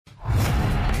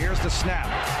the snap,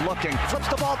 looking, flips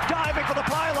the ball, diving for the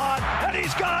pylon, and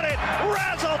he's got it!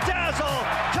 Razzle-dazzle!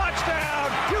 Touchdown,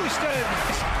 Houston!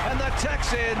 And the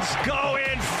Texans go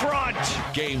in front!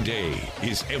 Game day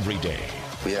is every day.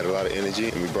 We had a lot of energy,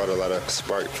 and we brought a lot of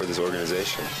spark for this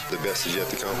organization. The best is yet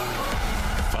to come.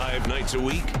 5 nights a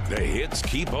week, the hits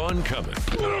keep on coming.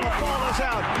 The ball is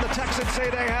out. The Texans say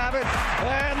they have it,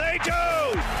 and they do!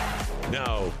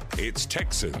 Now, it's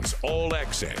Texans All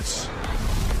Access.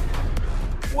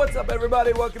 What's up,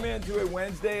 everybody? Welcome into a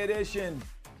Wednesday edition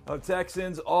of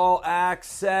Texans All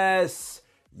Access.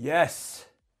 Yes,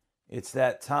 it's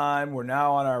that time. We're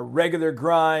now on our regular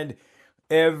grind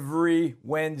every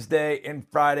Wednesday and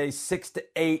Friday, 6 to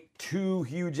 8, 2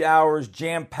 huge hours,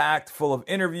 jam-packed, full of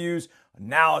interviews,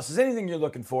 analysis, anything you're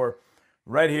looking for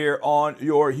right here on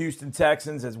your Houston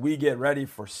Texans as we get ready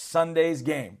for Sunday's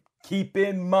game. Keep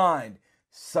in mind,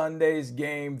 Sunday's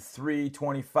game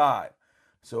 3:25.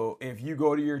 So if you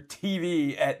go to your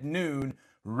TV at noon,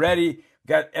 ready,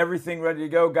 got everything ready to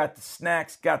go, got the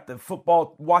snacks, got the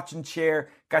football watching chair,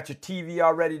 got your TV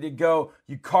all ready to go,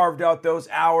 you carved out those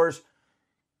hours,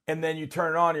 and then you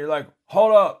turn it on and you're like,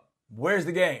 hold up, where's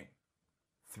the game?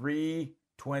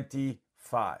 3:25.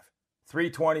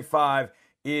 3:25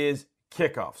 is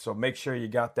kickoff. So make sure you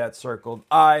got that circled.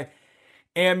 I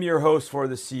am your host for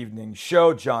this evening's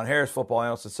show, John Harris, football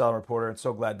analyst and Southern reporter, and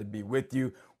so glad to be with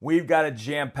you. We've got a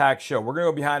jam-packed show. We're going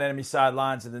to go behind enemy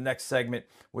sidelines in the next segment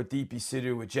with DP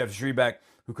Sidhu, with Jeff Zrebiec,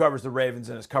 who covers the Ravens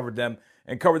and has covered them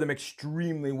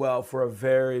extremely well for a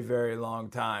very, very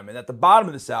long time. And at the bottom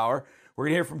of this hour, we're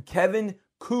going to hear from Kevin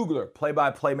Kugler,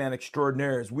 play-by-play man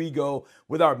extraordinaire, as we go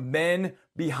with our men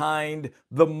behind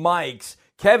the mics.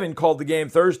 Kevin called the game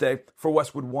Thursday for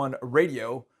Westwood One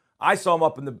Radio. I saw him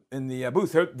up in the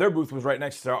booth. Their booth was right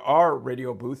next to our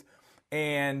radio booth.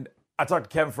 And I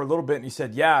talked to Kevin for a little bit, and he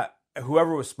said, yeah,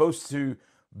 whoever was supposed to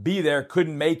be there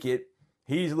couldn't make it.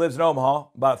 He lives in Omaha,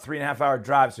 about a 3.5-hour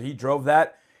drive, so he drove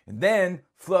that. And then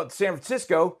flew out to San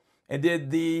Francisco and did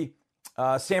the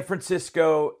San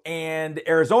Francisco and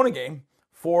Arizona game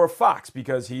for Fox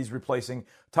because he's replacing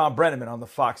Tom Brenneman on the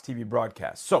Fox TV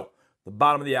broadcast. So, the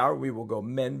bottom of the hour, we will go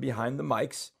men behind the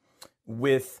mics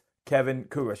with Kevin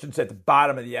Kugler. I shouldn't say at the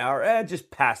bottom of the hour,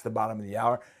 just past the bottom of the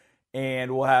hour.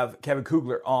 And we'll have Kevin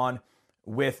Kugler on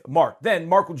with Mark. Then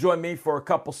Mark will join me for a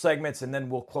couple segments, and then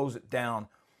we'll close it down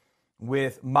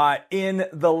with my In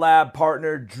the Lab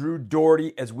partner, Drew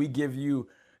Doherty, as we give you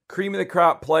cream of the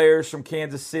crop players from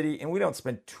Kansas City. And we don't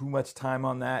spend too much time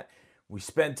on that. We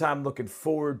spend time looking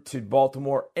forward to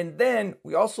Baltimore. And then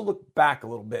we also look back a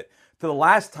little bit to the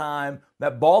last time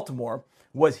that Baltimore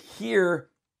was here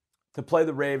to play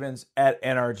the Ravens at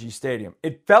NRG Stadium.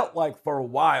 It felt like for a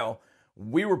while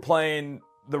we were playing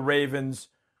the Ravens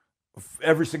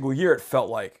every single year, it felt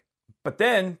like. But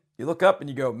then you look up and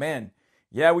you go, man,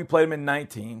 yeah, we played them in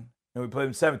 19 and we played them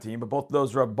in 17, but both of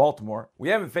those are at Baltimore. We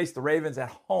haven't faced the Ravens at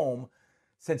home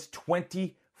since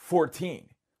 2014.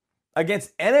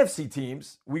 Against NFC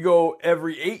teams, we go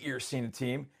every 8 years seeing a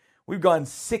team. We've gone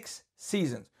 6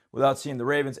 seasons without seeing the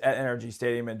Ravens at NRG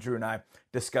Stadium, and Drew and I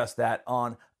discussed that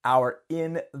on our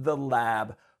In the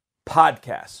Lab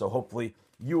podcast. So hopefully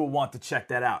you will want to check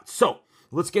that out. So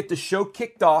let's get the show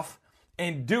kicked off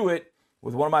and do it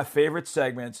with one of my favorite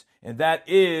segments, and that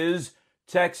is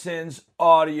Texans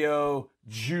Audio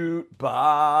Jukebox.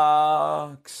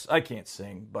 I can't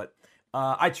sing, but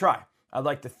I try. I'd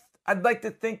like to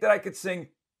think that I could sing,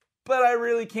 but I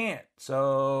really can't,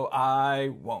 so I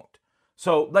won't.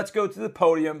 So let's go to the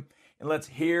podium and let's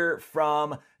hear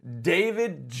from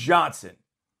David Johnson,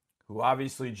 who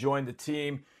obviously joined the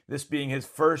team, this being his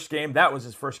first game. That was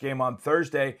his first game on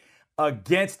Thursday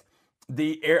against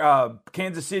the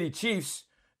Kansas City Chiefs.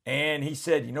 And he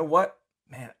said, you know what,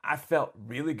 man, I felt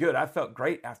really good. I felt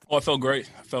great after. Oh, I felt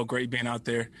great. I felt great being out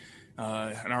there.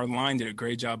 And our line did a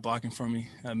great job blocking for me.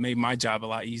 Made my job a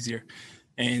lot easier.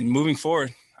 And moving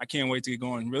forward, I can't wait to get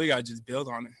going. Really got to just build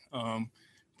on it.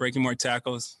 Breaking more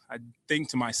tackles. I think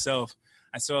to myself,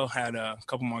 I still had a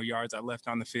couple more yards I left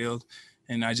on the field,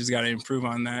 and I just got to improve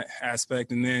on that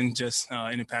aspect. And then just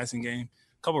in the passing game,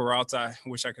 a couple of routes I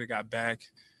wish I could have got back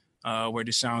where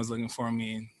Deshaun was looking for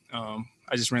me, and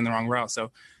I just ran the wrong route.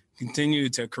 So continue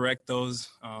to correct those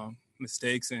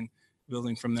mistakes and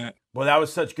building from that. Well, that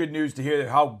was such good news to hear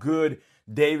how good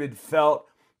David felt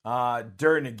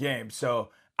during the game. So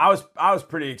I was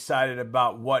pretty excited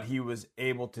about what he was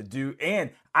able to do, and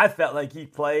I felt like he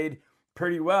played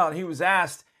pretty well. And he was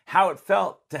asked how it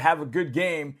felt to have a good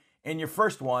game in your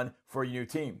first one for your new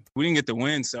team. We didn't get the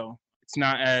win, so it's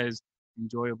not as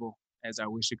enjoyable as I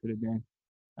wish it could have been.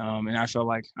 And I felt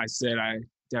like I said I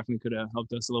definitely could have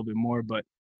helped us a little bit more, but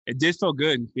it did feel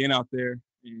good being out there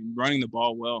and running the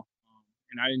ball well.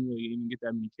 And I didn't really even get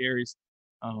that many carries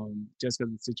just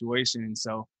because of the situation. And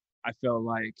so I felt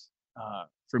like,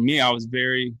 for me, I was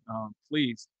very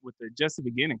pleased with just the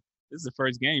beginning. This is the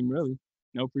first game, really.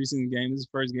 No preseason game. This is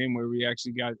the first game where we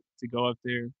actually got to go up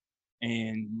there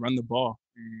and run the ball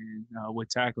and with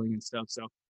tackling and stuff. So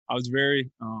I was very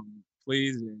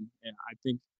pleased. And I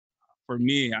think for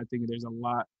me, I think there's a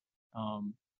lot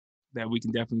that we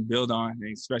can definitely build on,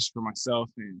 and especially for myself.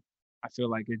 And I feel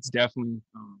like it's definitely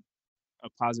a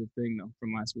positive thing, though,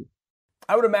 from last week.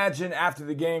 I would imagine after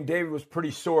the game, David was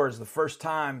pretty sore. It's the first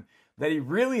time that he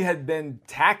really had been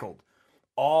tackled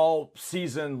all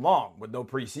season long with no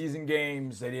preseason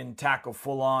games. They didn't tackle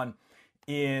full on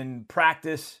in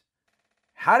practice.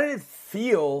 How did it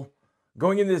feel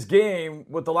going in this game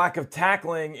with the lack of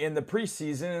tackling in the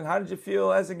preseason, and how did you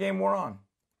feel as the game wore on?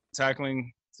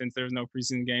 Tackling, since there was no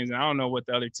preseason games, and I don't know what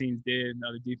the other teams did, the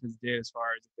other defense did as far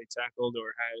as if they tackled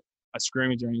or had a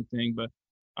scrimmage or anything, but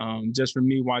just for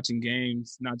me watching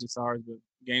games, not just ours, but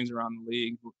games around the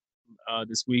league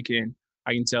this weekend,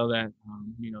 I can tell that,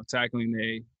 tackling,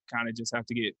 they kind of just have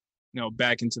to get,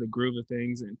 back into the groove of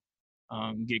things and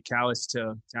get callous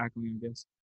to tackling, I guess.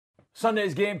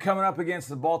 Sunday's game coming up against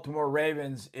the Baltimore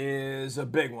Ravens is a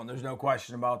big one. There's no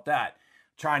question about that.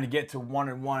 Trying to get to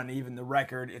 1-1 and even the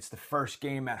record. It's the first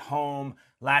game at home.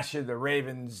 Last year, the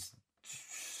Ravens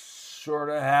sort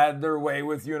of had their way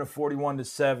with you in a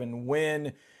 41-7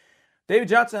 win. David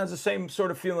Johnson has the same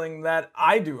sort of feeling that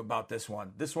I do about this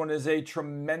one. This one is a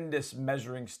tremendous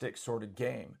measuring stick sort of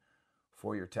game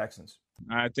for your Texans.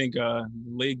 I think the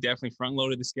league definitely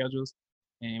front-loaded the schedules,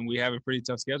 and we have a pretty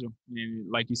tough schedule. And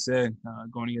like you said,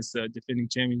 going against the defending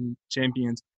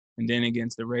champions, and then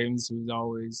against the Ravens, who's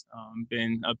always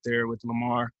been up there with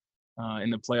Lamar in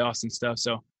the playoffs and stuff.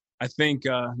 So I think,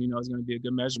 it's going to be a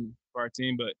good measurement for our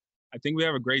team. But I think we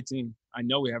have a great team. I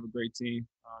know we have a great team.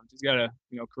 Just got to,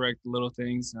 correct the little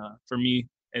things for me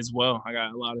as well. I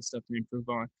got a lot of stuff to improve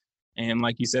on. And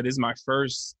like you said, this is my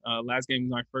first, last game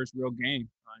was my first real game.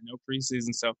 No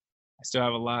preseason, so I still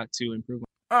have a lot to improve on.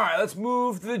 All right, let's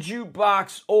move the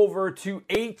jukebox over to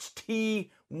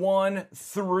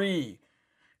HT13.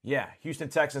 Yeah, Houston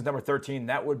Texans, number 13.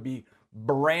 That would be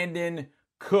Brandin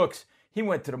Cooks. He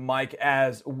went to the mic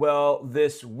as well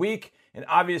this week, and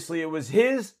obviously it was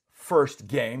his first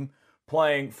game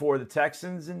playing for the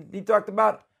Texans, and he talked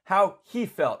about how he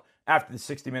felt after the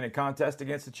 60-minute contest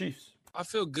against the Chiefs. I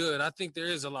feel good. I think there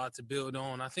is a lot to build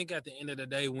on. I think at the end of the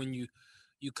day, when you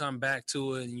come back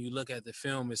to it and you look at the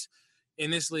film, in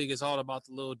this league, it's all about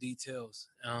the little details.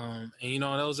 And,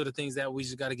 those are the things that we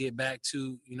just got to get back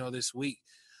to, this week.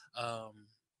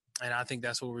 And I think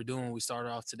that's what we're doing. We started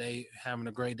off today having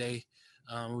a great day.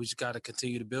 We just got to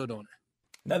continue to build on it.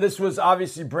 Now, this was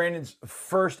obviously Brandon's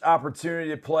first opportunity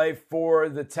to play for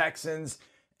the Texans,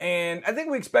 and I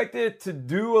think we expected it to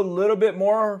do a little bit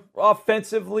more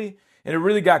offensively, and it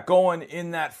really got going in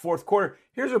that fourth quarter.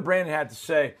 Here's what Brandon had to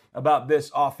say about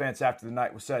this offense after the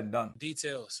night was said and done.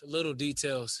 Details, little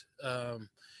details,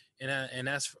 and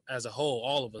that's as a whole,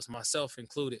 all of us, myself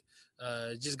included,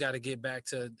 just got to get back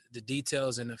to the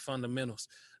details and the fundamentals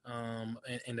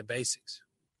and the basics.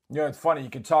 It's funny.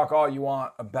 You can talk all you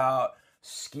want about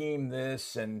scheme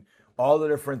this and all the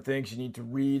different things you need to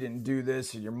read and do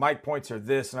this, and your mic points are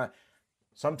this. And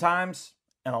sometimes,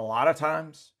 and a lot of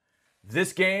times,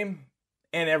 this game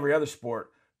and every other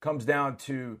sport comes down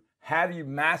to, have you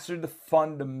mastered the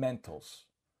fundamentals?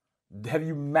 Have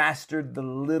you mastered the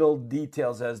little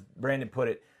details, as Brandon put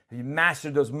it? Have you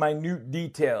mastered those minute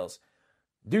details?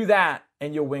 Do that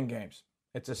and you'll win games.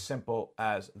 It's as simple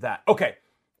as that. Okay,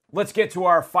 let's get to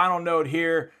our final note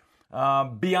here.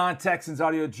 Beyond Texans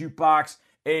Audio Jukebox,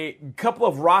 a couple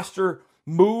of roster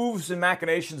moves and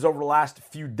machinations over the last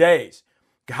few days.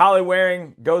 Kahale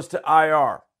Warring goes to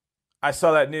IR. I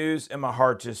saw that news and my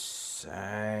heart just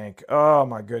sank. Oh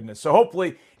my goodness. So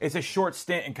hopefully it's a short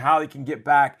stint and Kahale can get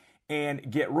back and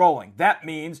get rolling. That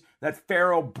means that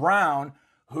Pharaoh Brown,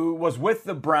 who was with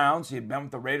the Browns, he had been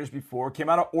with the Raiders before, came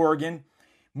out of Oregon,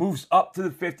 moves up to the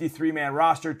 53-man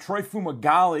roster. Troy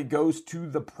Fumagalli goes to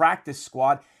the practice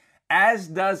squad, as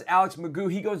does Alex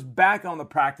Magoo. He goes back on the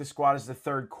practice squad as the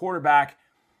third quarterback.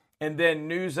 And then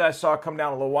news I saw come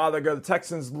down a little while ago, the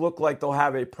Texans look like they'll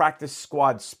have a practice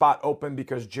squad spot open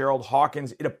because Gerald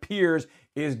Hawkins, it appears,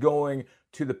 is going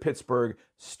to the Pittsburgh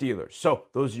Steelers. So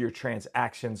those are your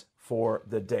transactions for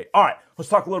the day. All right, let's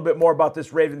talk a little bit more about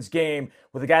this Ravens game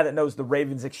with a guy that knows the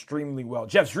Ravens extremely well.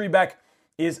 Jeff Zrebiec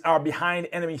is our Behind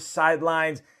Enemy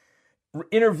Sidelines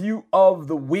interview of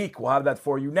the week. We'll have that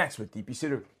for you next with DP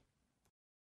Sidhu.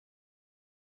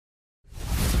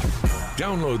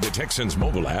 Download the Texans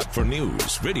mobile app for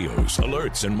news, videos,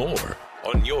 alerts, and more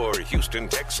on your Houston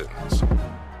Texans.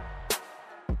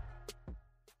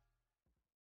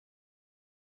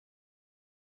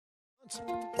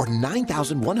 Or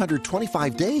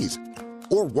 9,125 days.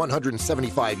 Or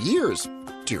 175 years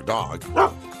to your dog.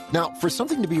 Now, for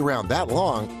something to be around that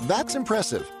long, that's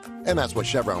impressive. And that's what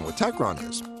Chevron with Techron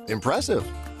is. Impressive.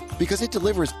 Because it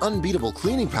delivers unbeatable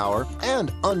cleaning power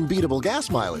and unbeatable gas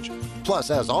mileage.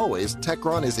 Plus, as always,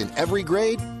 Techron is in every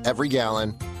grade, every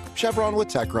gallon. Chevron with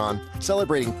Techron,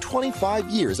 celebrating 25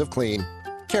 years of clean.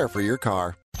 Care for your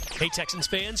car. Hey Texans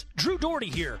fans, Drew Doherty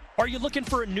here. Are you looking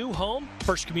for a new home?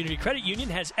 First Community Credit Union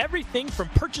has everything from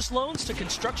purchase loans to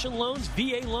construction loans,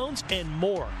 VA loans, and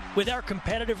more. With our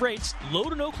competitive rates, low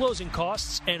to no closing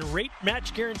costs, and rate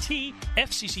match guarantee,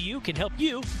 FCCU can help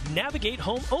you navigate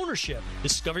home ownership.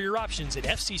 Discover your options at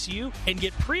FCCU and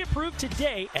get pre-approved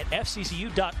today at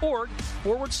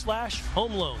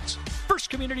fccu.org/home loans.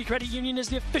 First Community Credit Union is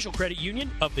the official credit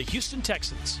union of the Houston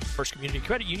Texans. First Community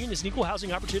Credit Union is an equal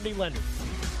housing opportunity lender.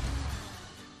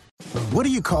 What do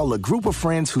you call a group of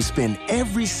friends who spend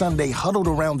every Sunday huddled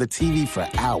around the TV for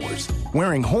hours,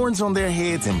 wearing horns on their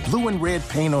heads and blue and red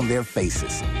paint on their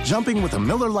faces, jumping with a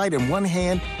Miller Lite in one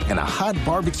hand and a hot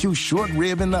barbecue short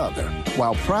rib in the other,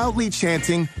 while proudly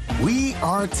chanting, "We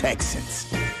are Texans"?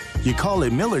 You call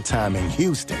it Miller time in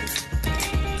Houston.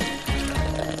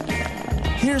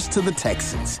 Here's to the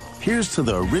Texans. Here's to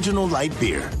the original light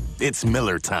beer. It's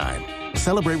Miller time.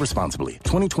 Celebrate responsibly.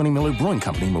 2020 Miller Brewing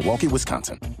Company, Milwaukee,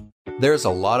 Wisconsin. There's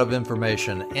a lot of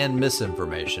information and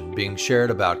misinformation being shared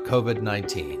about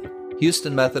COVID-19.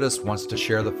 Houston Methodist wants to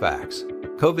share the facts.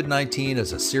 COVID-19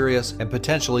 is a serious and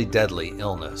potentially deadly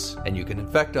illness, and you can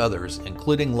infect others,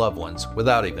 including loved ones,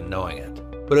 without even knowing it.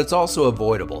 But it's also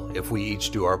avoidable if we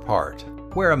each do our part.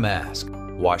 Wear a mask,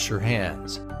 wash your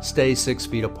hands, stay 6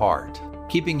 feet apart.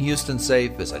 Keeping Houston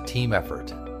safe is a team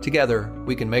effort. Together,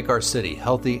 we can make our city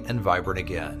healthy and vibrant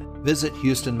again. Visit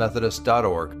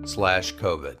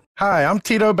HoustonMethodist.org/COVID. Hi, I'm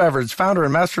Tito Beverage, founder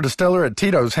and master distiller at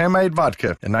Tito's Handmade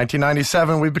Vodka. In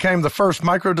 1997, we became the first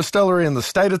micro distillery in the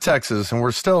state of Texas, and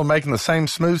we're still making the same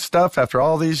smooth stuff after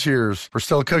all these years. We're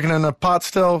still cooking in a pot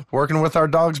still, working with our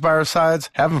dogs by our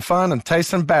sides, having fun and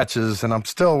tasting batches, and I'm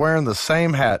still wearing the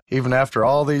same hat, even after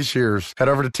all these years. Head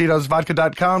over to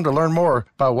Tito'sVodka.com to learn more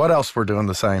about what else we're doing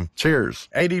the same. Cheers.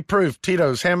 80 proof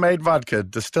Tito's Handmade Vodka,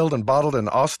 distilled and bottled in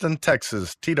Austin,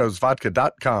 Texas.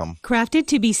 Tito'sVodka.com. Crafted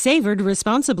to be savored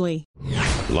responsibly.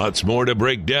 Lots more to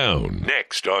break down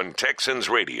next on Texans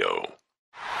Radio.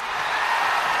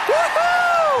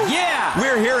 Woohoo! Yeah!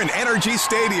 We're here in Energy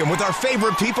Stadium with our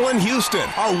favorite people in Houston,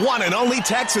 our one and only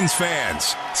Texans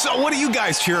fans. So what are you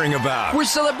guys cheering about? We're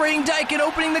celebrating Daikin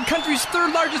opening the country's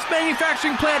third largest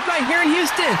manufacturing plant right here in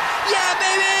Houston. Yeah,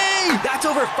 baby! That's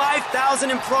over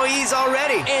 5,000 employees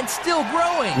already. And still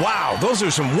growing. Wow, those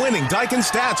are some winning Daikin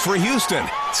stats for Houston.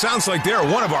 Sounds like they're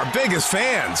one of our biggest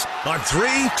fans. On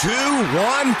 3, 2,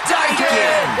 1,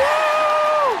 Daikin!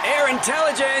 Woo! Air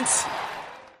intelligence!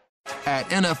 At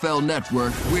NFL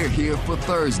Network, we're here for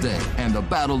Thursday and the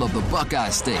Battle of the Buckeye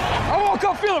State. I woke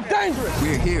up feeling dangerous.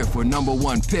 We're here for number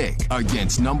one pick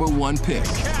against number one pick.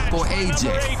 For AJ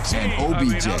and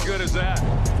OBJ. How good is that?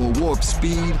 For warp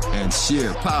speed and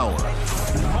sheer power.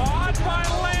 Caught by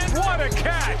Land, what a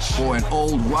catch! For an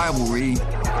old rivalry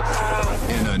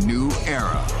in a new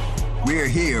era. We're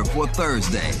here for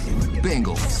Thursday.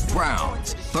 Bengals,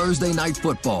 Browns, Thursday Night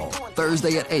Football.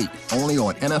 Thursday at 8, only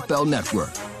on NFL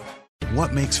Network.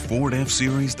 What makes Ford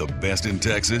F-Series the best in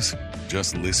Texas?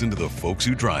 Just listen to the folks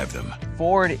who drive them.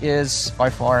 Ford is by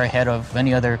far ahead of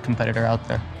any other competitor out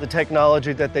there. The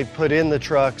technology that they put in the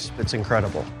trucks, it's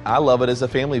incredible. I love it as a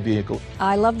family vehicle.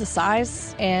 I love the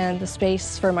size and the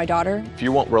space for my daughter. If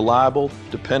you want reliable,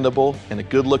 dependable, and a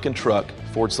good-looking truck,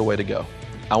 Ford's the way to go.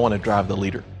 I want to drive the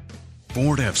leader.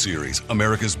 Ford F-Series,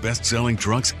 America's best-selling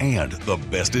trucks and the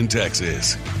best in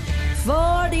Texas.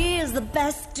 Ford is the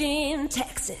best in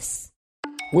Texas.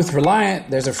 With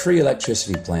Reliant, there's a free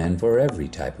electricity plan for every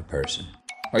type of person.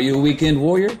 Are you a weekend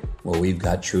warrior? Well, we've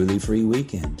got truly free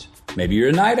weekends. Maybe you're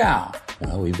a night owl.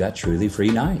 Well, we've got truly free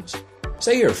nights.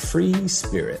 Say you're a free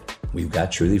spirit. We've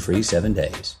got truly free 7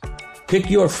 days. Pick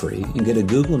your free and get a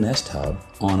Google Nest Hub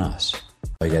on us.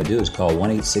 All you gotta do is call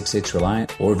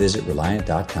 1-866-RELIANT or visit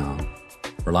Reliant.com.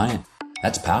 Reliant,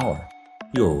 that's power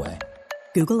your way.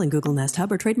 Google and Google Nest Hub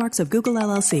are trademarks of Google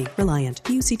LLC. Reliant.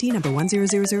 PUCT number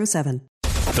 10007.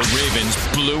 The Ravens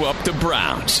blew up the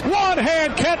Browns.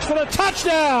 One-hand catch for the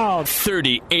touchdown.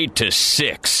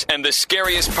 38-6. And the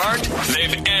scariest part?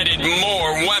 They've added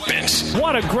more weapons.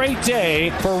 What a great day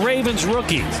for Ravens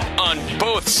rookies. On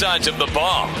both sides of the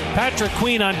ball. Patrick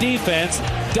Queen on defense,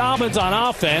 Dobbins on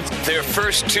offense. Their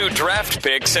first 2 draft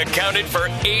picks accounted for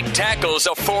 8 tackles,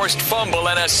 a forced fumble,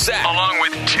 and a sack, along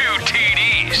with 2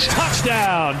 TDs.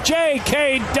 Touchdown,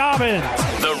 J.K. Dobbins.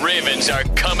 The Ravens are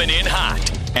coming in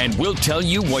hot. And we'll tell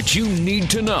you what you need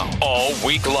to know all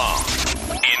week long.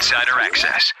 Insider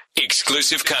access.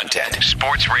 Exclusive content.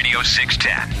 Sports Radio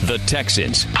 610. The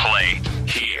Texans play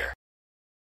here.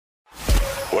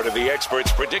 What are the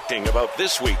experts predicting about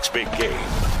this week's big game?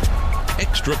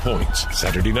 Extra Points,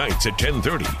 Saturday nights at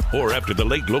 10:30 or after the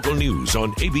late local news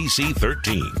on ABC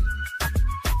 13.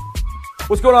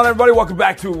 What's going on, everybody? Welcome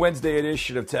back to a Wednesday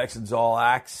edition of Texans All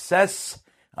Access.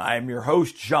 I'm your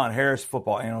host, John Harris,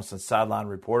 football analyst and sideline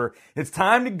reporter. It's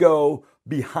time to go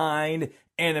behind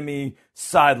enemy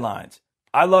sidelines.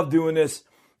 I love doing this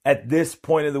at this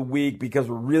point of the week because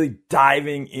we're really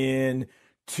diving in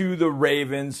to the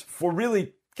Ravens for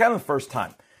really kind of the first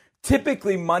time.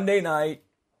 Typically Monday night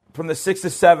from the 6 to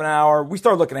 7 hour, we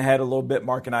start looking ahead a little bit,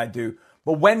 Mark and I do.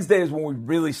 But Wednesday is when we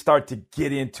really start to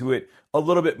get into it a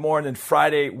little bit more. And then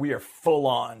Friday, we are full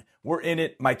on. We're in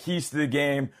it. My keys to the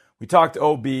game. We talked to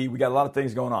OB. We got a lot of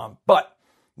things going on. But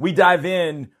we dive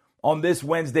in on this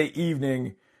Wednesday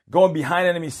evening, going behind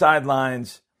enemy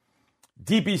sidelines.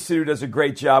 DP Sidhu does a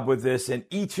great job with this. And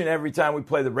each and every time we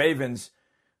play the Ravens,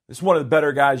 this is one of the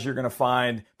better guys you're going to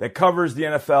find that covers the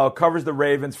NFL, covers the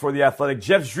Ravens for The Athletic.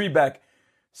 Jeff Zrebiec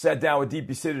sat down with DP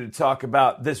Sidhu to talk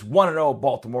about this 1-0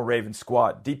 Baltimore Ravens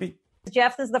squad. DP?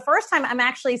 Jeff, this is the first time I'm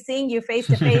actually seeing you face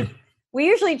to face. We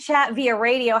usually chat via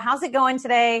radio. How's it going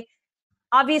today?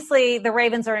 Obviously, the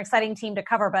Ravens are an exciting team to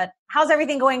cover, but how's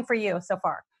everything going for you so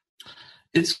far?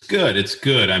 It's good. It's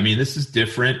good. I mean, this is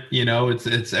different. You know,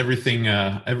 it's everything.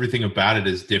 Everything about it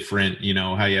is different. You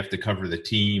know, how you have to cover the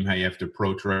team, how you have to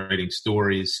approach writing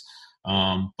stories.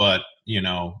 But you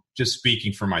know, just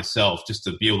speaking for myself, just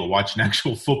to be able to watch an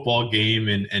actual football game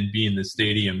and be in the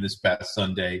stadium this past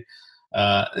Sunday,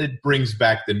 it brings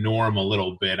back the norm a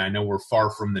little bit. I know we're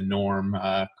far from the norm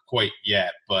quite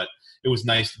yet, but it was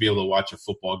nice to be able to watch a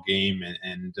football game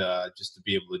and just to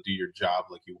be able to do your job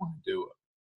like you want to do it.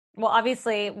 Well,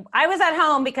 obviously, I was at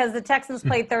home because the Texans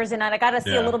played Thursday night. I got to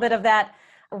see a little bit of that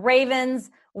Ravens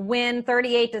win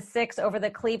 38-6 over the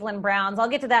Cleveland Browns. I'll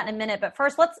get to that in a minute. But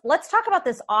first, let's talk about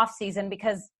this offseason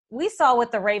because we saw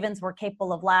what the Ravens were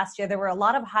capable of last year. There were a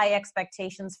lot of high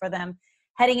expectations for them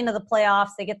heading into the playoffs.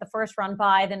 They get the first run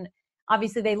bye. Then,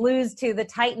 obviously, they lose to the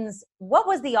Titans. What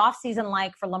was the offseason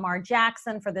like for Lamar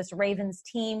Jackson, for this Ravens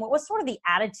team? What was sort of the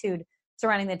attitude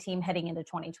surrounding the team heading into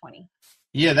 2020?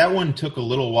 Yeah, that one took a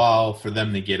little while for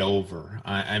them to get over.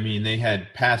 I mean, they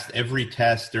had passed every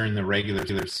test during the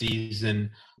regular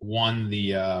season, won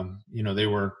the, they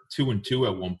were 2-2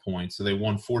 at one point. So they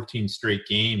won 14 straight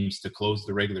games to close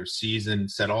the regular season,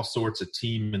 set all sorts of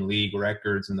team and league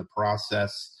records in the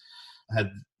process,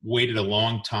 had waited a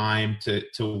long time to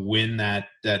win that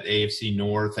AFC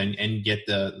North and get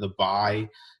the bye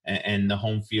and the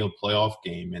home field playoff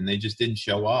game. And they just didn't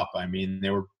show up. I mean, they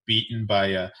were beaten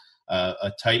by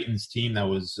a Titans team that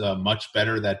was much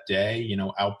better that day, you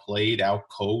know, outplayed,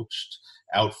 outcoached,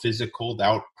 out-physicaled,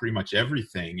 out pretty much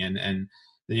everything. And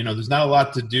you know, there's not a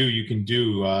lot you can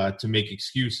do to make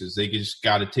excuses. They just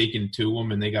got it taken to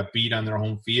them, and they got beat on their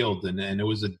home field. And it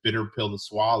was a bitter pill to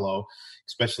swallow,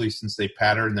 especially since they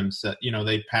patterned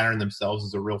themselves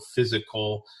as a real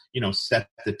physical, you know, set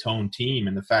the tone team.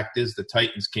 And the fact is the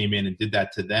Titans came in and did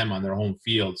that to them on their home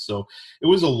field. So it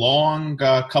was a long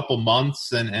couple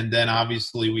months. And then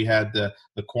obviously we had the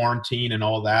quarantine and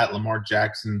all that. Lamar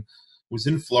Jackson was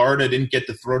in Florida, didn't get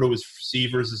to throw to his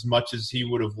receivers as much as he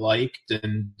would have liked.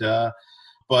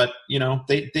 But, you know,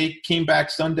 they came back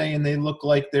Sunday and they looked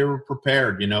like they were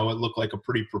prepared. You know, it looked like a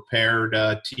pretty prepared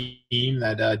team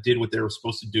that did what they were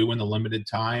supposed to do in the limited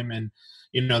time. And,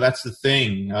 you know, that's the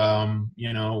thing.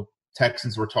 You know,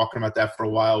 Texans were talking about that for a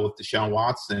while with Deshaun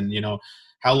Watson. You know,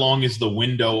 how long is the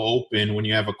window open when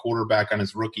you have a quarterback on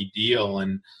his rookie deal?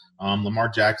 And Lamar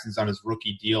Jackson's on his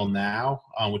rookie deal now,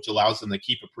 which allows them to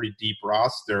keep a pretty deep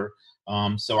roster.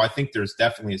 So I think there's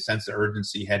definitely a sense of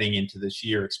urgency heading into this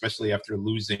year, especially after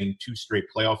losing 2 straight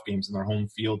playoff games in their home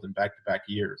field in back-to-back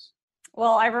years.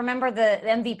 Well, I remember the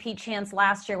MVP chants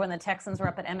last year when the Texans were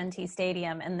up at M&T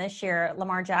Stadium, and this year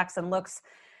Lamar Jackson looks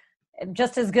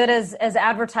just as good as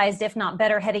advertised, if not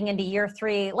better, heading into year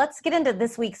 3. Let's get into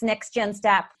this week's Next Gen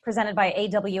stat presented by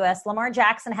AWS. Lamar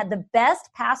Jackson had the best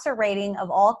passer rating of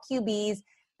all QBs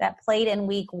that played in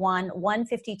week 1,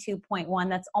 152.1.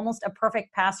 That's almost a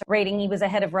perfect passer rating. He was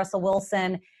ahead of Russell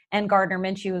Wilson and Gardner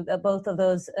Minshew. Both of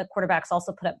those quarterbacks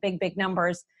also put up big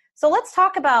numbers. So let's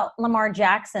talk about Lamar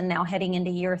Jackson now heading into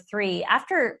year 3.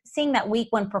 After seeing that week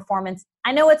 1 performance,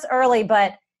 I know it's early,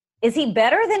 but is he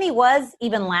better than he was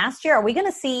even last year? Are we going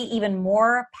to see even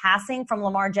more passing from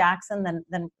Lamar Jackson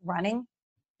than running?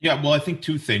 Yeah, well, I think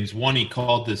 2 things. One, he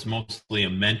called this mostly a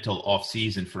mental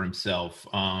offseason for himself.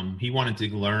 He wanted to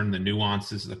learn the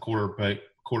nuances of the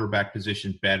quarterback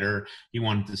position better. He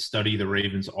wanted to study the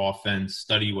Ravens offense,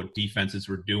 study what defenses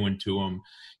were doing to him.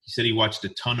 He said he watched a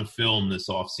ton of film this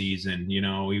offseason. You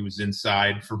know, he was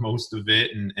inside for most of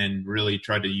it and really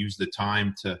tried to use the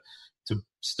time to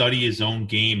study his own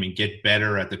game and get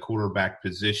better at the quarterback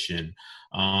position.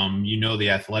 The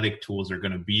athletic tools are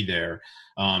going to be there.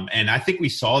 And I think we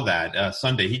saw that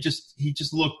Sunday. He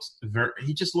just looked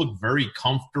very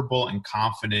comfortable and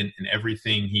confident in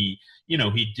everything he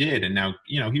did. And now,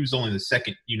 he was only the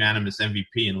second unanimous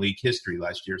MVP in league history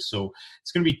last year. So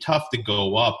it's going to be tough to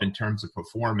go up in terms of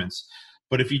performance.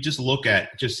 But if you just look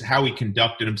at just how he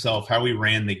conducted himself, how he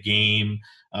ran the game,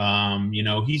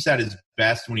 he's at his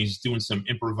best when he's doing some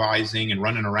improvising and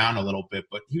running around a little bit,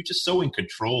 but he was just so in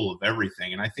control of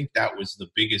everything. And I think that was the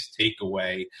biggest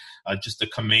takeaway, just the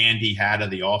command he had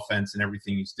of the offense and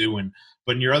everything he's doing.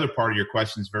 But in your other part of your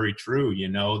question is very true.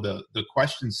 The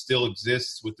question still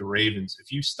exists with the Ravens.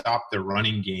 If you stop their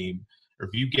running game or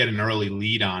if you get an early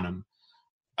lead on them,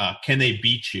 can they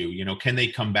beat you? Can they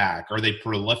come back? Are they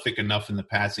prolific enough in the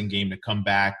passing game to come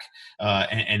back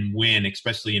and win,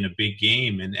 especially in a big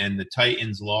game? And the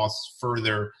Titans lost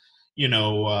further, it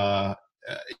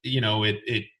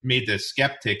made the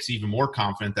skeptics even more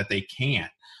confident that they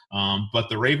can't. But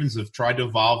the Ravens have tried to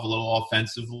evolve a little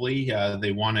offensively.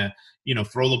 They want to,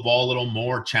 throw the ball a little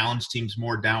more, challenge teams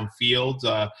more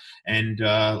downfield. And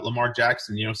Lamar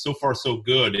Jackson, so far so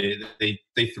good.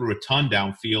 They threw a ton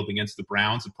downfield against the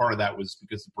Browns, and part of that was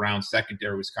because the Browns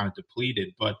secondary was kind of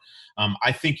depleted. But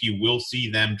I think you will see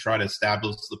them try to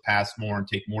establish the pass more and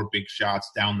take more big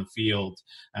shots down the field.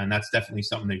 And that's definitely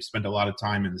something they've spent a lot of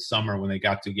time in the summer when they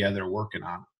got together working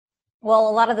on. Well,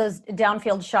 a lot of those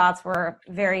downfield shots were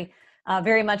very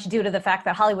much due to the fact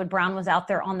that Hollywood Brown was out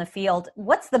there on the field.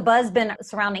 What's the buzz been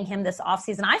surrounding him this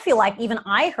offseason? I feel like even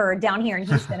I heard down here in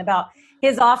Houston about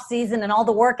his offseason and all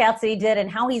the workouts that he did and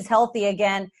how he's healthy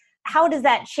again. How does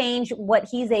that change what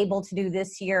he's able to do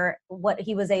this year, what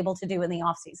he was able to do in the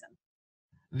offseason?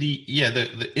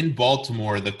 In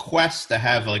Baltimore, the quest to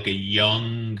have like a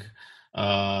young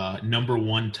number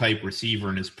 1 type receiver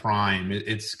in his prime,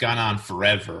 it's gone on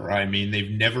forever. I mean,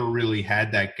 they've never really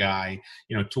had that guy.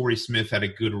 Torrey Smith had a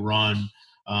good run,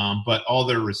 but all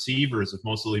their receivers have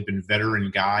mostly been veteran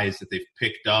guys that they've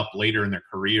picked up later in their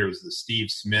careers, the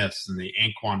Steve Smiths and the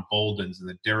Anquan Boldens and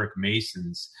the Derek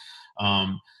Masons.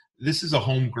 This is a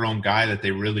homegrown guy that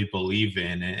they really believe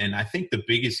in. And I think the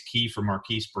biggest key for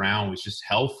Marquise Brown was just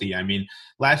healthy. I mean,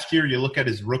 last year, you look at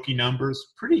his rookie numbers,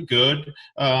 pretty good,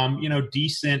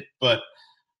 decent, but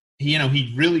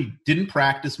he really didn't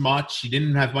practice much. He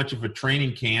didn't have much of a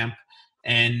training camp,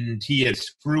 and he had a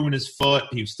screw in his foot.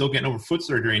 He was still getting over foot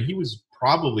surgery, and he was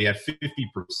probably at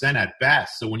 50% at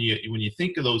best. So when you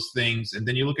think of those things and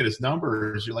then you look at his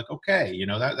numbers, you're like, okay,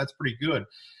 that's pretty good.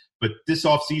 But this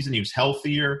offseason, he was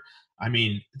healthier. I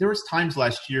mean, there was times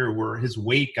last year where his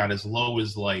weight got as low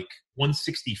as like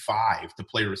 165 to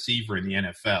play receiver in the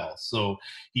NFL. So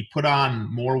he put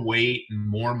on more weight and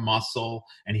more muscle,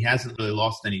 and he hasn't really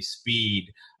lost any speed.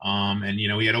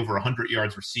 He had over 100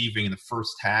 yards receiving in the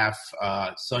first half.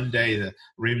 Sunday, the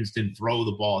Ravens didn't throw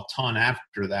the ball a ton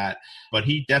after that, but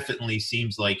he definitely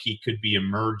seems like he could be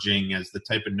emerging as the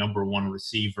type of number 1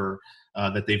 receiver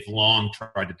that they've long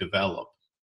tried to develop.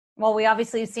 Well, we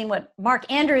obviously have seen what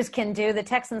Mark Andrews can do. The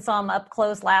Texans saw him up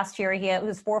close last year. He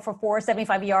was 4 for 4,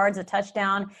 75 yards, a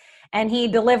touchdown, and he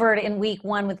delivered in week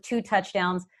 1 with 2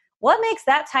 touchdowns. What makes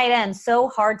that tight end so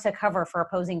hard to cover for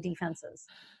opposing defenses?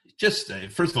 Just,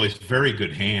 first of all, he's very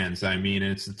good hands. I mean,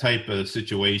 it's the type of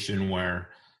situation where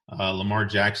Lamar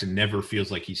Jackson never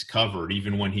feels like he's covered.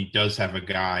 Even when he does have a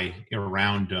guy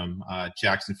around him,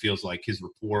 Jackson feels like his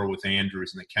rapport with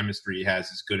Andrews and the chemistry he has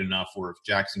is good enough where if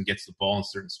Jackson gets the ball in a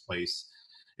certain place,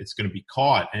 it's going to be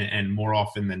caught. And more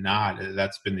often than not,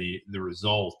 that's been the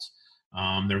result.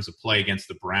 There was a play against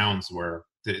the Browns where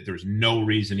there's no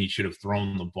reason he should have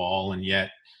thrown the ball, and yet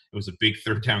It was a big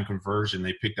third down conversion.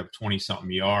 They picked up 20-something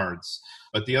yards.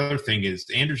 But the other thing is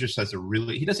Andrews just has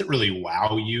he doesn't really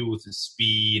wow you with his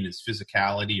speed and his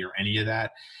physicality or any of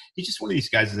that. He's just one of these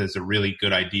guys that has a really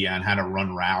good idea on how to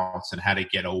run routes and how to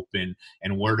get open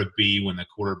and where to be when the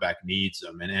quarterback needs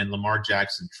him. And Lamar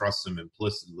Jackson trusts him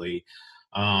implicitly.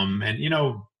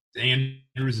 Andrews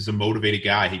is a motivated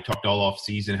guy. He talked all off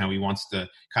season how he wants to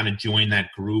kind of join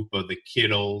that group of the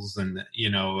Kittles and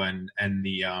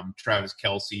the Travis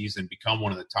Kelce's and become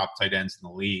one of the top tight ends in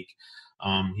the league.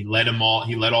 He led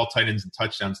all tight ends in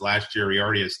touchdowns last year. He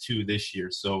already has 2 this year.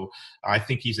 So I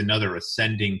think he's another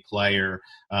ascending player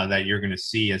that you're going to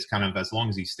see as long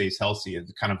as he stays healthy,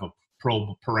 as kind of a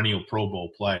perennial Pro Bowl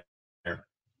player.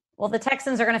 Well, the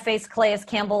Texans are going to face Calais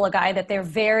Campbell, a guy that they're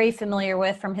very familiar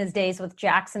with from his days with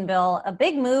Jacksonville. A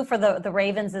big move for the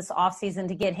Ravens this offseason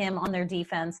to get him on their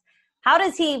defense. How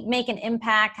does he make an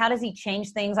impact? How does he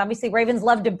change things? Obviously, Ravens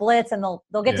love to blitz, and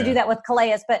they'll get to do that with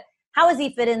Calais, but how has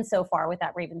he fit in so far with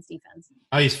that Ravens defense?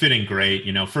 Oh, he's fitting great.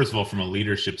 First of all, from a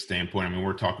leadership standpoint,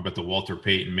 we're talking about the Walter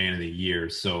Payton Man of the Year.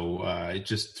 So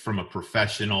just from a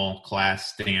professional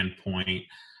class standpoint,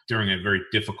 during a very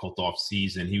difficult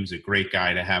offseason, he was a great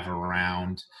guy to have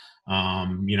around,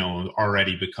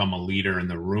 already become a leader in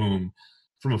the room.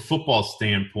 From a football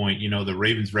standpoint, the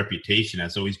Ravens' reputation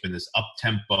has always been this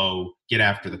up-tempo, get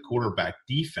after the quarterback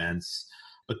defense.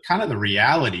 But kind of the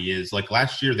reality is, like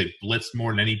last year, they blitzed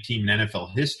more than any team in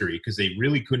NFL history because they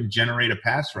really couldn't generate a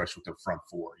pass rush with their front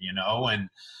four, and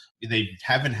they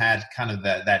haven't had kind of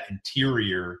that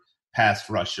interior pass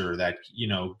rusher that,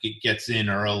 gets in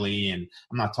early. And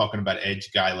I'm not talking about edge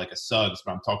guy like a Suggs,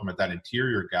 but I'm talking about that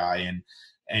interior guy.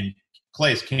 And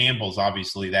Calais Campbell's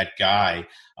obviously that guy.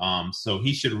 So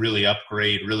he should really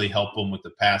upgrade, really help him with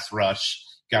the pass rush.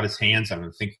 Got his hands on, I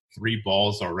think, 3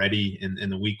 balls already in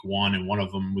the week 1, and one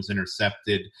of them was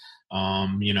intercepted.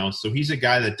 So he's a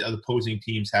guy that the opposing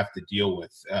teams have to deal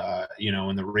with,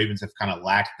 and the Ravens have kind of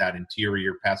lacked that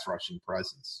interior pass rushing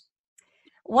presence.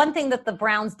 One thing that the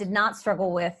Browns did not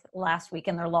struggle with last week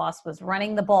in their loss was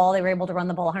running the ball. They were able to run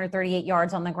the ball 138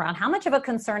 yards on the ground. How much of a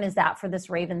concern is that for this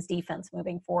Ravens defense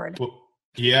moving forward?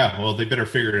 Well, they better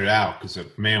figure it out because,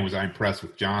 man, was I impressed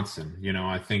with Johnson.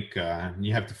 I think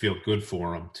you have to feel good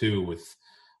for him, too, with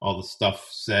all the stuff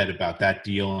said about that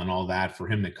deal and all that. For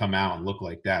him to come out and look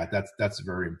like that's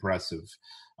very impressive.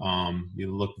 He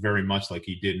looked very much like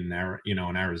he did in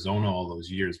Arizona all those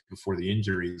years before the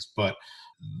injuries. But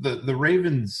the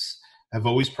Ravens have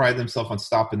always prided themselves on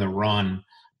stopping the run.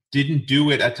 Didn't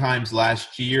do it at times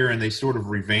last year, and they sort of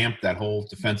revamped that whole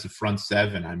defensive front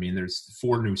 7. There's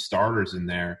 4 new starters in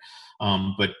there.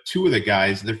 But 2 of the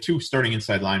guys, they're 2 starting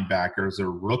inside linebackers, are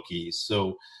rookies.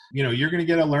 So, you're going to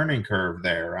get a learning curve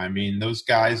there. Those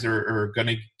guys are going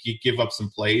to give up some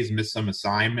plays, miss some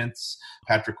assignments.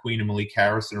 Patrick Queen and Malik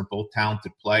Harrison are both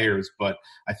talented players, but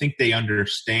I think they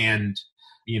understand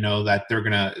that they're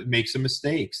going to make some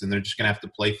mistakes and they're just going to have to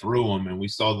play through them. And we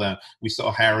saw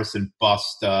Harrison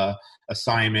bust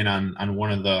assignment on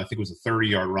one of the, I think it was a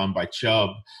 30-yard run by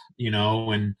Chubb,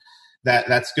 and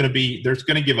that's going to be, they're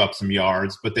going to give up some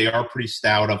yards, but they are pretty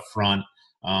stout up front.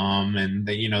 And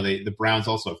the Browns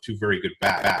also have 2 very good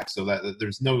backs, so that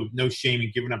there's no shame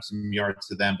in giving up some yards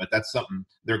to them, but that's something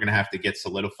they're going to have to get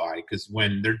solidified because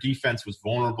when their defense was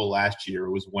vulnerable last year,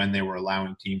 it was when they were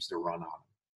allowing teams to run on them.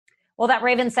 Well, that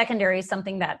Ravens secondary is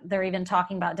something that they're even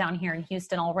talking about down here in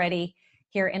Houston already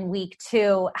here in week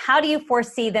 2. How do you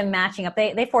foresee them matching up?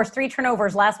 They forced 3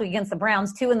 turnovers last week against the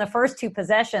Browns, 2 in the first 2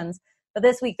 possessions. But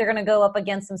this week they're going to go up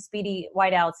against some speedy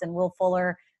wideouts and Will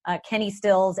Fuller, Kenny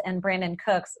Stills, and Brandon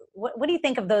Cooks. What do you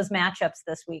think of those matchups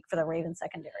this week for the Ravens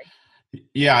secondary?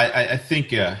 Yeah, I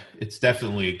think it's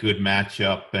definitely a good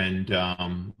matchup. And,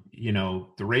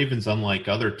 the Ravens, unlike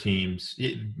other teams,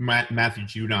 Matthew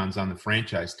Judon's on the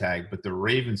franchise tag, but the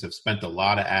Ravens have spent a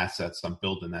lot of assets on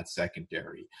building that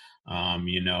secondary.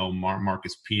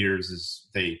 Marcus Peters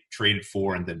they traded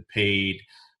for and then paid.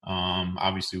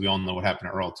 Obviously, we all know what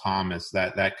happened to Earl Thomas.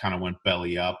 That kind of went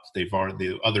belly up.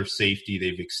 The other safety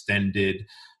they've extended.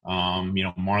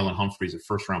 Marlon Humphrey's a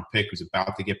first-round pick who's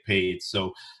about to get paid.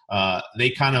 So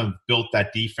they kind of built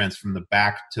that defense from the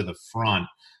back to the front.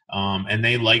 And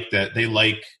they like that. They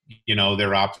like,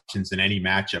 their options in any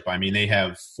matchup. They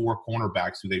have 4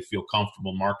 cornerbacks who they feel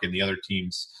comfortable marking the other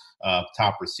team's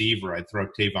top receiver. I'd throw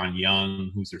Tavon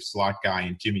Young, who's their slot guy,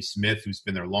 and Jimmy Smith, who's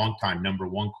been their longtime number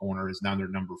 1 corner, is now their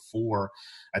number 4.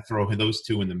 I throw those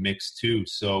 2 in the mix too.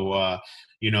 So,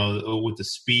 with the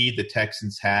speed the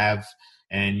Texans have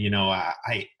And, you know,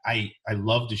 I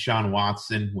love Deshaun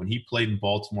Watson. When he played in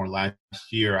Baltimore last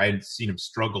year, I hadn't seen him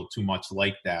struggle too much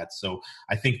like that. So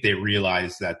I think they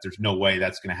realize that there's no way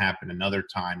that's going to happen another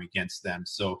time against them.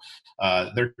 So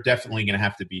they're definitely going to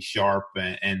have to be sharp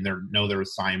and know their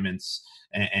assignments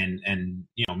and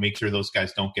you know, make sure those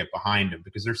guys don't get behind them,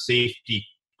 because their safety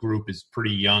group is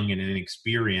pretty young and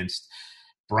inexperienced.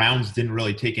 Browns didn't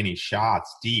really take any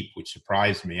shots deep, which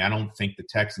surprised me. I don't think the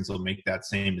Texans will make that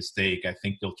same mistake. I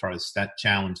think they'll try to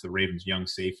challenge the Ravens' young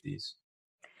safeties.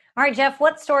 All right, Jeff,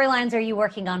 what storylines are you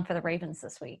working on for the Ravens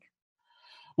this week?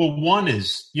 Well, one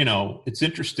is, you know, it's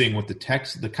interesting with the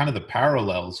kind of the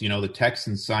parallels. You know, the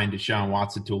Texans signed Deshaun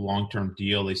Watson to a long-term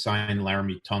deal. They signed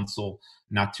Laramie Tunsil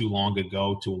not too long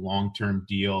ago to a long-term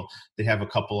deal. They have a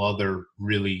couple other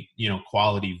really, you know,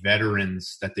 quality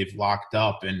veterans that they've locked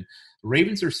up. And the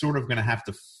Ravens are sort of going to have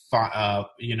to,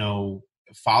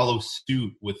 follow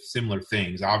suit with similar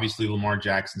things. Obviously, Lamar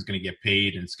Jackson's going to get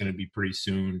paid, and it's going to be pretty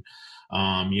soon.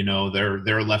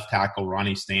 Their left tackle,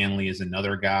 Ronnie Stanley, is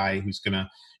another guy who's going to,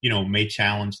 you know, may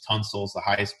challenge Tunsil's the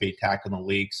highest paid tackle in the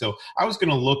league. So I was going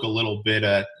to look a little bit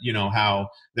at, you know, how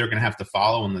they're going to have to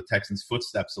follow in the Texans'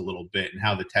 footsteps a little bit, and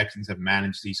how the Texans have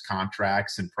managed these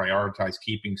contracts and prioritize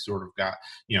keeping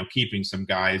some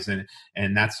guys.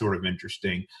 And that's sort of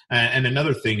interesting. And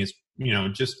another thing is, you know,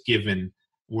 just given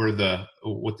with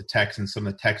the Texans, some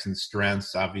of the Texans'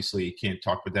 strengths, obviously you can't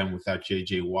talk with them without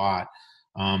J.J. Watt.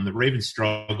 The Ravens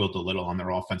struggled a little on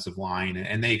their offensive line,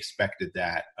 and they expected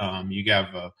that. You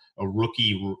have a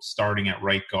rookie starting at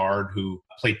right guard who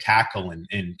played tackle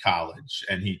in college,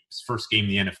 and his first game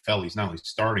in the NFL, he's not only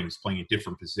starting, he's playing a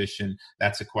different position.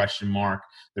 That's a question mark.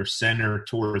 Their center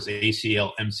tore his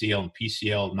ACL, MCL, and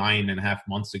PCL 9.5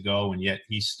 months ago, and yet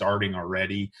he's starting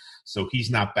already. So he's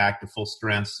not back to full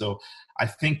strength. So I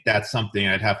think that's something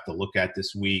I'd have to look at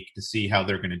this week to see how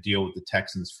they're going to deal with the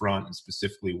Texans front, and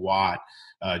specifically Watt,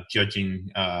 judging,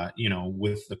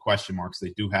 with the question marks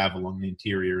they do have along the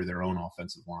interior of their own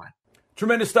offensive line.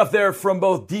 Tremendous stuff there from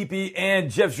both DP and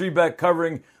Jeff Zrebiec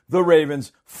covering the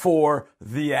Ravens for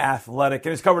The Athletic.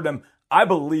 And he's covered them, I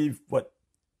believe,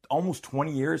 almost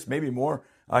 20 years, maybe more.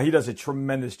 He does a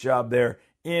tremendous job there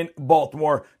in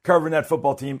Baltimore covering that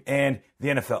football team and the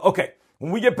NFL. Okay,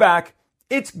 when we get back,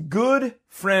 it's good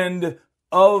friend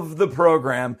of the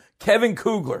program, Kevin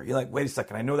Kugler. You're like, wait a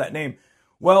second, I know that name.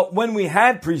 Well, when we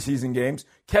had preseason games,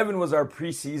 Kevin was our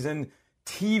preseason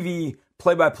TV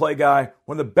play-by-play guy,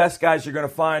 one of the best guys you're going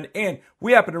to find. And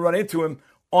we happened to run into him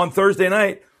on Thursday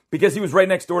night because he was right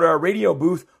next door to our radio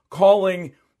booth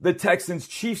calling the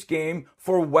Texans-Chiefs game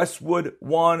for Westwood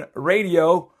One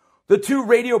Radio. The two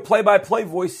radio play-by-play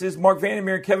voices, Mark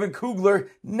Vandermeer and Kevin Kugler,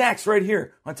 next right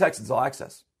here on Texans All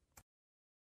Access.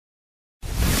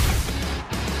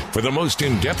 For the most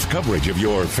in-depth coverage of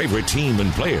your favorite team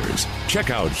and players,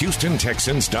 check out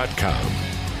HoustonTexans.com.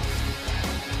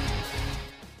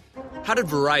 How did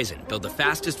Verizon build the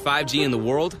fastest 5G in the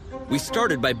world? We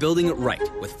started by building it right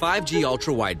with 5G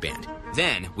Ultra Wideband.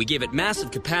 Then we gave it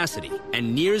massive capacity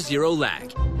and near zero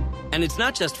lag. And it's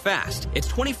not just fast, it's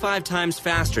 25 times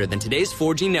faster than today's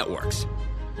 4G networks.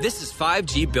 This is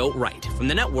 5G built right from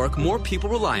the network more people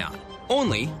rely on,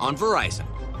 only on Verizon.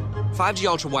 5G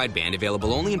Ultra Wideband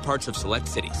available only in parts of select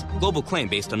cities. Global claim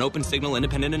based on open signal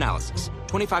independent analysis.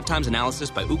 25 times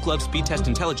analysis by Ookla Speed Test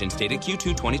Intelligence data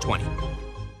Q2 2020.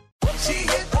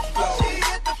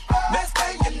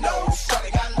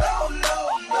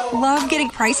 Love getting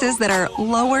prices that are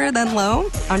lower than low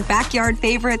on backyard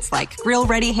favorites like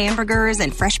grill-ready hamburgers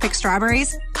and fresh-picked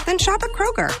strawberries? Then shop at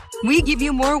Kroger. We give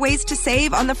you more ways to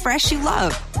save on the fresh you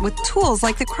love with tools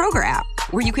like the Kroger app,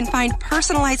 where you can find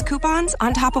personalized coupons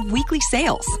on top of weekly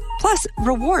sales. Plus,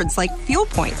 rewards like fuel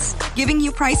points, giving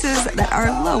you prices that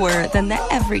are lower than the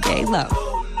everyday low.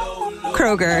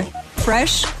 Kroger,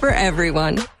 fresh for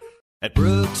everyone. At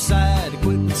Brookside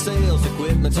Equipment Sales,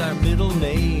 equipment's our middle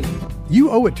name.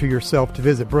 You owe it to yourself to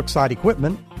visit Brookside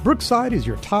Equipment. Brookside is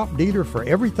your top dealer for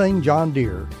everything John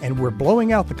Deere, and we're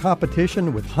blowing out the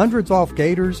competition with hundreds off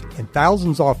gators and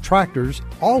thousands off tractors,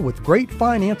 all with great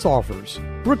finance offers.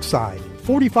 Brookside,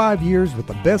 45 years with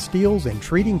the best deals and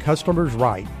treating customers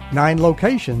right. 9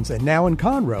 locations and now in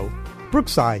Conroe.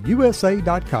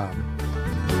 BrooksideUSA.com.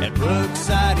 At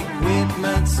Brookside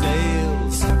Equipment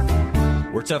Sales,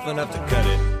 we're tough enough to cut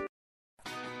it.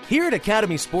 Here at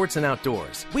Academy Sports and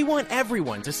Outdoors, we want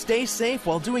everyone to stay safe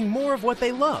while doing more of what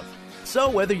they love. So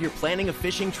whether you're planning a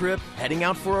fishing trip, heading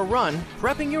out for a run,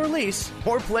 prepping your lease,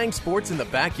 or playing sports in the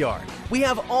backyard, we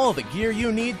have all the gear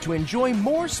you need to enjoy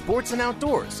more sports and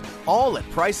outdoors, all at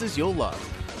prices you'll love.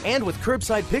 And with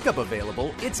curbside pickup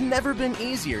available, it's never been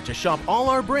easier to shop all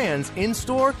our brands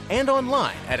in-store and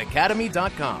online at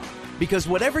Academy.com. Because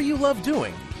whatever you love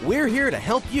doing, we're here to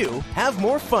help you have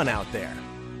more fun out there.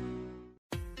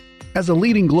 As a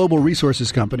leading global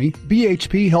resources company,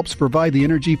 BHP helps provide the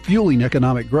energy fueling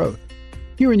economic growth.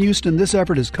 Here in Houston, this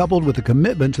effort is coupled with a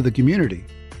commitment to the community.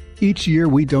 Each year,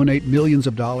 we donate millions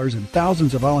of dollars and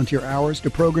thousands of volunteer hours to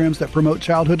programs that promote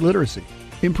childhood literacy,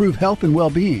 improve health and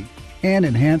well-being, and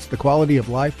enhance the quality of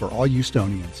life for all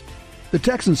Houstonians. The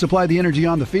Texans supply the energy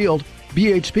on the field.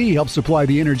 BHP helps supply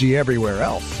the energy everywhere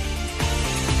else.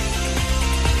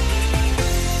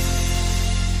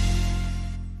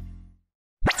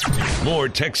 More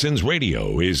Texans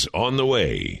Radio is on the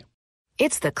way.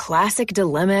 It's the classic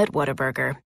dilemma at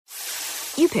Whataburger.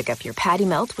 You pick up your patty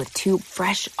melt with 2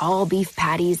 fresh all-beef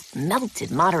patties,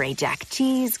 melted Monterey Jack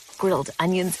cheese, grilled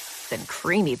onions, and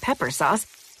creamy pepper sauce.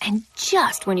 And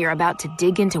just when you're about to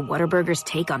dig into Whataburger's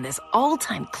take on this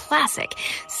all-time classic,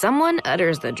 someone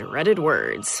utters the dreaded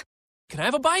words. Can I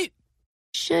have a bite?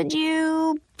 Should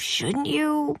you? Shouldn't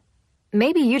you?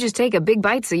 Maybe you just take a big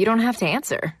bite so you don't have to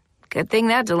answer. Good thing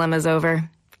that dilemma's over.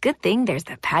 Good thing there's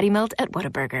the patty melt at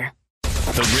Whataburger.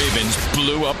 The Ravens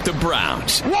blew up the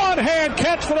Browns. One-hand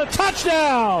catch for the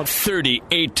touchdown.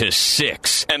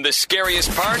 38-6. And the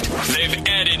scariest part? They've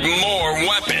added more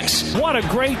weapons. What a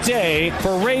great day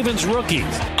for Ravens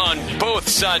rookies. On both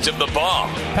sides of the ball.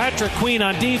 Patrick Queen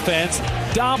on defense,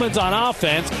 Dobbins on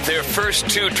offense. Their first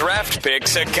 2 draft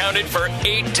picks accounted for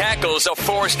 8 tackles, a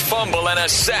forced fumble, and a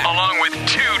sack, along with 2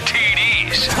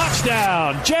 TDs.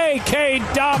 Touchdown, J.K.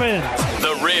 Dobbins.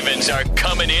 The Ravens are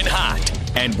coming in hot.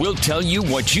 And we'll tell you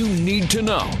what you need to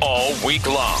know all week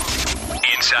long.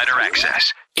 Insider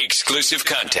access. Exclusive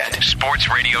content. Sports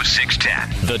Radio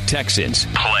 610. The Texans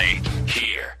play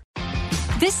here.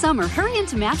 This summer, hurry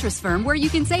into Mattress Firm, where you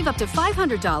can save up to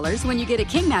 $500 when you get a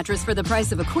king mattress for the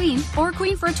price of a queen or a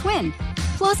queen for a twin.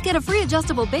 Plus, get a free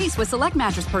adjustable base with select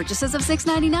mattress purchases of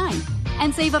 $6.99.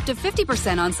 And save up to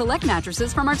 50% on select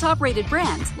mattresses from our top-rated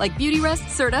brands like Beautyrest,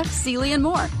 Serta, Sealy, and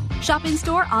more. Shop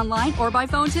in-store, online, or by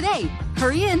phone today.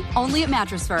 Hurry in, only at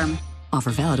Mattress Firm. Offer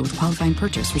valid with qualifying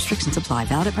purchase. Restrictions apply.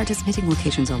 Valid at participating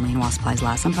locations only and while supplies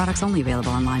last. Some products only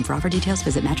available online. For offer details,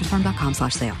 visit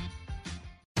mattressfirm.com/sale.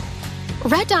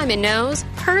 Red Diamond knows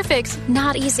perfect's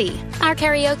not easy. Our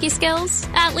karaoke skills?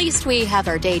 At least we have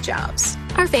our day jobs.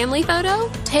 Our family photo?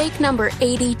 Take number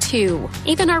 82.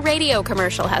 Even our radio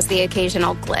commercial has the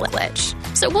occasional glitch.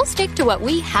 So we'll stick to what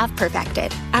we have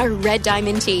perfected. Our Red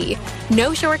Diamond tea.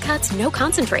 No shortcuts, no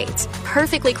concentrates.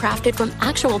 Perfectly crafted from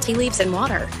actual tea leaves and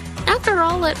water. After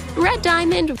all, at Red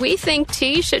Diamond, we think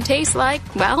tea should taste like,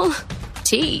 well,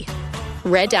 tea.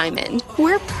 Red Diamond.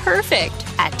 We're perfect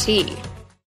at tea.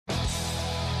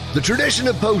 The tradition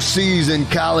of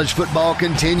postseason college football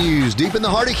continues deep in the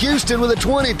heart of Houston with a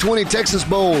 2020 Texas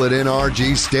Bowl at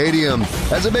NRG Stadium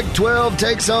as the Big 12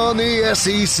 takes on the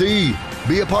SEC.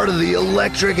 Be a part of the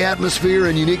electric atmosphere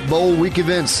and unique Bowl Week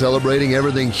events celebrating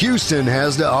everything Houston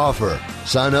has to offer.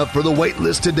 Sign up for the wait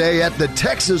list today at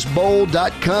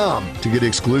thetexasbowl.com to get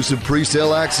exclusive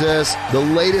pre-sale access, the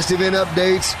latest event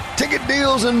updates, ticket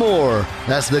deals, and more.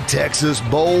 That's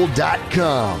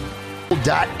thetexasbowl.com.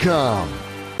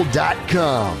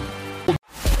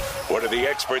 What are the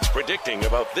experts predicting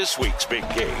about this week's big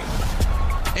game?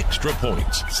 Extra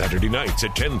Points, Saturday nights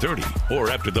at 10:30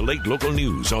 or after the late local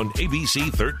news on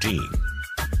ABC 13.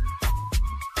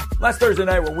 Last Thursday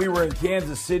night when we were in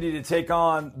Kansas City to take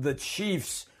on the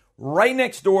Chiefs, right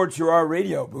next door to our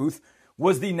radio booth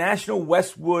was the National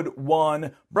Westwood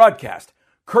One broadcast.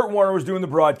 Kurt Warner was doing the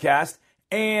broadcast,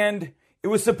 and it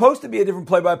was supposed to be a different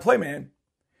play-by-play man.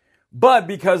 But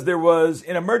because there was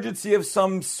an emergency of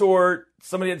some sort,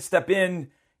 somebody had to step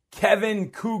in,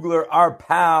 Kevin Kugler, our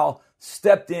pal,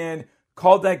 stepped in,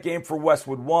 called that game for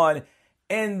Westwood One,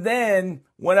 and then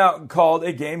went out and called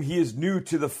a game. He is new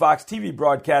to the Fox TV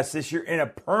broadcast this year in a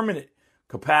permanent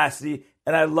capacity,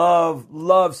 and I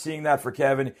love seeing that for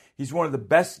Kevin. He's one of the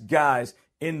best guys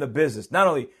in the business, not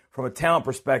only from a talent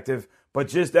perspective, but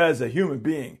just as a human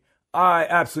being. I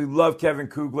absolutely love Kevin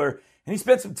Kugler, and he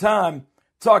spent some time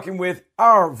talking with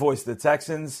our voice of the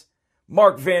Texans,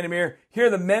 Mark Vandermeer. Here are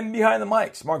the men behind the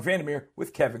mics. Mark Vandermeer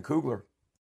with Kevin Kugler.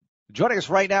 Joining us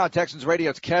right now on Texans Radio,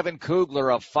 it's Kevin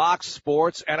Kugler of Fox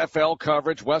Sports, NFL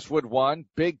coverage, Westwood One,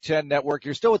 Big Ten Network.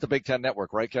 You're still with the Big Ten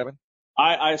Network, right, Kevin?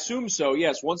 I assume so,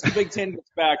 yes. Once the Big Ten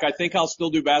gets back, I think I'll still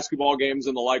do basketball games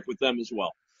and the like with them as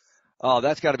well. Oh,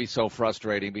 that's got to be so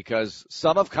frustrating because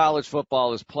some of college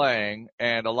football is playing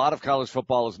and a lot of college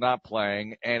football is not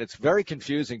playing, and it's very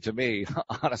confusing to me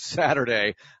on a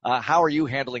Saturday. How are you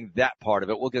handling that part of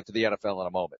it? We'll get to the NFL in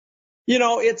a moment.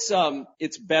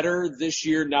 It's better this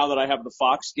year now that I have the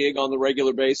Fox gig on the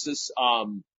regular basis.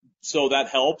 So that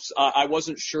helps. I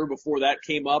wasn't sure before that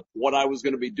came up what I was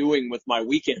going to be doing with my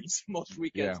weekends, most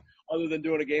weekends, other than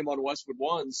doing a game on Westwood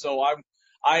One. So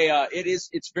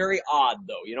it's very odd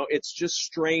though. It's just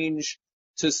strange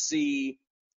to see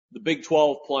the Big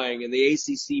 12 playing and the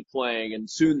ACC playing, and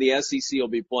soon the SEC will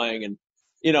be playing. And,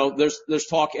 there's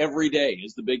talk every day.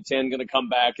 Is the Big Ten going to come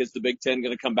back? Is the Big Ten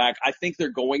going to come back? I think they're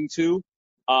going to.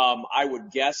 I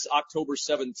would guess October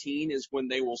 17 is when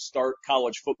they will start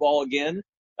college football again.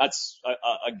 That's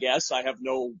a guess. I have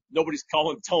nobody's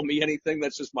telling me anything.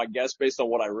 That's just my guess based on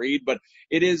what I read. But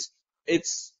it's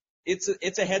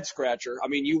a head scratcher. I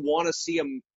mean, you want to see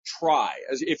them try.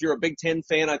 If you're a Big Ten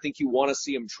fan, I think you want to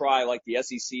see them try like the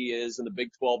SEC is and the Big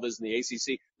 12 is and the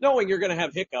ACC, knowing you're going to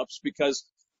have hiccups because,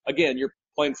 again, you're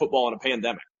playing football in a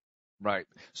pandemic. Right.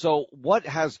 So what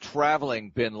has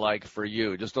traveling been like for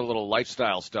you? Just a little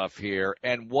lifestyle stuff here.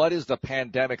 And what is the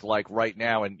pandemic like right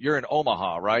now? And you're in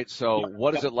Omaha, right? So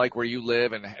what is it like where you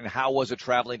live, and how was it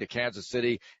traveling to Kansas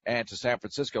City and to San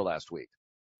Francisco last week?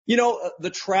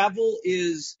 The travel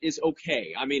is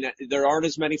okay. I mean, there aren't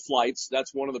as many flights.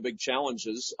 That's one of the big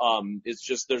challenges.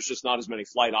 There's just not as many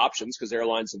flight options because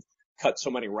airlines have cut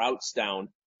so many routes down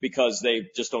because they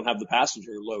just don't have the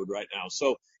passenger load right now.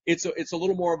 So it's a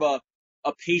little more of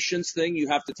a patience thing. You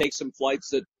have to take some flights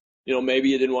that, maybe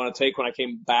you didn't want to take. When I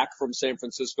came back from San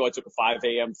Francisco, I took a 5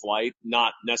 a.m. flight,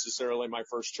 not necessarily my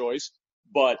first choice,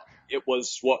 but it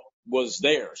was what was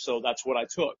there. So that's what I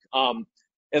took.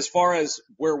 As far as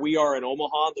where we are in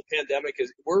Omaha, the pandemic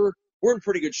we're in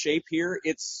pretty good shape here.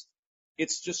 It's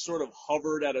just sort of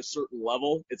hovered at a certain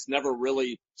level. It's never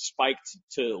really spiked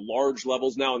to large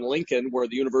levels. Now in Lincoln, where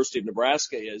the University of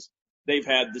Nebraska is, they've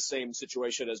had the same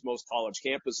situation as most college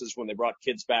campuses. When they brought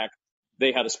kids back,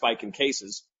 they had a spike in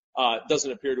cases.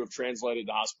 Doesn't appear to have translated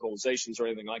to hospitalizations or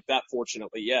anything like that,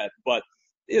 fortunately, yet. But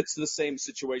it's the same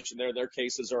situation there. Their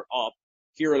cases are up.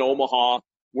 Here in Omaha,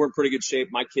 we're in pretty good shape.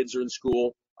 My kids are in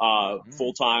school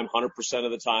full-time, 100% of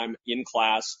the time in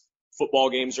class. Football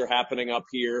games are happening up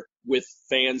here with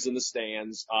fans in the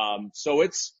stands. So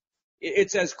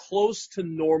it's as close to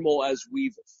normal as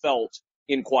we've felt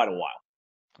in quite a while.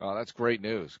 Oh, that's great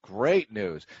news. Great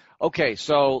news. Okay,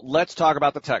 so let's talk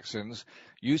about the Texans.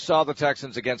 You saw the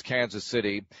Texans against Kansas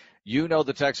City. You know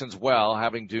the Texans well,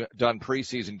 having done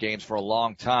preseason games for a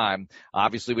long time.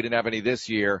 Obviously, we didn't have any this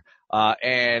year,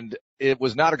 and it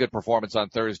was not a good performance on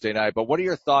Thursday night. But what are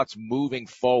your thoughts moving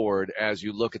forward as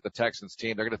you look at the Texans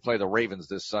team? They're going to play the Ravens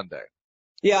this Sunday.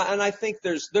 Yeah, and I think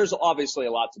there's obviously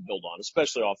a lot to build on,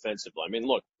 especially offensively. I mean,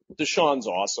 look, Deshaun's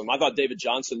awesome. I thought David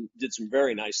Johnson did some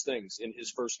very nice things in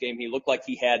his first game. He looked like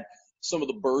he had some of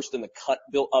the burst and the cut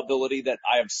ability that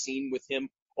I have seen with him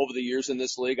over the years in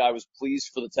this league. I was pleased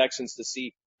for the Texans to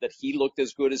see that he looked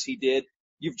as good as he did.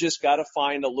 You've just got to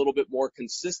find a little bit more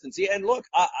consistency. And look,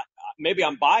 maybe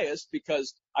I'm biased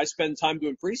because I spend time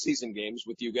doing preseason games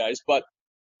with you guys, but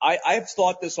I've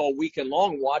thought this all weekend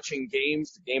long, watching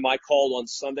games, the game I called on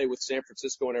Sunday with San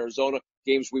Francisco and Arizona,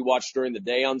 games we watched during the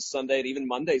day on Sunday, and even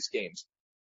Monday's games.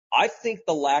 I think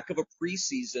the lack of a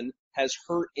preseason has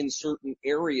hurt in certain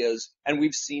areas, and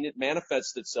we've seen it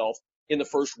manifest itself in the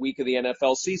first week of the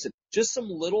NFL season. Just some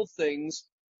little things,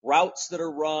 routes that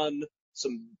are run,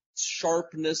 some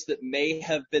sharpness that may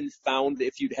have been found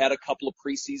if you'd had a couple of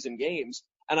preseason games.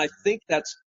 And I think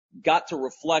that's got to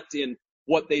reflect in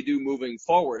what they do moving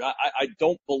forward. I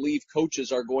don't believe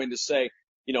coaches are going to say,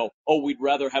 we'd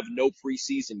rather have no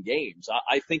preseason games.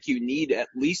 I think you need at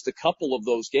least a couple of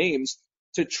those games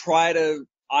to try to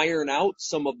iron out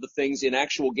some of the things in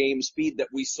actual game speed that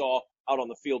we saw out on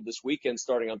the field this weekend,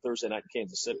 starting on Thursday night in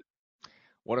Kansas City.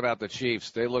 What about the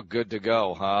Chiefs? They look good to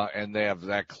go, huh? And they have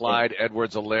that Clyde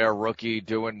Edwards-Helaire rookie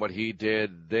doing what he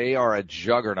did. They are a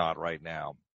juggernaut right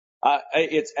now.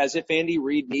 It's as if Andy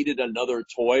Reid needed another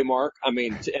toy, Mark. I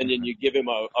mean, and then you give him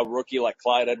a rookie like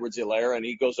Clyde Edwards-Helaire, and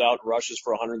he goes out and rushes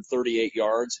for 138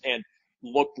 yards and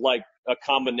looked like a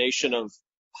combination of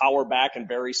power back and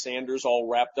Barry Sanders all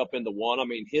wrapped up into one. I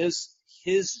mean,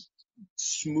 his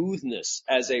smoothness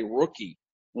as a rookie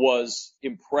was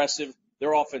impressive.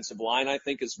 Their offensive line, I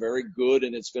think, is very good,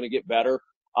 and it's going to get better.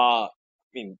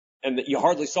 And you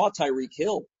hardly saw Tyreek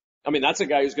Hill. I mean, that's a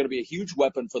guy who's going to be a huge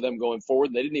weapon for them going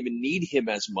forward. They didn't even need him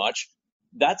as much.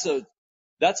 That's a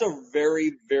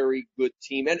very, very good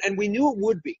team. And we knew it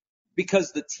would be,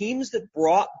 because the teams that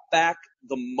brought back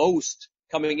the most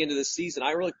coming into the season,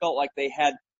 I really felt like they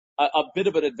had a bit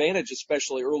of an advantage,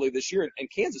 especially early this year. And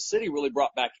Kansas City really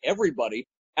brought back everybody.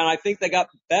 And I think they got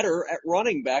better at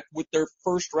running back with their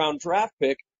first-round draft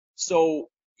pick. So,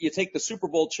 you take the Super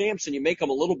Bowl champs and you make them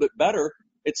a little bit better,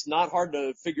 it's not hard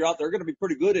to figure out they're going to be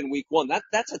pretty good in week one.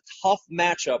 That's a tough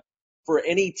matchup for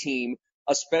any team,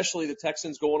 especially the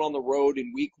Texans going on the road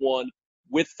in week one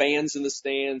with fans in the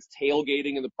stands,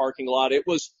 tailgating in the parking lot.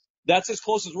 That's as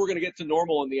close as we're going to get to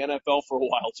normal in the NFL for a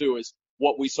while, too, is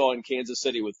what we saw in Kansas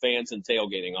City with fans and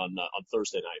tailgating on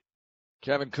Thursday night.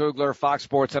 Kevin Kugler, Fox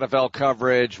Sports NFL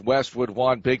coverage, Westwood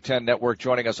One, Big Ten Network,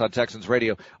 joining us on Texans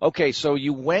Radio. Okay, so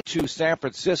you went to San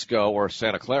Francisco, or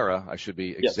Santa Clara, I should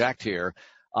be exact here.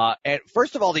 And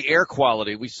first of all, the air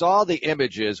quality. We saw the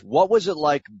images. What was it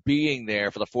like being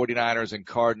there for the 49ers and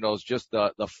Cardinals, just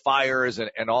the fires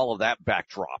and all of that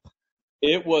backdrop?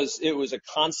 It was a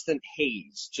constant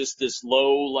haze, just this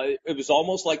low, it was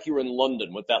almost like you were in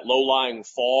London with that low-lying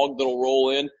fog that'll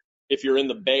roll in. If you're in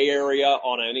the Bay Area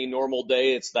on any normal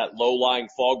day, it's that low-lying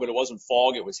fog, but it wasn't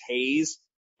fog, it was haze.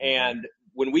 And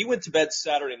when we went to bed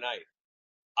Saturday night,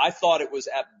 I thought it was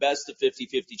at best a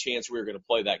 50-50 chance we were going to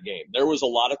play that game. There was a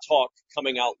lot of talk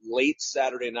coming out late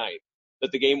Saturday night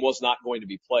that the game was not going to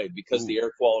be played because the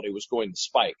air quality was going to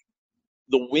spike.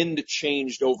 The wind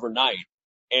changed overnight,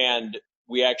 and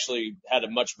we actually had a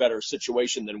much better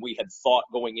situation than we had thought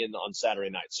going in on Saturday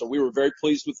night. So we were very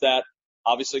pleased with that.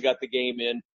 Obviously got the game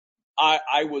in.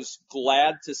 I was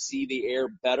glad to see the air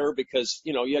better because,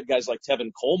 you had guys like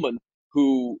Tevin Coleman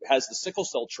who has the sickle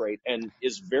cell trait and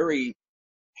is very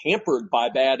hampered by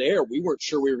bad air. We weren't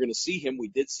sure we were going to see him. We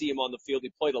did see him on the field.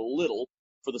 He played a little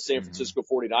for the San Francisco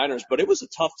 49ers, but it was a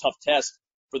tough test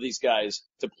for these guys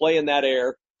to play in that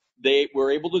air. They were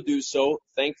able to do so.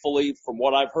 Thankfully, from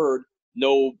what I've heard,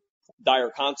 no dire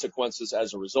consequences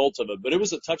as a result of it. But it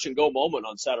was a touch-and-go moment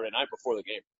on Saturday night before the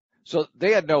game. So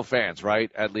they had no fans,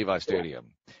 right, at Levi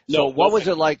Stadium. No, so what was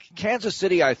it like? Kansas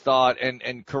City, I thought,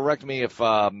 and correct me if,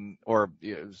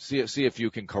 see if you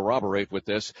can corroborate with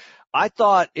this. I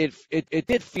thought it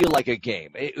did feel like a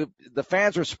game. The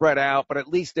fans were spread out, but at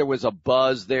least there was a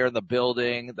buzz there in the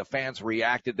building. The fans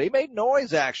reacted. They made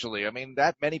noise, actually. I mean,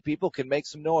 that many people can make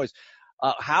some noise.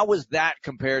 How was that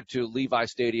compared to Levi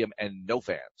Stadium and no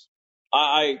fans?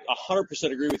 I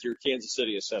 100% agree with your Kansas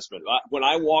City assessment. When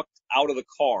I walked out of the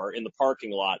car in the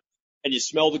parking lot and you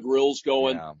smell the grills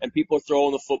going and people are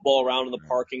throwing the football around in the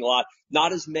parking lot,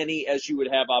 not as many as you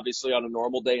would have obviously on a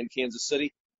normal day in Kansas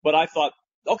City, but I thought,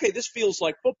 okay, this feels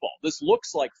like football. This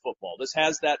looks like football. This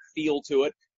has that feel to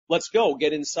it. Let's go.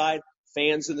 Get inside.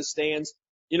 Fans in the stands.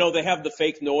 They have the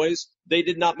fake noise. They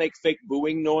did not make fake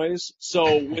booing noise.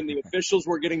 So when the officials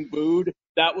were getting booed,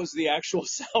 that was the actual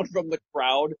sound from the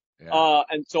crowd. Yeah.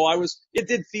 And so it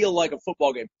did feel like a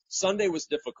football game. Sunday was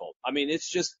difficult. I mean,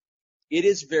 it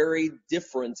is very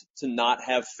different to not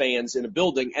have fans in a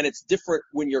building. And it's different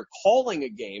when you're calling a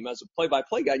game as a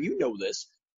play-by-play guy. You know this.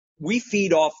 We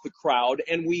feed off the crowd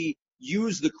and we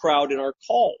use the crowd in our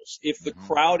calls. If the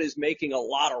crowd is making a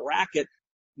lot of racket,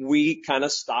 we kind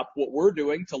of stop what we're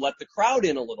doing to let the crowd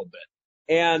in a little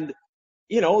bit. And,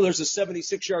 there's a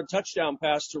 76-yard touchdown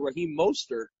pass to Raheem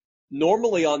Mostert.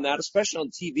 Normally on that, especially on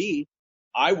TV,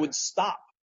 I would stop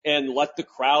and let the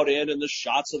crowd in and the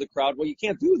shots of the crowd. Well, you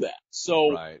can't do that.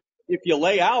 So if you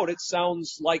lay out, it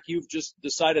sounds like you've just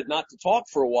decided not to talk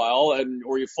for a while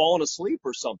or you've fallen asleep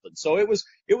or something. So it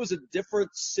was a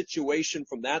different situation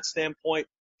from that standpoint.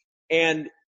 And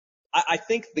I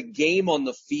think the game on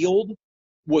the field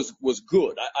was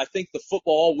good. I think the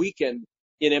football weekend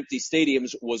in empty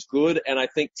stadiums was good. And I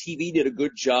think TV did a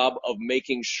good job of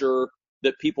making sure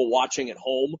that people watching at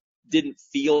home didn't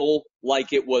feel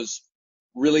like it was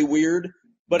really weird,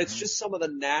 but it's just some of the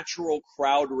natural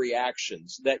crowd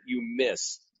reactions that you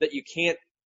miss that you can't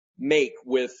make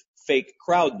with fake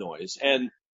crowd noise.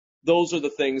 And those are the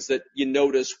things that you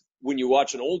notice when you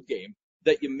watch an old game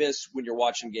that you miss when you're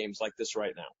watching games like this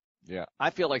right now. Yeah, I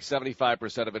feel like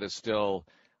 75% of it is still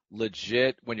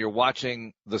legit when you're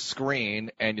watching the screen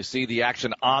and you see the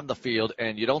action on the field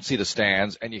and you don't see the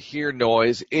stands and you hear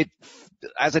noise. It,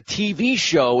 as a TV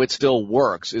show, it still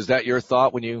works. Is that your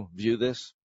thought when you view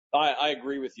this? I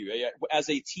agree with you. As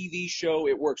a TV show,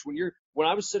 it works. When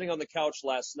I was sitting on the couch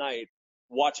last night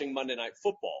watching Monday Night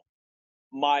Football,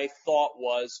 my thought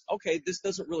was, okay, this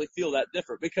doesn't really feel that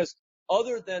different because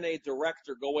other than a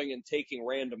director going and taking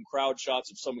random crowd shots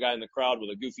of some guy in the crowd with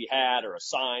a goofy hat or a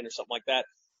sign or something like that,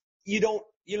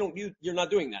 you're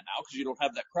not doing that now because you don't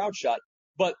have that crowd shot.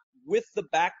 But with the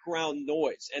background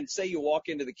noise, and say you walk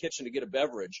into the kitchen to get a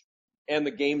beverage and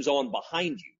the game's on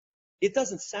behind you, it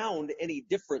doesn't sound any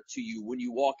different to you when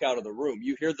you walk out of the room.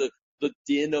 You hear the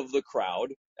din of the crowd,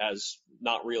 as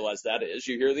not real as that is.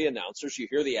 You hear the announcers, you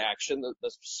hear the action,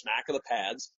 the smack of the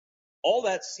pads. All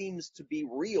that seems to be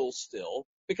real still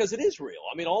because it is real.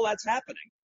 I mean, all that's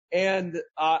happening. And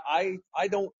I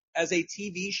don't, as a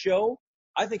TV show,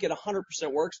 I think it 100%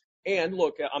 works. And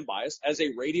look, I'm biased. As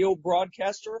a radio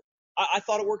broadcaster, I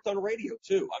thought it worked on radio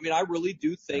too. I mean, I really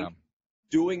do think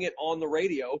doing it on the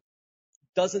radio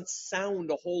doesn't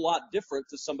sound a whole lot different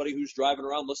to somebody who's driving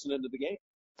around listening to the game.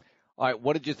 All right,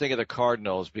 what did you think of the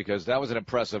Cardinals? Because that was an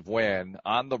impressive win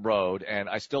on the road, and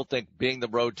I still think being the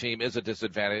road team is a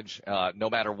disadvantage, no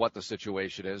matter what the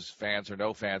situation is, fans or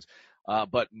no fans.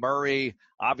 But Murray,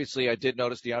 obviously, I did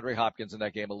notice DeAndre Hopkins in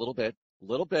that game a little bit.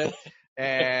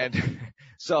 And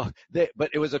but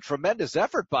it was a tremendous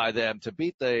effort by them to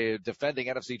beat the defending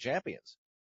NFC champions.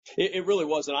 It really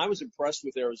was, and I was impressed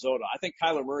with Arizona. I think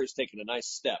Kyler Murray's taken a nice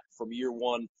step from year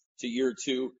one to year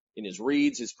two in his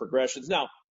reads, his progressions. Now,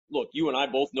 look, you and I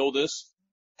both know this.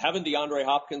 Having DeAndre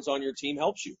Hopkins on your team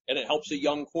helps you, and it helps a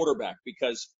young quarterback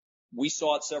because we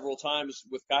saw it several times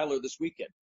with Kyler this weekend.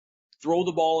 Throw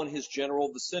the ball in his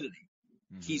general vicinity.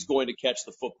 He's going to catch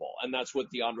the football, and that's what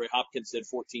DeAndre Hopkins did,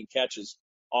 14 catches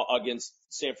against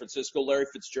San Francisco. Larry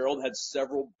Fitzgerald had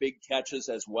several big catches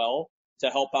as well to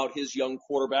help out his young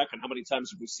quarterback, and how many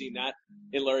times have we seen that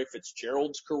in Larry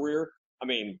Fitzgerald's career? I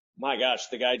mean, my gosh,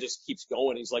 the guy just keeps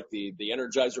going. He's like the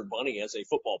Energizer Bunny as a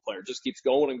football player, just keeps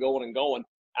going and going and going.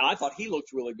 And I thought he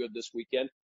looked really good this weekend.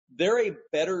 They're a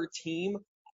better team.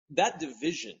 That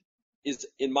division is,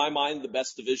 in my mind, the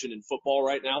best division in football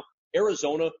right now.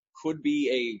 Arizona could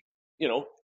be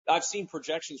I've seen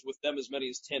projections with them as many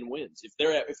as 10 wins. If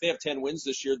they have 10 wins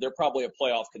this year, they're probably a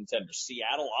playoff contender.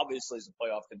 Seattle obviously is a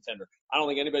playoff contender. I don't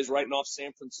think anybody's writing off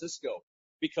San Francisco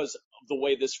because of the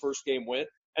way this first game went.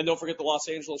 And don't forget the Los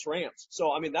Angeles Rams.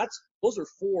 So, I mean, those are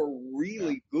four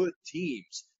really good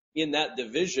teams in that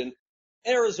division.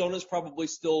 Arizona's probably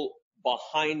still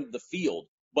behind the field,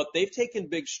 but they've taken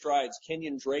big strides.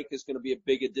 Kenyon Drake is going to be a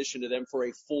big addition to them for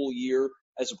a full year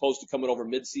as opposed to coming over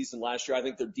midseason last year. I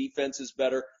think their defense is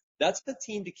better. That's the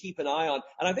team to keep an eye on,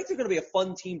 and I think they're going to be a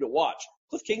fun team to watch.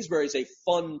 Cliff Kingsbury is a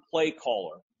fun play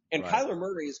caller, and Kyler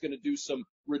Murray is going to do some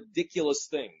ridiculous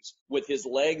things with his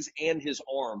legs and his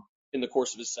arm in the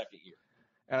course of his second year.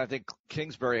 And I think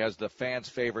Kingsbury has the fans'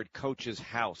 favorite coach's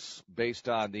house based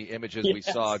on the images we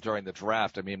saw during the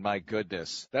draft. I mean, my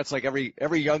goodness. That's like every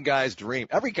young guy's dream.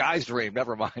 Every guy's dream,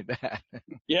 never mind that.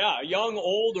 Yeah, young,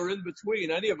 old, or in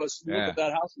between. Any of us look at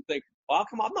that house and think, well,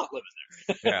 come on, I'm not living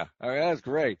there. Yeah, all right, that's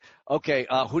great. Okay,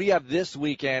 who do you have this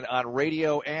weekend on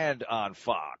radio and on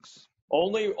Fox?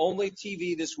 Only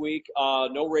TV this week.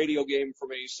 No radio game for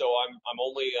me, so I'm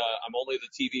only the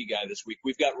TV guy this week.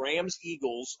 We've got Rams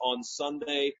Eagles on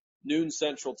Sunday noon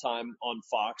Central Time on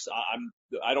Fox.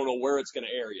 I don't know where it's going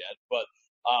to air yet, but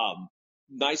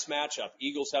nice matchup.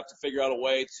 Eagles have to figure out a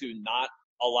way to not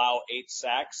allow 8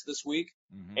 sacks this week,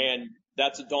 and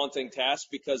that's a daunting task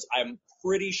because I'm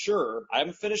pretty sure I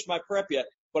haven't finished my prep yet,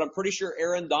 but I'm pretty sure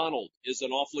Aaron Donald is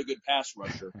an awfully good pass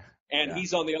rusher. And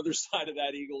he's on the other side of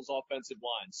that Eagles offensive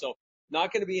line. So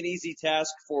not going to be an easy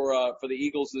task for the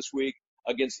Eagles this week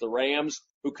against the Rams,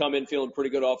 who come in feeling pretty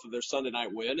good off of their Sunday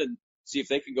night win, and see if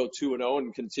they can go 2-0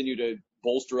 and continue to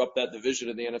bolster up that division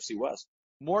in the NFC West.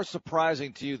 More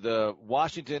surprising to you, the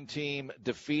Washington team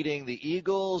defeating the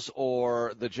Eagles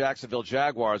or the Jacksonville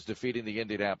Jaguars defeating the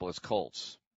Indianapolis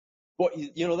Colts? Well,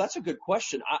 that's a good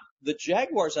question. The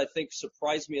Jaguars, I think,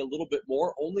 surprised me a little bit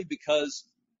more only because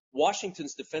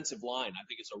Washington's defensive line, I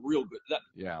think, is a real good.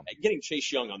 Getting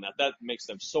Chase Young on that makes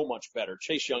them so much better.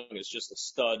 Chase Young is just a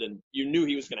stud, and you knew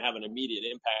he was going to have an immediate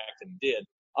impact, and did.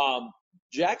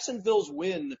 Jacksonville's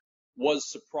win was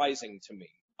surprising to me.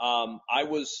 I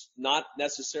was not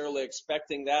necessarily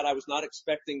expecting that. I was not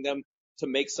expecting them to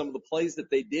make some of the plays that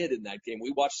they did in that game.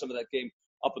 We watched some of that game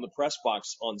up in the press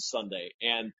box on Sunday,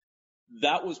 and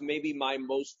that was maybe my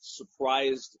most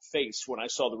surprised face when I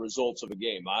saw the results of a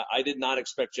game. I did not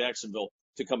expect Jacksonville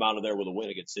to come out of there with a win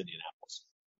against Indianapolis.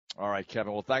 All right,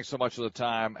 Kevin. Well, thanks so much for the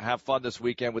time. Have fun this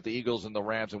weekend with the Eagles and the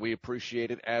Rams, and we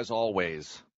appreciate it as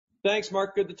always. Thanks,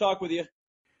 Mark. Good to talk with you.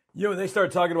 When they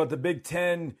started talking about the Big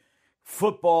Ten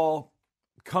football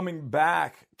coming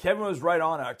back, Kevin was right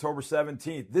on October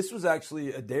 17th. This was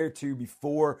actually a day or two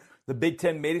before the Big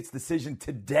Ten made its decision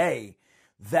today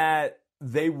that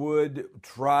they would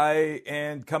try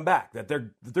and come back, that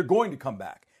they're going to come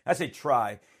back. I say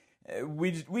try.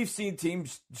 We've seen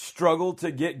teams struggle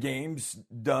to get games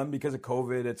done because of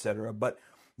COVID, et cetera. But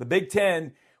the Big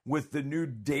Ten, with the new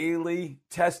daily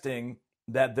testing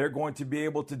that they're going to be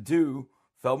able to do,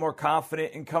 felt more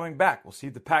confident in coming back. We'll see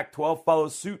if the Pac-12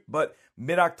 follows suit. But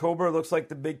mid-October, it looks like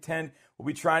the Big Ten will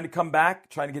be trying to come back,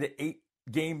 trying to get an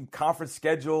 8-game conference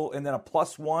schedule and then a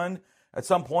 +1 at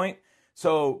some point.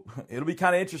 So it'll be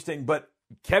kind of interesting, but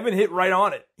Kevin hit right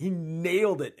on it. He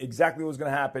nailed it. Exactly what was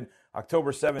going to happen.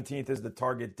 October 17th is the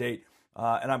target date,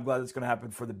 and I'm glad it's going to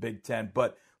happen for the Big Ten.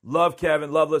 But love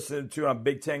Kevin. Love listening to him on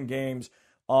Big Ten games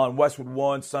on Westwood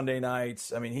One Sunday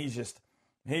nights. I mean,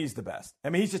 he's the best. I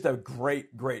mean, he's just a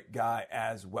great, great guy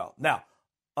as well. Now,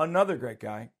 another great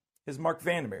guy is Mark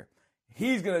Vandermeer.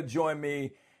 He's going to join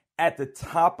me at the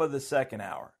top of the second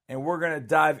hour, and we're going to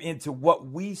dive into what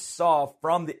we saw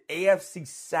from the AFC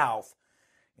South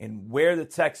and where the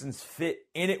Texans fit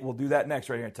in it. We'll do that next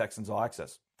right here in Texans All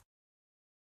Access.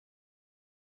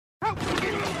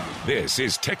 This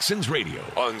is Texans Radio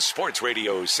on Sports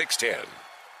Radio 610.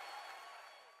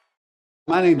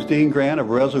 My name is Dean Grant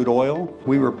of Resolute Oil.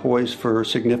 We were poised for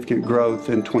significant growth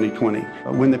in 2020.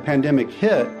 When the pandemic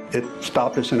hit, it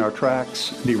stopped us in our tracks,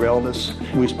 derailed us.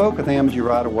 We spoke with Amegy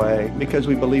right away because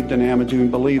we believed in Amegy and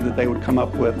believed that they would come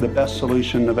up with the best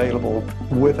solution available.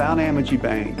 Without Amegy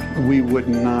Bank, we would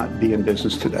not be in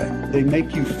business today. They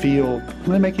make you feel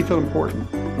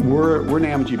important. We're an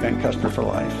Amegy Bank customer for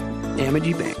life.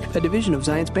 Amegy Bank, a division of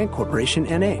Zions Bank Corporation,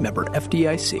 N.A., member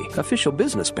FDIC, official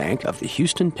business bank of the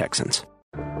Houston Texans.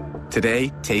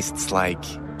 Today tastes like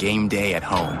game day at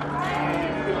home,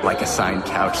 like assigned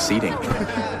couch seating.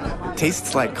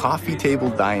 Tastes like coffee table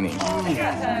dining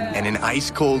and an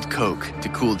ice-cold Coke to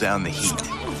cool down the heat.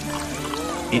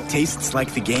 It tastes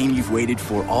like the game you've waited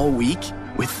for all week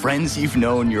with friends you've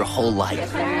known your whole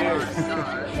life.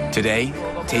 Today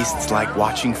tastes like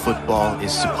watching football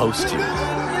is supposed to.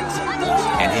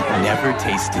 And it never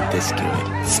tasted this good.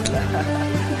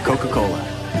 Coca-Cola.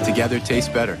 Together tastes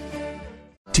better.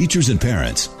 Teachers and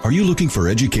parents, are you looking for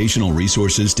educational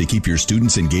resources to keep your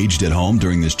students engaged at home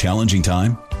during this challenging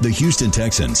time? The Houston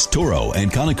Texans, Toro, and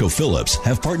ConocoPhillips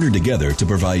have partnered together to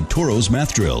provide Toro's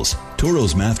Math Drills.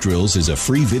 Toro's Math Drills is a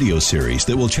free video series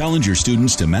that will challenge your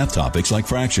students to math topics like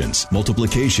fractions,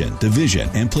 multiplication, division,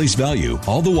 and place value,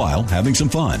 all the while having some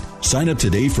fun. Sign up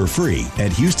today for free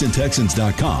at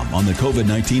HoustonTexans.com on the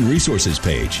COVID-19 resources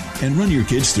page and run your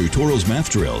kids through Toro's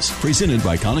Math Drills, presented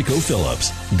by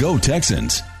ConocoPhillips. Go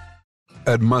Texans!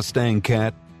 At Mustang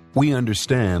Cat, we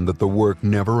understand that the work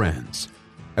never ends.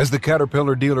 As the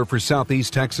Caterpillar dealer for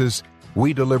Southeast Texas,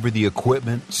 we deliver the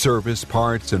equipment, service,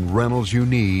 parts, and rentals you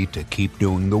need to keep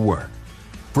doing the work.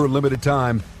 For a limited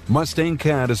time, Mustang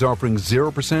Cat is offering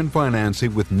 0%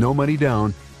 financing with no money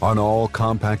down on all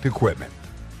compact equipment.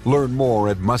 Learn more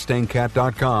at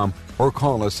MustangCat.com or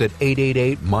call us at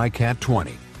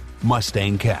 888-MyCat20.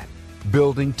 Mustang Cat,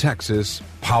 building Texas,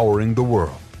 powering the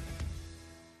world.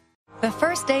 The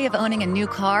first day of owning a new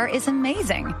car is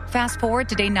amazing. Fast forward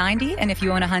to day 90, and if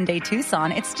you own a Hyundai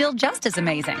Tucson, it's still just as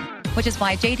amazing. Which is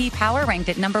why J.D. Power ranked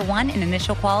it #1 in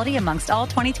initial quality amongst all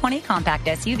 2020 compact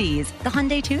SUVs. The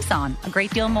Hyundai Tucson, a great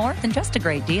deal more than just a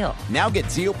great deal. Now get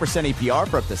 0% APR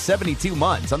for up to 72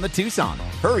 months on the Tucson.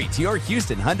 Hurry to your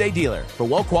Houston Hyundai dealer. For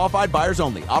well-qualified buyers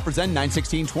only. Offers end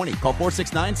 9/16/20. Call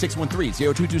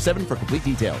 469-613-0227 for complete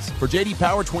details. For J.D.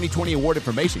 Power 2020 award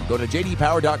information, go to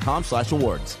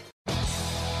jdpower.com/awards.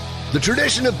 The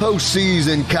tradition of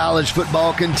postseason college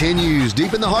football continues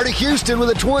deep in the heart of Houston with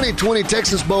the 2020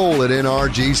 Texas Bowl at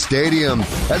NRG Stadium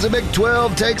as the Big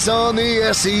 12 takes on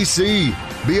the SEC.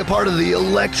 Be a part of the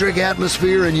electric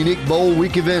atmosphere and unique Bowl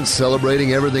Week events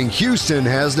celebrating everything Houston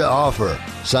has to offer.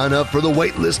 Sign up for the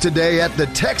wait list today at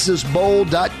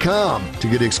thetexasbowl.com to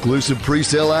get exclusive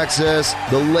pre-sale access,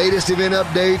 the latest event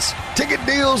updates, ticket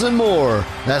deals, and more.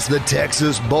 That's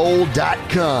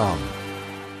thetexasbowl.com.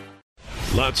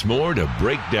 Lots more to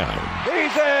break down.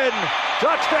 He's in!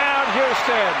 Touchdown,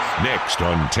 Houston! Next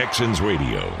on Texans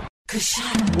Radio.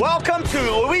 Welcome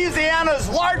to Louisiana's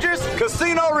largest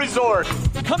casino resort.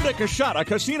 Come to Coshada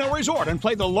Casino Resort and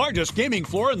play the largest gaming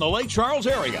floor in the Lake Charles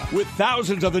area with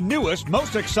thousands of the newest,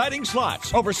 most exciting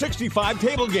slots, over 65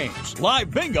 table games,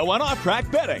 live bingo and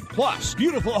off-track betting, plus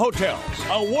beautiful hotels,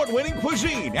 award-winning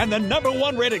cuisine, and the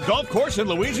 #1 rated golf course in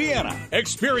Louisiana.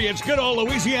 Experience good old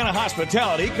Louisiana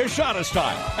hospitality Coshada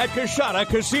style at Coshada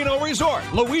Casino Resort,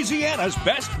 Louisiana's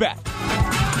best bet.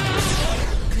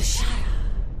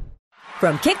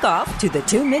 From kickoff to the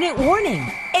 2-minute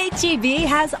warning, H-E-B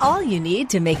has all you need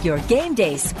to make your game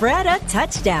day spread a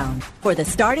touchdown. For the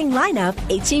starting lineup,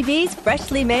 H-E-B's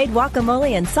freshly made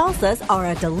guacamole and salsas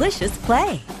are a delicious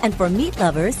play. And for meat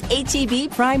lovers, H-E-B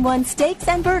Prime 1 steaks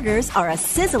and burgers are a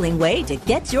sizzling way to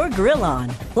get your grill on.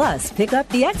 Plus, pick up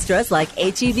the extras like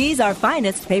H-E-B's Our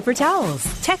Finest paper towels,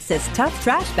 Texas Tough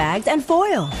trash bags, and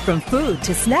foil. From food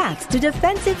to snacks to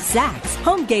defensive sacks,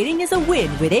 home gating is a win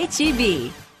with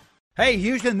H-E-B. Hey,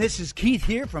 Houston, this is Keith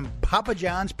here from Papa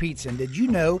John's Pizza. And did you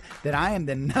know that I am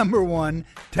the #1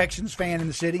 Texans fan in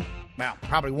the city? Well,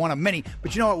 probably one of many.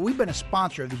 But you know what? We've been a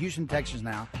sponsor of the Houston Texans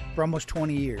now for almost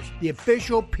 20 years. The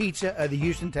official pizza of the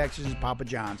Houston Texans is Papa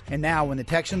John's. And now when the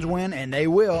Texans win, and they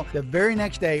will, the very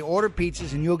next day, order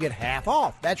pizzas and you'll get half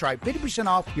off. That's right, 50%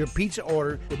 off your pizza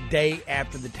order the day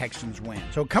after the Texans win.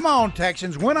 So come on,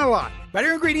 Texans, win a lot.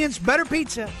 Better ingredients, better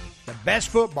pizza, the best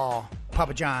football,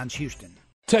 Papa John's Houston.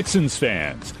 Texans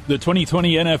fans, the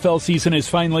 2020 NFL season is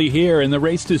finally here and the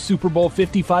race to Super Bowl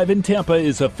 55 in Tampa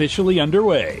is officially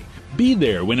underway. Be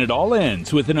there when it all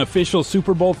ends with an official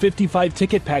Super Bowl 55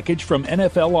 ticket package from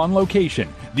NFL On Location,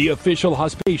 the official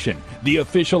hospation, the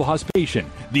official hospation,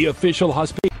 the official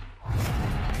hospation.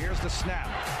 Here's the snap,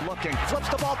 looking, flips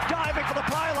the ball, diving for the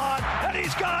pylon, and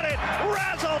he's got it!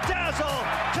 Razzle-dazzle!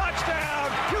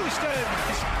 Touchdown, Houston!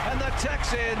 And the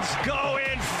Texans go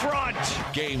in front!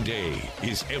 Game day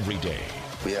is every day.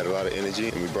 We had a lot of energy,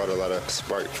 and we brought a lot of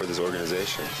spark for this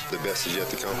organization. The best is yet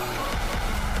to come.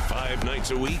 5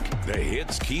 nights a week, the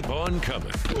hits keep on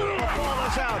coming. The ball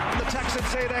is out. The Texans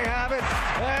say they have it,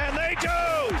 and they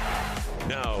do!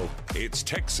 Now, it's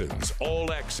Texans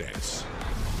All Access.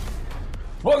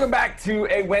 Welcome back to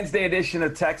a Wednesday edition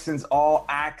of Texans All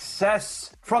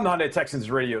Access from the Hyundai Texans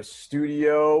radio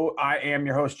studio. I am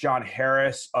your host, John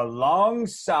Harris,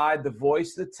 alongside the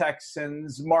voice of the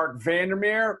Texans, Mark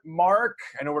Vandermeer. Mark,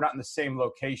 I know we're not in the same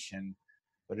location,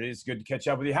 but it is good to catch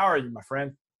up with you. How are you, my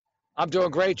friend? I'm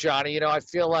doing great, Johnny. I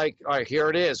feel like, all right, here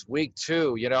it is, week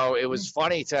 2. It was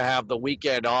funny to have the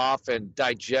weekend off and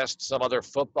digest some other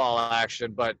football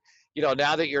action, but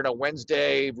now that you're in a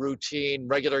Wednesday routine,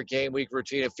 regular game week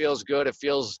routine, it feels good. It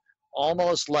feels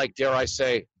almost like, dare I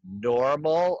say,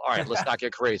 normal. All right, let's not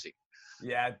get crazy.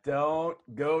 Yeah, don't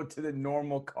go to the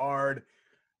normal card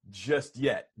just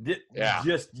yet.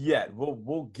 Just yet.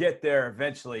 We'll get there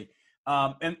eventually.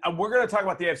 And we're going to talk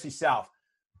about the AFC South.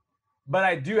 But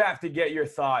I do have to get your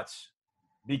thoughts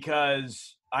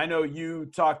because I know you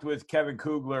talked with Kevin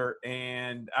Kugler,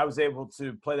 and I was able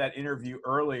to play that interview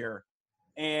earlier.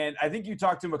 And I think you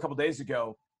talked to him a couple days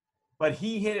ago, but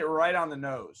he hit it right on the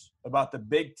nose about the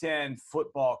Big Ten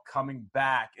football coming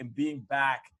back and being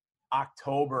back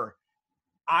October.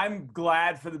 I'm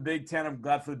glad for the Big Ten. I'm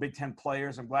glad for the Big Ten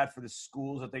players. I'm glad for the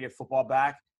schools that they get football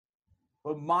back.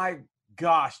 But my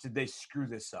gosh, did they screw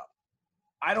this up.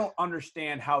 I don't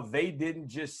understand how they didn't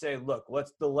just say, look,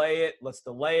 let's delay it. Let's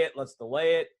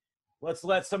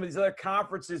let some of these other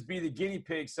conferences be the guinea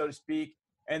pigs, so to speak.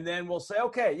 And then we'll say,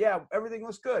 okay, yeah, everything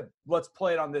looks good. Let's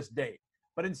play it on this date.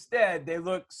 But instead, they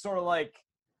look sort of like,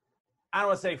 I don't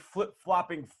want to say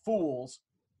flip-flopping fools,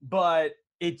 but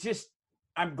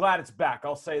I'm glad it's back.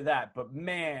 I'll say that. But,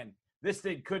 man, this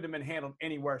thing couldn't have been handled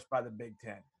any worse by the Big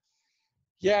Ten.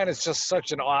 Yeah, and it's just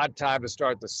such an odd time to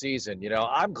start the season.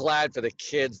 I'm glad for the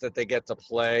kids that they get to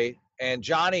play. And,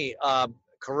 Johnny,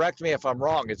 correct me if I'm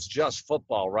wrong. It's just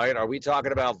football, right? Are we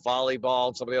talking about volleyball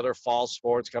and some of the other fall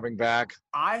sports coming back?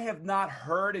 I have not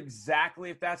heard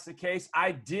exactly if that's the case.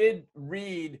 I did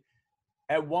read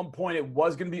at one point it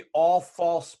was going to be all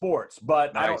fall sports,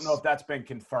 but nice. I don't know if that's been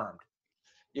confirmed.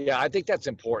 Yeah, I think that's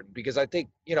important because I think,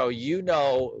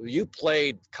 you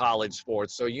played college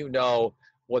sports, so you know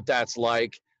what that's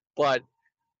like. But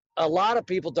a lot of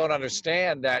people don't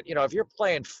understand that, if you're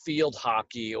playing field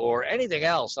hockey or anything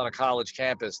else on a college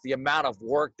campus, the amount of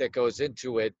work that goes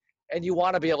into it, and you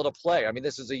want to be able to play. I mean,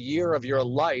 this is a year of your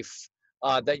life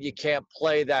that you can't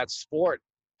play that sport,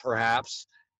 perhaps.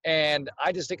 And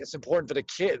I just think it's important for the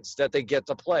kids that they get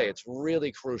to play. It's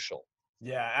really crucial.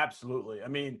 Yeah, absolutely. I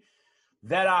mean,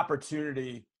 that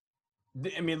opportunity,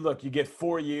 look, you get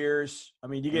 4 years.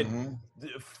 You get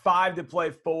 5 to play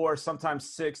 4, sometimes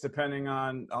 6, depending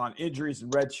on injuries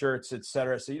and red shirts, et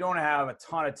cetera. So you don't have a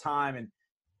ton of time. And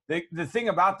the thing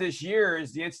about this year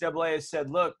is the NCAA has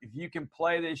said, look, if you can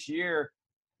play this year,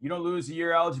 you don't lose a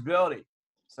year eligibility.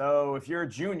 So if you're a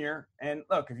junior, and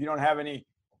look, if you don't have any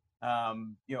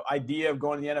idea of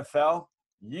going to the NFL,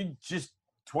 you just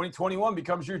 2021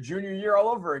 becomes your junior year all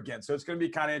over again. So it's going to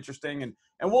be kind of interesting. And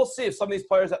we'll see if some of these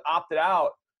players that opted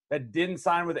out, that didn't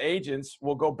sign with agents,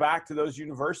 will go back to those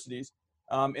universities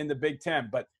in the Big Ten.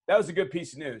 But that was a good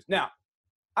piece of news. Now,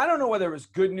 I don't know whether it was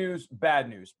good news, bad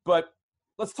news, but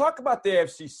let's talk about the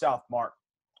AFC South, Mark,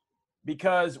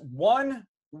 because 1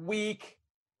 week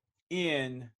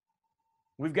in,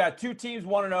 we've got 2 teams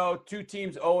 1-0, 2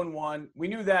 teams 0-1. We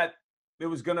knew that it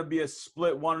was going to be a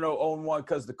split 1-0, 0-1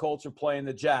 because the Colts are playing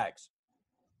the Jags.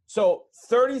 So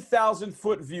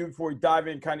 30,000-foot view before we dive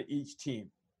in kind of each team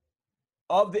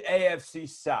of the AFC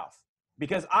South,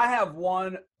 because I have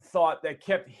one thought that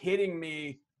kept hitting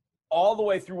me all the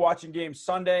way through watching games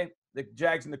Sunday, the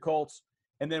Jags and the Colts,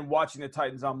 and then watching the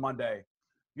Titans on Monday.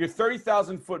 Your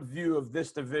 30,000-foot view of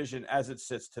this division as it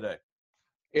sits today.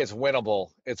 It's winnable.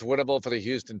 It's winnable for the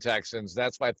Houston Texans.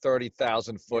 That's my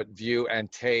 30,000-foot view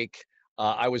and take.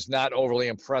 I was not overly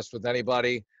impressed with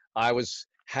anybody. I was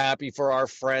happy for our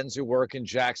friends who work in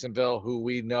Jacksonville, who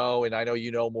we know, and I know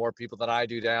you know more people than I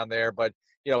do down there, but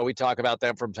we talk about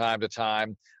them from time to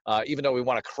time. Even though we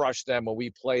want to crush them when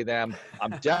we play them,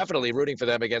 I'm definitely rooting for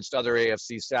them against other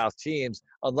AFC South teams,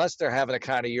 unless they're having the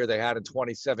kind of year they had in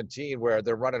 2017 where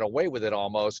they're running away with it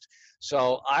almost.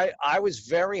 So I was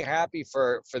very happy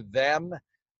for them,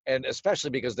 and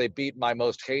especially because they beat my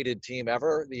most hated team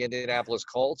ever, the Indianapolis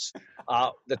Colts.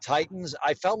 The Titans,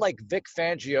 I felt like Vic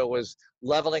Fangio was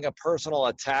leveling a personal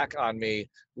attack on me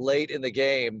late in the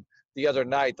game the other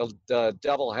night, the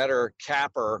doubleheader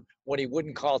capper, when he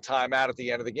wouldn't call timeout at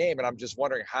the end of the game. And I'm just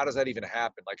wondering, how does that even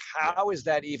happen? Like, how is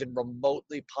that even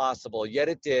remotely possible? Yet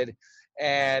it did.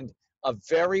 And a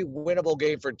very winnable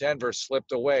game for Denver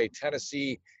slipped away.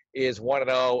 Tennessee is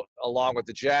 1-0 along with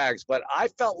the Jags. But I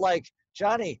felt like,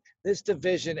 Johnny, this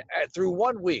division through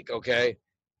 1 week, okay,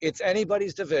 it's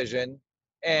anybody's division.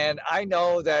 And I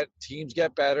know that teams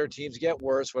get better, teams get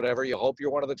worse, whatever. You hope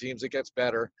you're one of the teams that gets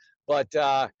better. But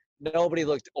nobody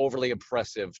looked overly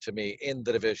impressive to me in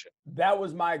the division. That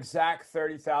was my exact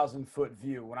 30,000-foot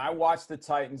view. When I watched the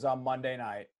Titans on Monday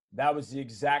night, that was the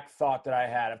exact thought that I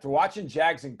had. After watching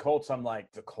Jags and Colts, I'm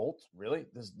like, the Colts? Really?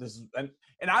 This and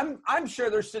I'm sure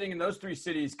they're sitting in those three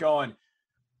cities going,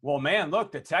 well, man,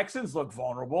 look, the Texans look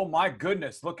vulnerable. My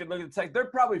goodness, look at the Texans. They're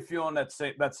probably feeling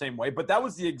that same way. But that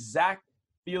was the exact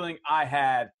feeling I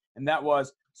had, and that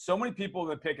was so many people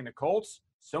have been picking the Colts,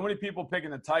 so many people picking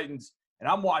the Titans, and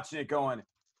I'm watching it going,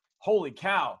 holy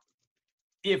cow,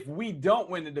 if we don't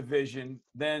win the division,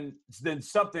 then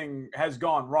something has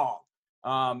gone wrong.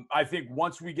 I think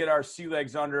once we get our sea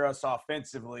legs under us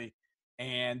offensively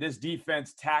and this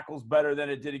defense tackles better than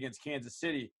it did against Kansas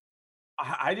City,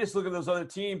 I just look at those other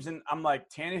teams and I'm like,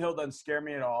 Tannehill doesn't scare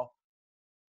me at all.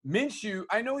 Minshew,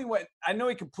 I know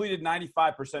he completed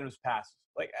 95% of his passes.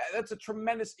 Like, that's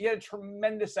he had a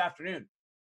tremendous afternoon.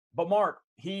 But Mark,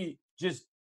 it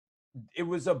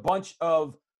was a bunch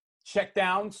of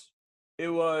checkdowns. It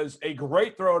was a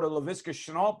great throw to Laviska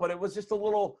Shenault, but it was just a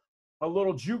little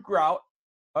juke route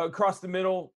across the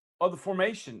middle of the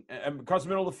formation, across the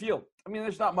middle of the field. I mean,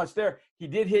 there's not much there. He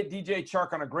did hit DJ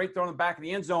Chark on a great throw in the back of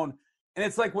the end zone. And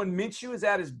it's like when Minshew is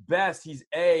at his best, he's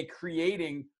A,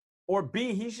 creating, or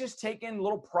B, he's just taking a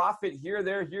little profit here,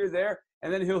 there,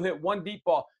 and then he'll hit one deep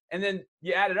ball. And then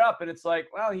you add it up, and it's like,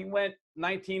 well, he went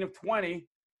 19 of 20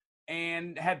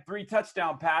 and had 3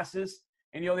 touchdown passes,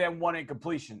 and he only had 1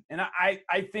 incompletion. And I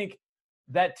think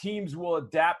that teams will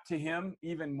adapt to him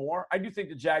even more. I do think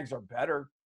the Jags are better,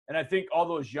 and I think all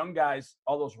those young guys,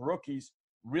 all those rookies,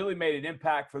 really made an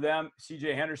impact for them.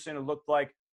 C.J. Henderson, it looked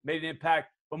like, made an impact.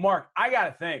 But, Mark, I got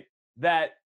to think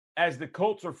that as the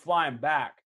Colts are flying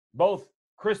back, both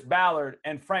Chris Ballard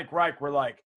and Frank Reich were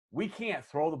like, we can't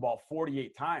throw the ball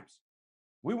 48 times.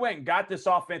 We went and got this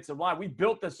offensive line. We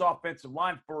built this offensive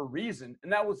line for a reason,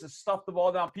 and that was to stuff the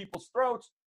ball down people's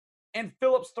throats. And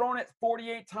Phillips thrown it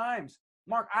 48 times.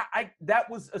 Mark, that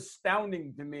was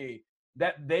astounding to me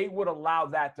that they would allow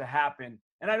that to happen.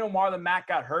 And I know Marlon Mack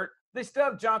got hurt. They still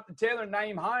have Jonathan Taylor and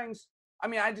Nyheim Hines. I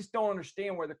mean, I just don't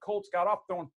understand where the Colts got off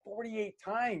throwing 48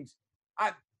 times.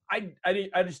 I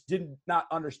just did not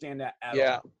understand that at all.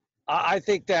 Yeah, I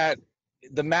think that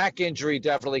the Mack injury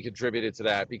definitely contributed to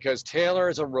that because Taylor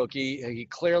is a rookie.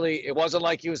 It wasn't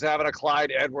like he was having a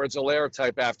Clyde Edwards-Helaire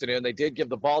type afternoon. They did give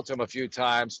the ball to him a few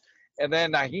times. And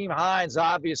then Nyheim Hines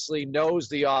obviously knows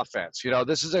the offense.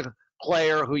 This is a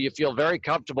player who you feel very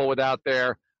comfortable with out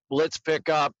there, blitz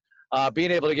pickup,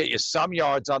 being able to get you some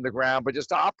yards on the ground, but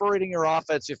just operating your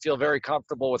offense, you feel very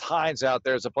comfortable with Hines out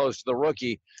there as opposed to the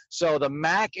rookie. So the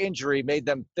Mack injury made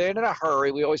them thin in a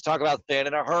hurry. We always talk about thin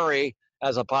in a hurry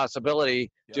as a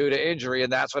possibility due to injury,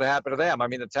 and that's what happened to them. I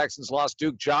mean, the Texans lost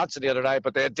Duke Johnson the other night,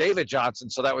 but they had David Johnson,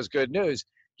 so that was good news.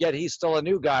 Yet he's still a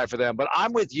new guy for them. But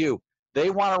I'm with you. They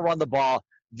want to run the ball.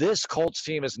 This Colts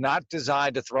team is not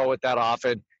designed to throw it that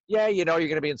often. Yeah, you're going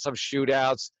to be in some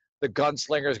shootouts. The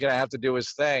gunslinger is going to have to do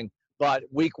his thing. But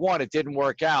week 1, it didn't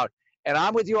work out. And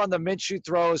I'm with you on the Minshew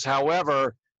throws.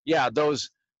 However, yeah,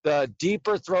 the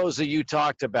deeper throws that you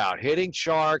talked about, hitting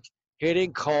Chark,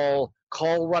 hitting Cole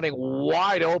running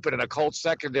wide open in a Colts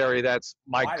secondary. That's,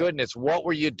 my goodness, what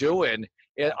were you doing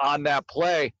on that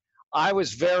play? I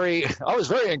was very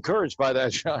encouraged by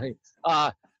that, Johnny,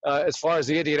 as far as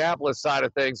the Indianapolis side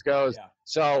of things goes. Yeah.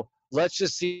 So Let's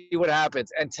just see what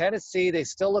happens. And Tennessee, they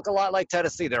still look a lot like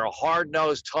Tennessee. They're a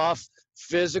hard-nosed, tough,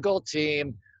 physical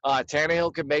team.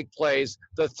 Tannehill can make plays.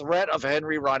 The threat of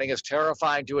Henry running is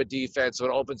terrifying to a defense, so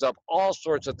it opens up all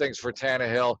sorts of things for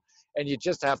Tannehill. And you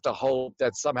just have to hope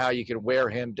that somehow you can wear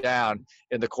him down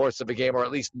in the course of a game, or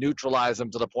at least neutralize him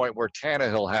to the point where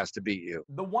Tannehill has to beat you.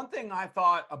 The one thing I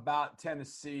thought about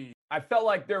Tennessee, I felt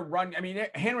like their run, I mean,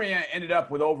 Henry ended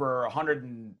up with over 100,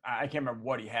 and I can't remember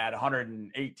what he had,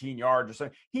 118 yards or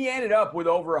something. He ended up with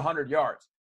over 100 yards.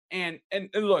 And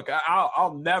look,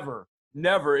 I'll never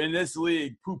in this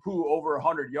league poo-poo over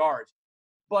 100 yards.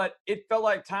 But it felt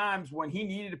like times when he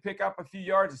needed to pick up a few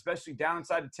yards, especially down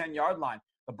inside the 10-yard line.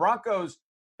 The Broncos,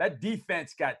 that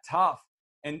defense got tough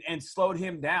and slowed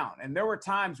him down. And there were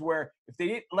times where if they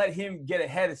didn't let him get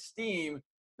ahead of steam,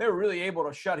 they were really able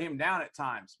to shut him down at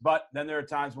times. But then there are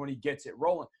times when he gets it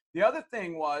rolling. The other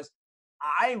thing was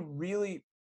I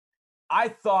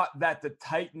thought that the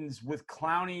Titans, with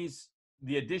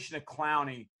the addition of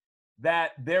Clowney,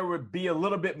 that there would be a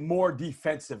little bit more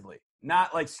defensively.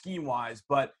 Not like scheme-wise,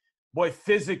 but boy,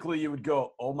 physically, you would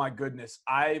go, oh, my goodness,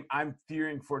 I'm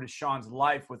fearing for Deshaun's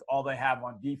life with all they have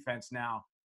on defense now.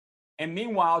 And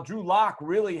meanwhile, Drew Lock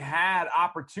really had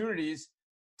opportunities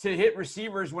to hit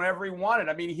receivers whenever he wanted.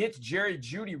 I mean, he hits Jerry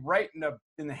Jeudy right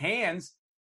in the hands,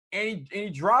 and he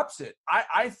drops it.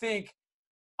 I think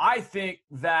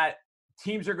that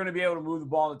teams are going to be able to move the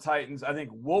ball in the Titans. I think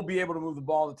we'll be able to move the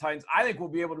ball in the Titans. I think we'll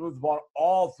be able to move the ball in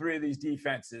all three of these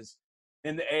defenses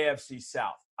in the AFC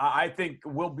South. I think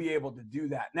we'll be able to do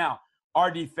that. Now,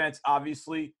 our defense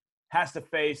obviously has to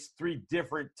face three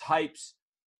different types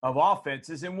of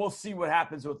offenses, and we'll see what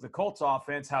happens with the Colts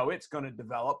offense, how it's going to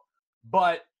develop.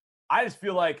 But I just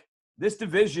feel like this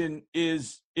division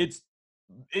it's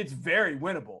very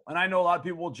winnable. And I know a lot of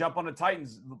people will jump on the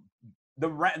Titans. The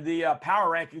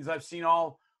power rankings I've seen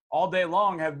all day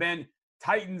long have been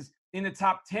Titans in the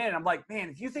top 10. I'm like, man,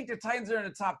 if you think the Titans are in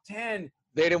the top 10,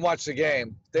 they didn't watch the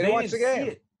game. They didn't watch the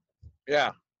game.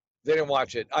 Yeah, they didn't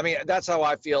watch it. I mean, that's how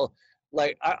I feel.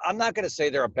 Like, I'm not going to say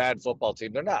they're a bad football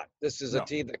team. They're not. This is a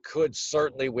team that could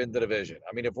certainly win the division.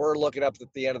 I mean, if we're looking up at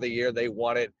the end of the year, they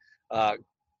won it.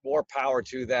 More power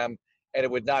to them, and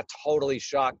it would not totally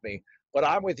shock me. But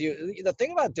I'm with you. The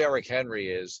thing about Derrick Henry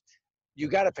is you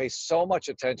got to pay so much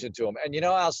attention to him. And you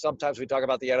know how sometimes we talk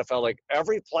about the NFL, like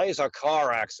every play is a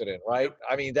car accident, right?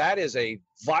 I mean, that is a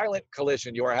violent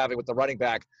collision you are having with the running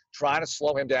back, trying to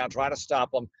slow him down, trying to stop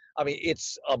him. I mean,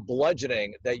 it's a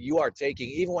bludgeoning that you are taking.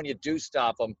 Even when you do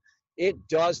stop him, it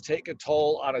does take a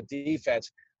toll on a defense.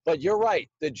 But you're right.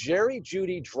 The Jerry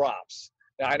Jeudy drops.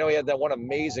 Now, I know he had that one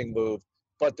amazing move,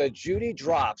 but the Jeudy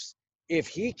drops, if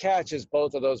he catches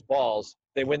both of those balls,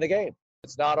 they win the game.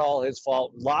 It's not all his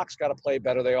fault. Locke's got to play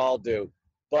better. They all do.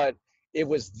 But it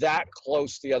was that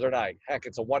close the other night. Heck,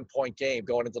 it's a one-point game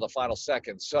going into the final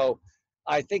seconds. So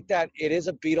I think that it is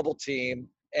a beatable team.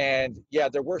 And, yeah,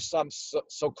 there were some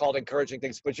so-called encouraging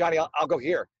things. But, Johnny, I'll go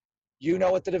here. You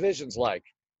know what the division's like.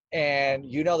 And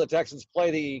you know the Texans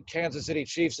play the Kansas City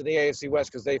Chiefs in the AFC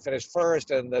West because they finished first,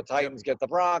 and the Titans get the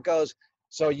Broncos.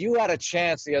 So you had a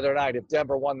chance the other night, if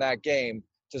Denver won that game,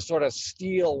 to sort of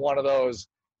steal one of those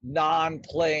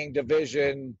non-playing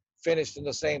division, finished in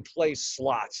the same place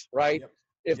slots, right? Yep.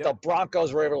 If the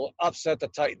Broncos were able to upset the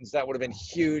Titans, that would have been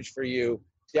huge for you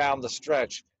down the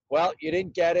stretch. Well, you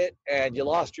didn't get it, and you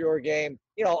lost your game.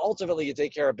 You know, ultimately, you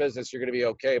take care of business, you're going to be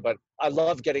okay. But I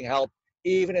love getting help,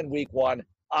 even in week one.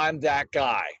 I'm that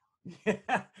guy.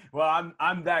 Well,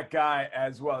 I'm that guy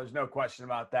as well. There's no question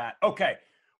about that. Okay,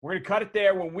 we're going to cut it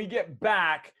there. When we get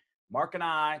back, Mark and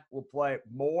I will play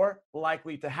More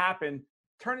Likely to Happen.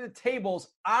 Turning the tables,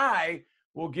 I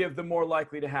will give the More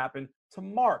Likely to Happen to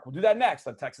Mark. We'll do that next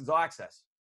on Texans All Access.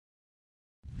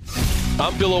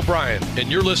 I'm Bill O'Brien,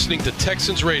 and you're listening to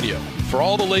Texans Radio. For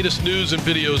all the latest news and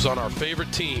videos on our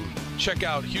favorite team, check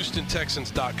out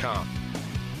HoustonTexans.com.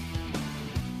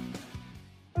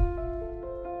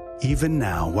 Even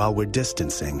now, while we're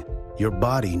distancing, your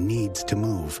body needs to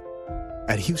move.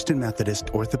 At Houston Methodist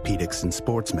Orthopedics and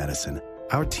Sports Medicine,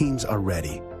 our teams are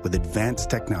ready with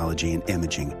advanced technology and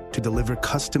imaging to deliver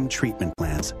custom treatment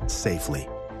plans safely.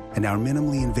 And our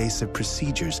minimally invasive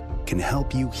procedures can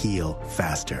help you heal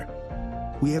faster.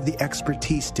 We have the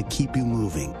expertise to keep you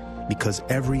moving because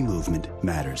every movement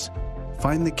matters.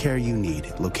 Find the care you need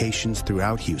at locations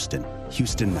throughout Houston.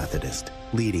 Houston Methodist,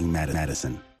 leading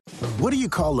medicine. What do you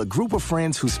call a group of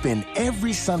friends who spend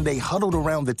every Sunday huddled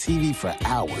around the TV for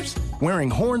hours, wearing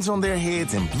horns on their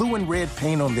heads and blue and red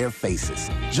paint on their faces,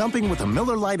 jumping with a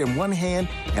Miller Lite in one hand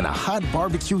and a hot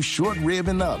barbecue short rib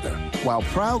in the other, while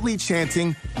proudly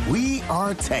chanting, "We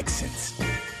are Texans"?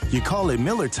 You call it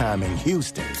Miller Time in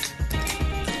Houston.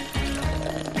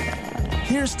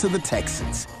 Here's to the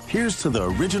Texans. Here's to the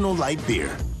original light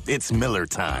beer. It's Miller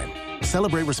Time.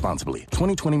 Celebrate responsibly.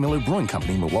 2020 Miller Brewing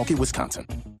Company, Milwaukee, Wisconsin.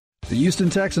 The Houston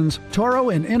Texans,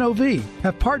 Toro, and NOV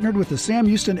have partnered with the Sam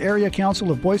Houston Area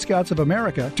Council of Boy Scouts of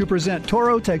America to present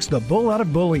Toro Takes the Bull Out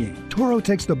of Bullying. Toro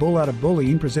Takes the Bull Out of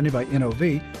Bullying, presented by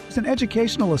NOV, is an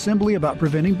educational assembly about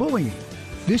preventing bullying.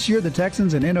 This year, the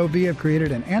Texans and NOV have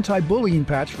created an anti-bullying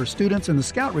patch for students in the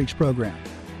Scout Reach program.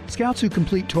 Scouts who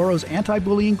complete Toro's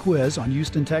anti-bullying quiz on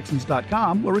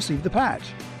HoustonTexans.com will receive the patch.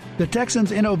 The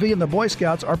Texans, NOV, and the Boy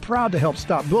Scouts are proud to help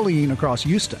stop bullying across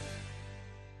Houston.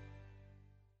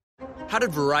 How did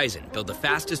Verizon build the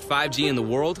fastest 5G in the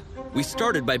world? We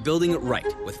started by building it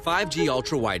right with 5G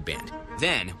Ultra Wideband.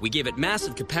 Then we gave it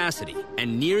massive capacity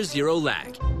and near zero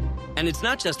lag. And it's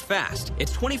not just fast,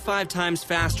 it's 25 times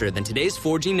faster than today's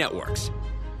 4G networks.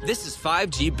 This is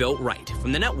 5G built right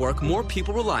from the network more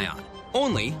people rely on,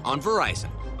 only on Verizon.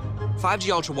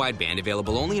 5G Ultra Wideband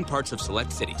available only in parts of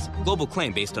select cities. Global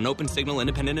claim based on open signal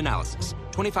independent analysis.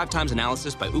 25 times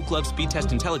analysis by Ookla Speed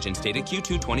Test Intelligence data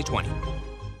Q2 2020.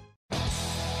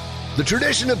 The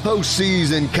tradition of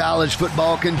postseason college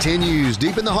football continues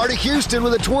deep in the heart of Houston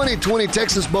with the 2020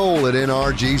 Texas Bowl at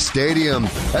NRG Stadium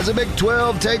as the Big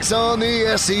 12 takes on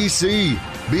the SEC.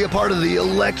 Be a part of the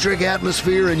electric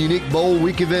atmosphere and unique Bowl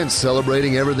Week events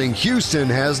celebrating everything Houston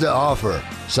has to offer.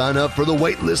 Sign up for the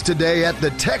wait list today at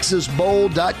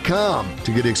thetexasbowl.com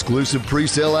to get exclusive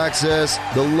pre-sale access,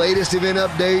 the latest event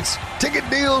updates, ticket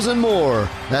deals, and more.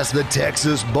 That's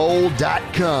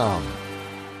thetexasbowl.com.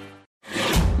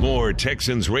 More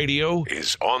Texans Radio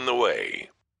is on the way.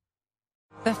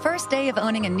 The first day of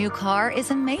owning a new car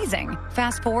is amazing.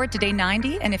 Fast forward to day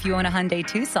 90, and if you own a Hyundai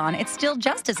Tucson, it's still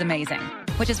just as amazing.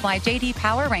 Which is why J.D.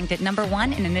 Power ranked it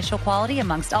 #1 in initial quality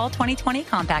amongst all 2020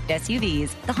 compact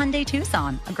SUVs. The Hyundai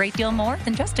Tucson, a great deal more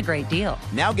than just a great deal.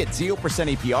 Now get 0%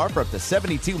 APR for up to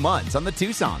 72 months on the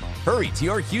Tucson. Hurry to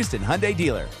your Houston Hyundai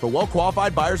dealer. For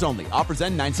well-qualified buyers only. Offers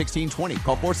end 9/16/20.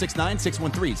 Call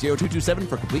 469-613-0227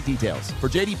 for complete details. For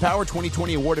J.D. Power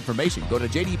 2020 award information, go to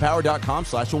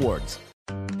jdpower.com/awards.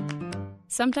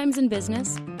 Sometimes in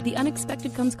business, the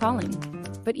unexpected comes calling.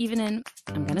 But even in,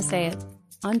 I'm going to say it,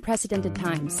 unprecedented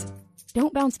times,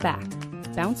 don't bounce back.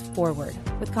 Bounce forward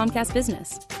with Comcast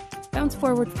Business. Bounce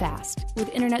forward fast with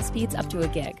internet speeds up to a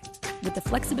gig. With the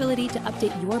flexibility to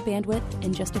update your bandwidth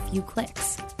in just a few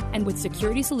clicks. And with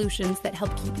security solutions that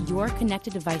help keep your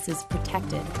connected devices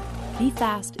protected. Be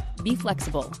fast, be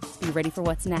flexible, be ready for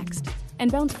what's next. And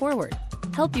bounce forward.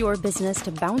 Help your business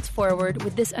to bounce forward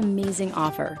with this amazing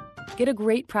offer. Get a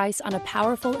great price on a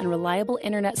powerful and reliable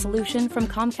internet solution from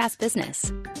Comcast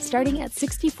Business. Starting at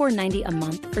 $64.90 a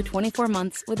month for 24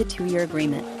 months with a 2-year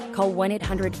agreement. Call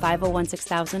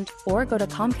 1-800-501-6000 or go to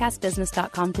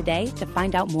ComcastBusiness.com today to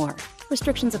find out more.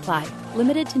 Restrictions apply.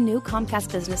 Limited to new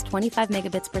Comcast Business 25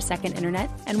 megabits per second internet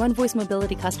and one voice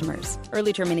mobility customers.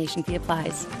 Early termination fee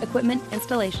applies. Equipment,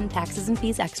 installation, taxes, and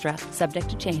fees extra. Subject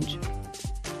to change.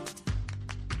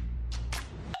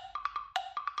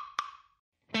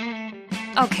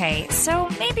 Okay, so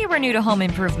maybe we're new to home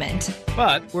improvement.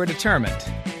 But we're determined.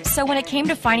 So when it came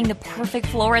to finding the perfect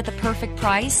floor at the perfect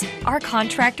price, our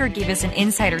contractor gave us an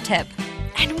insider tip.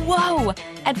 And whoa!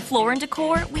 At Floor &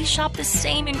 Decor, we shop the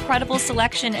same incredible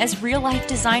selection as real-life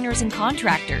designers and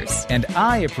contractors. And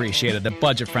I appreciated the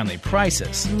budget-friendly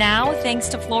prices. Now, thanks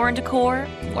to Floor & Decor,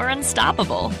 we're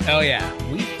unstoppable. Oh yeah,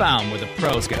 we found where the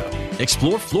pros go.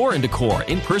 Explore Floor & Decor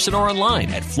in person or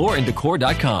online at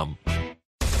flooranddecor.com.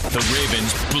 The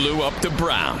Ravens blew up the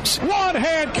Browns.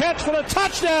 One-hand catch for the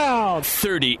touchdown!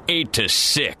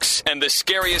 38-6. And the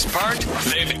scariest part?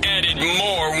 They've added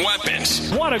more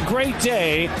weapons. What a great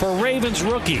day for Ravens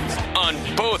rookies. On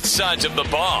both sides of the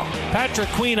ball. Patrick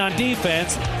Queen on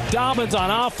defense, Dobbins on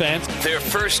offense. Their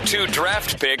first 2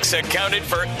 draft picks accounted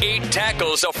for 8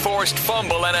 tackles, a forced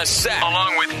fumble, and a sack,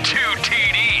 along with 2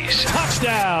 TDs.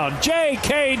 Touchdown,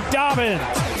 J.K. Dobbins!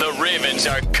 The Ravens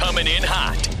are coming in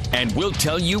hot. And we'll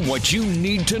tell you what you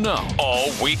need to know all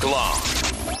week long.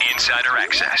 Insider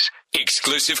access.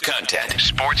 Exclusive content.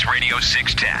 Sports Radio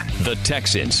 610. The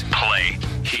Texans play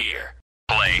here.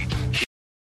 Play here.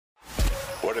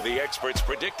 What are the experts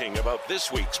predicting about this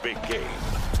week's big game?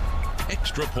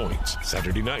 Extra Points,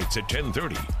 Saturday nights at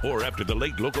 10:30 or after the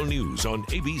late local news on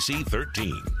ABC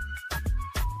 13.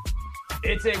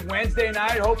 It's a Wednesday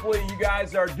night. Hopefully you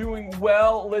guys are doing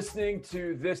well listening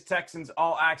to this Texans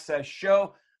All Access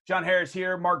show. John Harris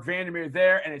here, Mark Vandermeer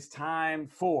there, and it's time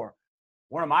for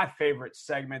one of my favorite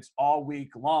segments all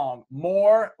week long,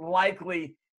 More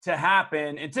Likely to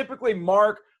Happen. And typically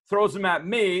Mark throws them at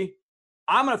me.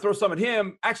 I'm going to throw some at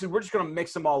him. Actually, we're just going to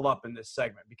mix them all up in this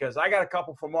segment because I got a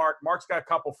couple for Mark. Mark's got a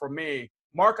couple for me.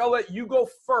 Mark, I'll let you go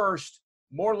first.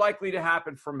 More likely to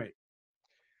happen for me.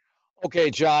 Okay,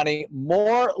 Johnny,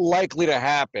 more likely to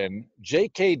happen.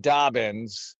 J.K.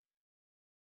 Dobbins,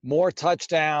 more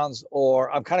touchdowns,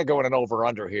 or I'm kind of going an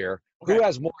over-under here. Okay. Who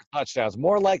has more touchdowns?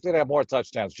 More likely to have more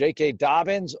touchdowns, J.K.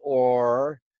 Dobbins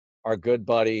or our good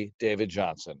buddy David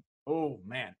Johnson? Oh,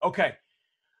 man. Okay.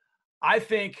 I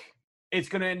think it's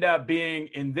going to end up being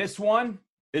in this one,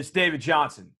 it's David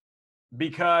Johnson,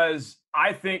 because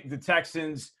I think the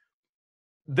Texans,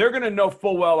 they're going to know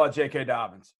full well about J.K.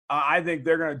 Dobbins. I think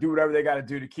they're going to do whatever they got to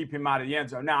do to keep him out of the end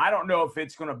zone. Now, I don't know if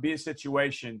it's going to be a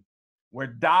situation where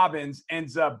Dobbins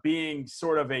ends up being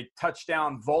sort of a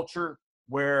touchdown vulture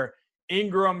where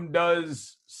Ingram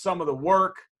does some of the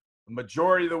work, the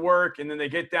majority of the work, and then they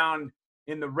get down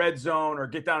in the red zone or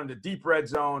get down in the deep red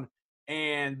zone,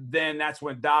 and then that's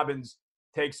when Dobbins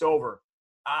takes over.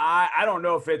 I don't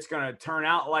know if it's going to turn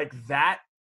out like that,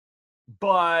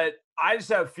 but I just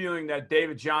have a feeling that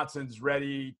David Johnson's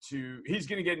ready to – he's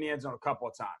going to get in the end zone a couple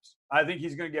of times. I think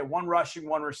he's going to get one rushing,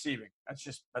 one receiving.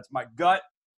 That's my gut.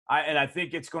 And I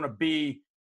think it's going to be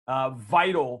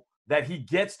vital that he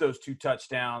gets those 2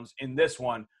 touchdowns in this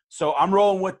one. So I'm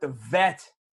rolling with the vet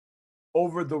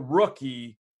over the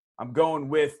rookie. I'm going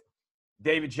with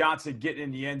David Johnson getting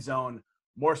in the end zone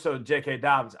more so than J.K.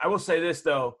 Dobbins. I will say this,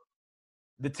 though.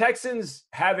 The Texans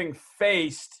having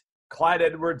faced Clyde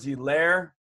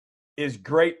Edwards-Helaire is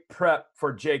great prep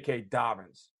for J.K.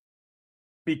 Dobbins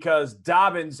because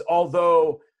Dobbins,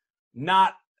 although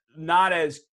not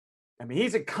as – I mean,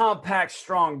 he's a compact,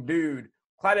 strong dude.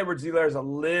 Clyde Edwards-Helaire is a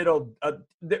little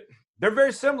they're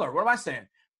very similar. What am I saying?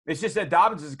 It's just that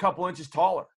Dobbins is a couple inches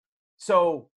taller.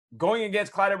 So going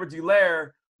against Clyde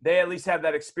Edwards-Helaire, they at least have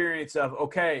that experience of,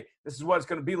 okay, this is what it's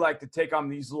going to be like to take on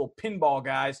these little pinball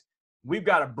guys. We've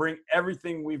got to bring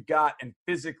everything we've got, and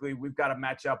physically we've got to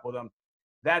match up with them.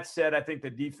 That said, I think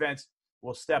the defense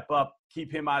will step up,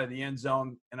 keep him out of the end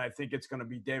zone, and I think it's going to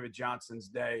be David Johnson's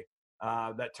day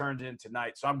that turns in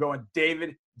tonight. So I'm going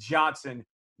David Johnson,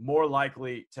 more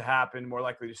likely to happen, more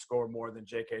likely to score more than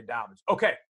J.K. Dobbins.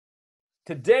 Okay,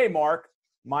 today, Mark,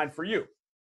 mine for you.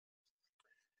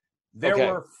 There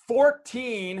were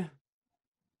 14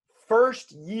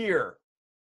 first-year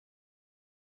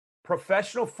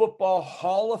Professional Football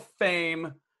Hall of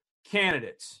Fame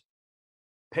candidates.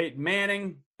 Peyton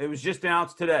Manning, it was just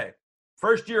announced today.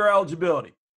 First-year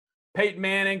eligibility. Peyton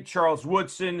Manning, Charles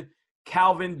Woodson,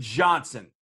 Calvin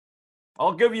Johnson.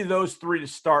 I'll give you those 3 to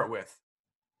start with.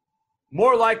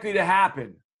 More likely to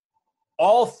happen.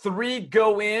 All 3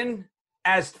 go in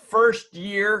as first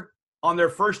year on their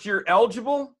first year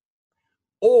eligible,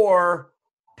 or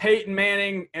Peyton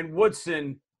Manning and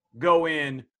Woodson go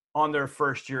in on their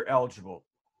first year eligible.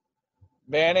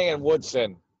 Manning and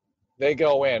Woodson, they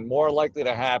go in. More likely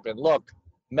to happen. Look,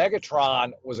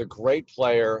 Megatron was a great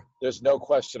player. There's no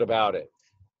question about it.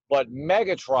 But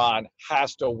Megatron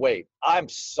has to wait. I'm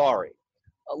sorry.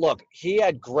 Look, he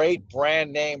had great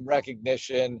brand name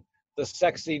recognition, the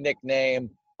sexy nickname,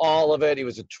 all of it. He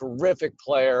was a terrific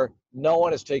player. No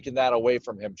one has taken that away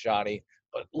from him, Johnny.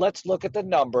 But let's look at the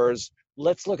numbers.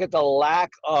 Let's look at the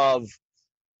lack of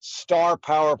star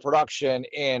power production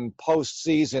in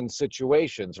postseason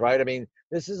situations, right? I mean,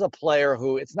 this is a player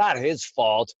who it's not his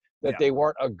fault that they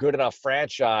weren't a good enough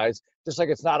franchise, just like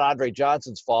it's not Andre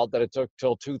Johnson's fault that it took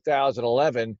till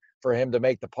 2011 for him to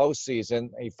make the postseason.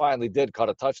 He finally did cut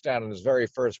a touchdown in his very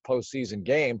first postseason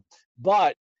game,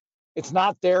 but it's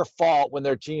not their fault when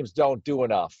their teams don't do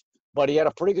enough. But he had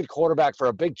a pretty good quarterback for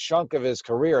a big chunk of his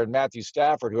career in Matthew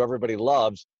Stafford, who everybody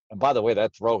loves. And by the way,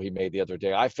 that throw he made the other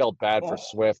day, I felt bad for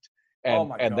Swift.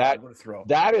 And,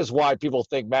 that is why people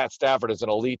think Matt Stafford is an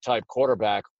elite type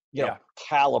quarterback,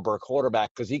 caliber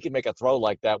quarterback, because he can make a throw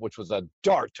like that, which was a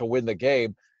dart to win the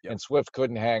game, and Swift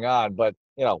couldn't hang on. But,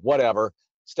 whatever.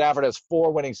 Stafford has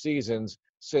 4 winning seasons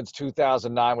since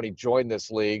 2009 when he joined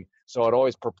this league. So it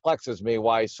always perplexes me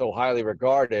why he's so highly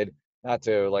regarded, not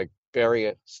to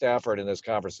bury Stafford in this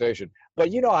conversation.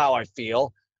 But you know how I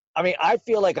feel. I mean, I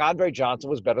feel like Andre Johnson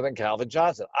was better than Calvin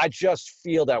Johnson. I just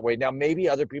feel that way. Now, maybe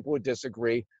other people would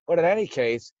disagree, but in any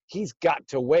case, he's got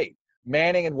to wait.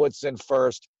 Manning and Woodson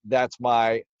first. That's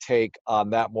my take on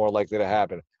that, more likely to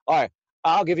happen. All right,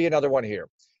 I'll give you another one here.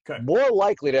 Okay. More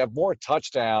likely to have more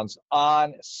touchdowns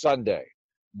on Sunday,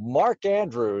 Mark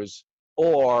Andrews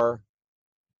or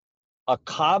a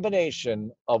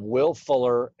combination of Will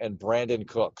Fuller and Brandon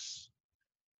Cooks?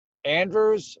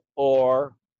 Andrews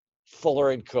or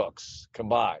Fuller and Cooks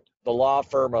combined, the law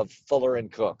firm of Fuller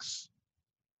and Cooks.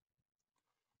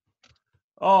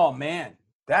 Oh, man,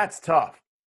 That's tough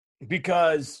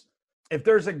because if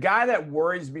there's a guy that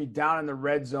worries me down in the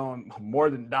red zone more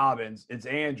than Dobbins, it's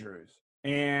Andrews.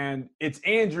 And it's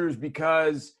Andrews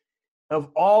because of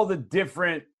all the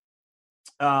different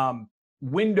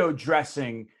window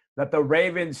dressing that the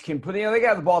Ravens can put. They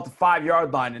got the ball at the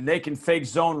 5-yard line, and they can fake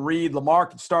zone read. Lamar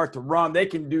can start to run. They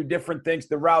can do different things,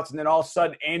 the routes, and then all of a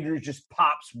sudden Andrews just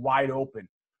pops wide open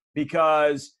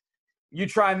because you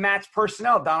try and match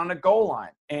personnel down on the goal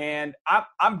line. And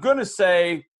I'm gonna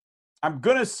say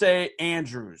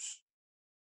Andrews.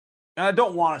 And I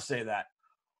don't want to say that,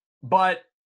 but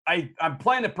I'm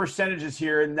playing the percentages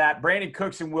here in that Brandon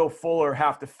Cooks and Will Fuller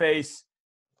have to face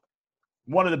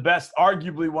one of the best,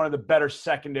 arguably one of the better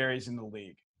secondaries in the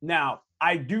league. Now,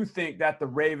 I do think that the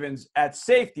Ravens at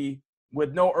safety,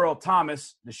 with no Earl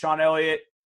Thomas, Deshaun Elliott,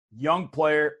 young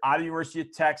player out of the University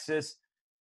of Texas,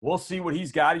 we'll see what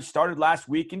he's got. He started last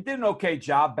week and did an okay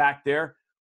job back there.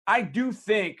 I do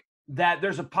think that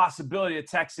there's a possibility the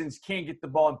Texans can get the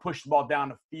ball and push the ball down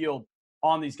the field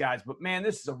on these guys. But, man,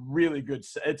 this is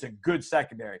it's a good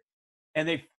secondary. And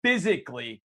they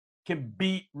physically can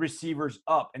beat receivers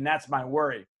up, and that's my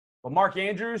worry. But Mark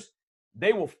Andrews,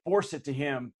 they will force it to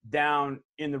him down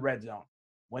in the red zone.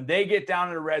 When they get down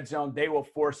in the red zone, they will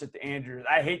force it to Andrews.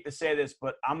 I hate to say this,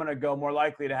 but I'm going to go more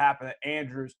likely to happen that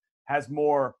Andrews has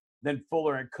more than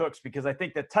Fuller and Cooks because I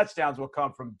think the touchdowns will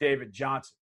come from David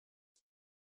Johnson.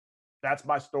 That's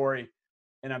my story,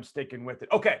 and I'm sticking with it.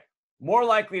 Okay, more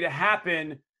likely to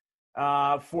happen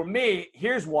for me,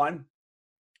 here's one.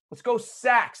 Let's go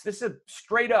sacks. This is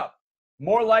straight up.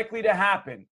 More likely to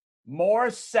happen. More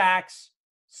sacks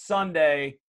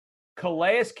Sunday,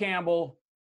 Calais Campbell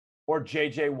or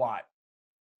J.J. Watt?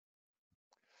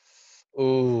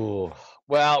 Ooh.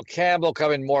 Well, Campbell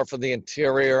coming more from the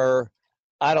interior.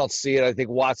 I don't see it. I think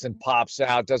Watson pops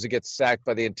out, doesn't get sacked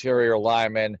by the interior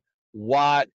lineman.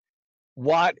 Watt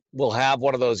will have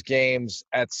one of those games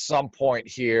at some point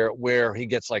here where he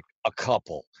gets like a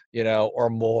couple, or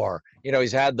more.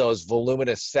 He's had those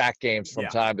voluminous sack games from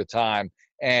time to time.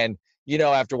 And,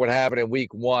 after what happened in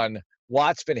week 1,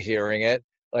 Watt's been hearing it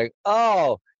like,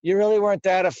 oh, you really weren't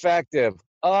that effective.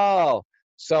 Oh,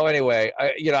 so anyway,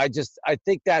 I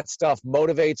think that stuff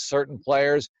motivates certain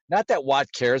players. Not that Watt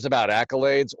cares about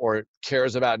accolades or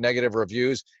cares about negative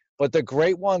reviews, but the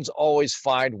great ones always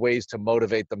find ways to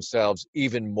motivate themselves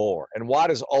even more. And Watt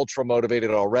is ultra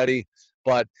motivated already,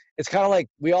 but it's kind of like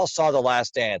we all saw The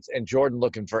Last Dance and Jordan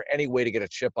looking for any way to get a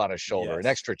chip on his shoulder, an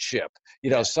extra chip,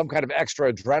 some kind of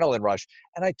extra adrenaline rush.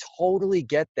 And I totally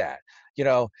get that,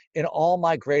 in all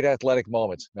my great athletic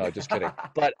moments. No, just kidding.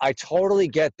 But I totally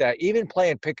get that. Even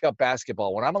playing pickup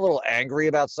basketball, when I'm a little angry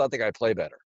about something, I play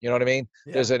better. You know what I mean?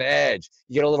 Yeah. There's an edge.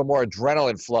 You get a little more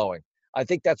adrenaline flowing. I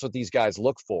think that's what these guys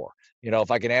look for,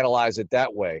 if I can analyze it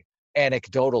that way,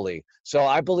 anecdotally. So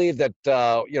I believe that,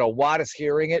 Watt is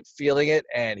hearing it, feeling it,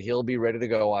 and he'll be ready to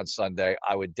go on Sunday.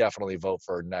 I would definitely vote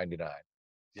for 99.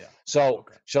 Yeah. So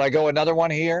Should I go another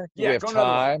one here? Do we have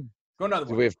time? Go another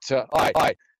one. Do we have time? All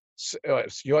right. So,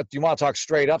 you want to talk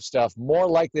straight up stuff, more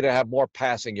likely to have more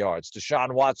passing yards.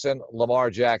 Deshaun Watson, Lamar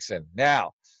Jackson.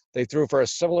 Now, they threw for a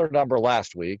similar number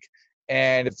last week.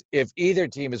 And if either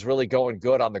team is really going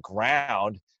good on the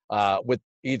ground with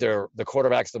either the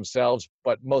quarterbacks themselves,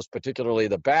 but most particularly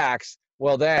the backs,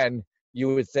 well, then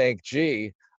you would think,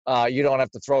 you don't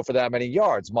have to throw for that many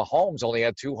yards. Mahomes only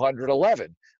had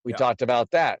 211. We talked about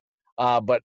that.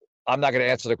 But I'm not going to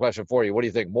answer the question for you. What do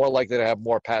you think? More likely to have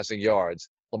more passing yards,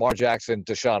 Lamar Jackson,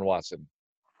 Deshaun Watson?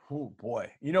 Oh,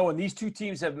 boy. When these two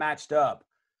teams have matched up,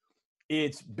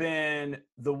 it's been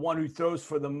the one who throws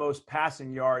for the most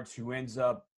passing yards who ends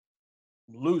up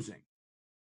losing.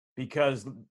 Because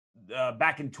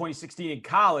back in 2016 in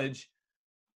college,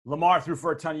 Lamar threw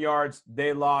for a ton of yards.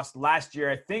 They lost last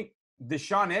year. I think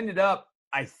Deshaun ended up,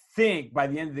 by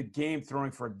the end of the game,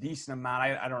 throwing for a decent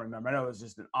amount. I don't remember. I know it was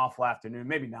just an awful afternoon.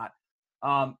 Maybe not.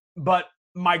 But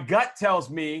my gut tells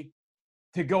me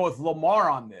to go with Lamar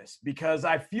on this because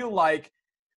I feel like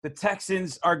the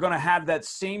Texans are going to have that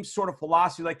same sort of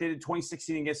philosophy like they did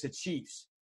 2016 against the Chiefs.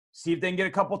 See if they can get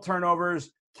a couple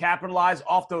turnovers, capitalize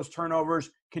off those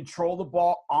turnovers, control the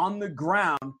ball on the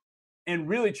ground, and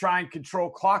really try and control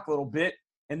clock a little bit,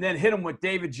 and then hit them with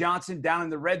David Johnson down in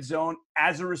the red zone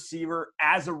as a receiver,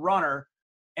 as a runner.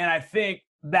 And I think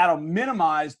that'll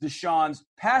minimize Deshaun's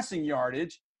passing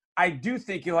yardage. I do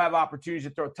think he'll have opportunities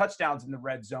to throw touchdowns in the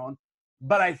red zone.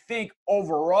 But I think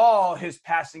overall his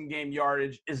passing game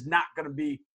yardage is not going to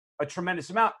be a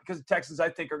tremendous amount because the Texans, I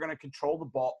think, are going to control the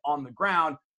ball on the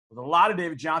ground with a lot of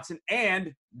David Johnson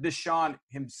and Deshaun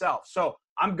himself. So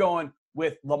I'm going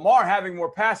with Lamar having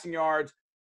more passing yards,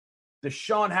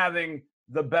 Deshaun having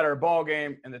the better ball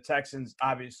game, and the Texans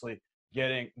obviously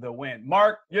getting the win.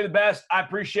 Mark, you're the best. I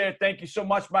appreciate it. Thank you so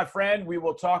much, my friend. We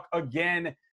will talk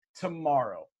again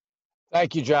tomorrow.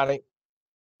 Thank you, Johnny.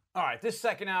 All right, this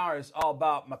second hour is all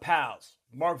about my pals.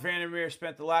 Mark Vandermeer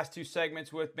spent the last 2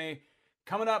 segments with me.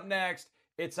 Coming up next,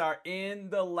 it's our In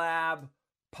the Lab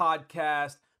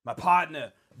podcast. My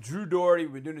partner, Drew Doherty.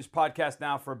 We've been doing this podcast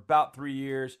now for about 3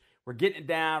 years. We're getting it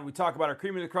down. We talk about our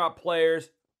cream of the crop players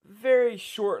very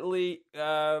shortly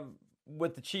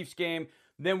with the Chiefs game.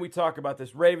 Then we talk about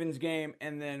this Ravens game,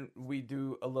 and then we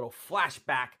do a little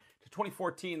flashback to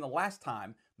 2014, the last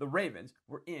time the Ravens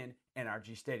were in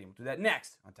NRG Stadium. We'll do that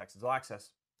next on Texans All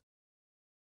Access.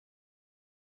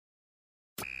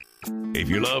 If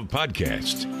you love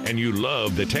podcasts and you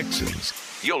love the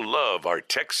Texans, you'll love our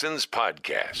Texans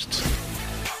podcasts.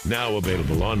 Now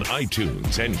available on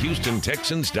iTunes and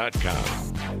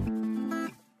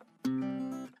HoustonTexans.com.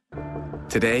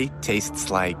 Today tastes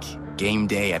like game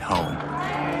day at home.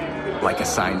 Like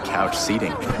assigned couch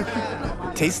seating.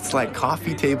 Tastes like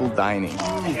coffee table dining.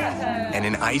 And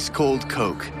an ice-cold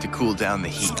Coke to cool down the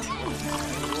heat.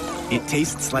 It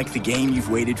tastes like the game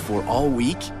you've waited for all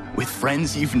week with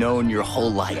friends you've known your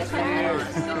whole life.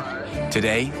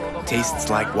 Today tastes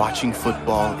like watching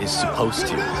football is supposed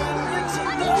to.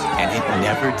 And it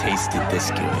never tasted this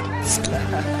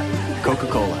good.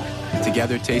 Coca-Cola.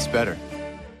 Together tastes better.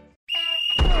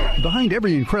 Behind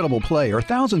every incredible play are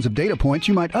thousands of data points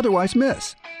you might otherwise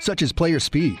miss, such as player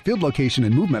speed, field location,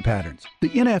 and movement patterns. The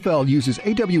NFL uses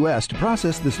AWS to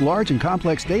process this large and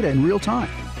complex data in real time.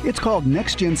 It's called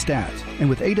Next-Gen Stats, and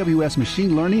with AWS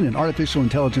machine learning and artificial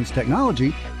intelligence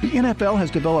technology, the NFL has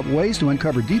developed ways to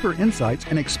uncover deeper insights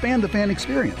and expand the fan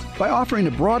experience by offering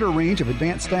a broader range of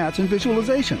advanced stats and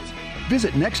visualizations.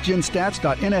 Visit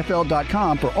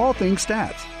nextgenstats.nfl.com for all things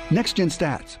stats. Next-Gen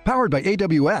Stats, powered by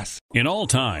AWS. In all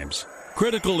times,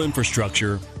 critical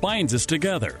infrastructure binds us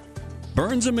together.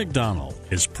 Burns & McDonnell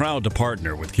is proud to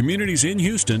partner with communities in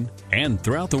Houston and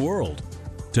throughout the world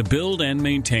to build and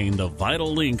maintain the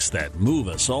vital links that move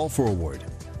us all forward.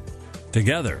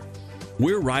 Together,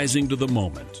 we're rising to the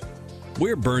moment.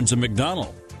 We're Burns &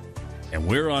 McDonnell, and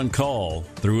we're on call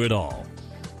through it all.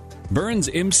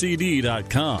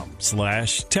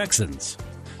 BurnsMCD.com/Texans.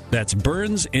 That's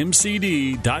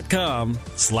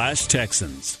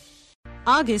BurnsMCD.com/Texans.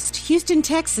 August Houston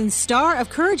Texans Star of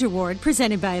Courage Award,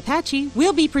 presented by Apache,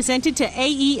 will be presented to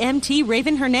AEMT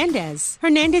Raven Hernandez.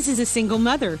 Hernandez is a single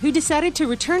mother who decided to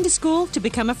return to school to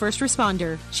become a first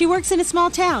responder. She works in a small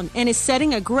town and is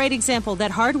setting a great example that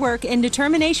hard work and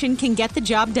determination can get the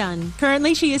job done.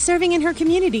 Currently, she is serving in her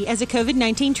community as a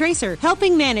COVID-19 tracer,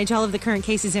 helping manage all of the current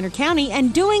cases in her county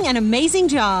and doing an amazing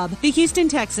job. The Houston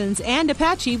Texans and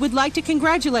Apache would like to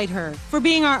congratulate her for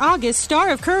being our August Star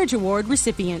of Courage Award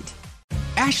recipient.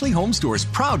 Ashley Home Store is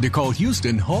proud to call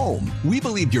Houston home. We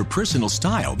believe your personal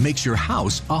style makes your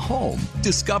house a home.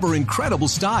 Discover incredible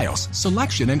styles,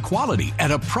 selection, and quality at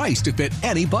a price to fit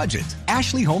any budget.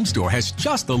 Ashley Home Store has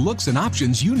just the looks and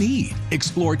options you need.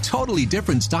 Explore totally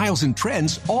different styles and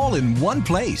trends all in one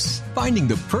place. Finding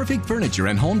the perfect furniture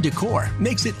and home decor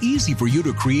makes it easy for you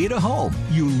to create a home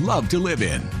you love to live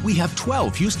in. We have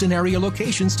 12 Houston area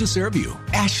locations to serve you.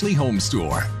 Ashley Home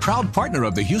Store, proud partner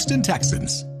of the Houston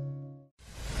Texans.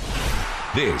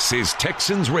 This is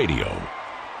Texans Radio.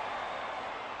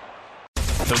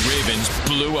 The Ravens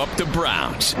blew up the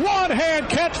Browns. One-hand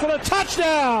catch for the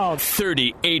touchdown.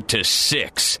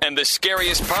 38-6. And the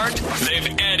scariest part? They've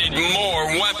added more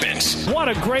weapons. What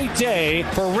a great day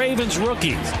for Ravens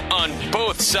rookies. On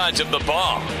both sides of the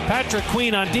ball. Patrick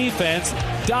Queen on defense,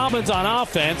 Dobbins on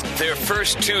offense. Their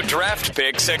first 2 draft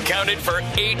picks accounted for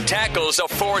 8 tackles, a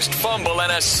forced fumble,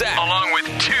 and a sack, along with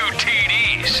 2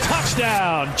 TDs.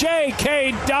 Touchdown,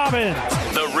 J.K. Dobbins.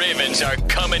 The Ravens are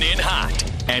coming in hot.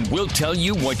 And we'll tell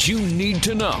you what you need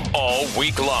to know all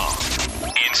week long.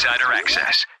 Insider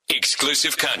access.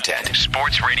 Exclusive content.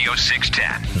 Sports Radio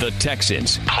 610. The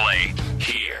Texans play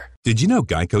here. Did you know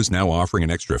Geico's now offering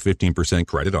an extra 15%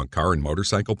 credit on car and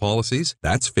motorcycle policies?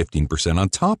 That's 15% on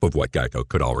top of what Geico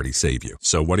could already save you.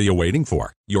 So what are you waiting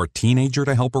for? Your teenager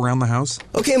to help around the house?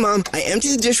 Okay, Mom, I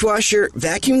emptied the dishwasher,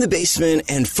 vacuumed the basement,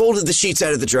 and folded the sheets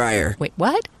out of the dryer. Wait,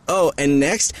 what? Oh, and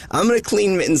next, I'm going to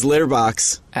clean Mitten's litter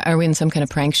box. Are we in some kind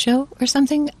of prank show or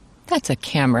something? That's a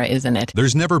camera, isn't it?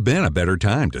 There's never been a better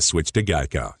time to switch to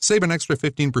Geico. Save an extra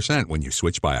 15% when you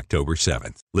switch by October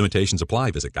 7th. Limitations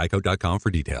apply. Visit geico.com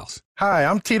for details. Hi,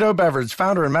 I'm Tito Beverage,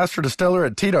 founder and master distiller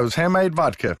at Tito's Handmade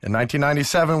Vodka. In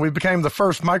 1997, we became the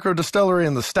first micro distillery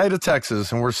in the state of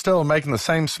Texas, and we're still making the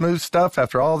same smooth stuff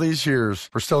after all these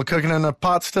years. We're still cooking in a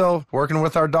pot still, working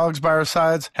with our dogs by our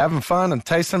sides, having fun and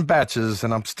tasting batches,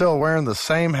 and I'm still wearing the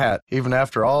same hat, even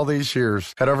after all these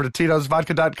years. Head over to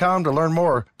Tito'sVodka.com to learn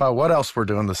more about what else we're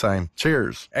doing the same.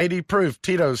 Cheers. 80 proof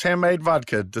Tito's Handmade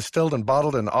Vodka, distilled and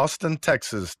bottled in Austin,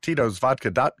 Texas.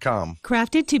 Tito'sVodka.com.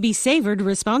 Crafted to be savored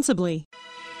responsibly.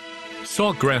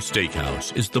 Saltgrass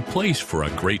Steakhouse is the place for a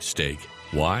great steak.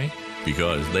 Why?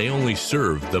 Because they only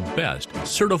serve the best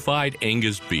certified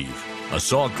Angus beef. A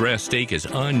Saltgrass steak is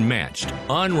unmatched,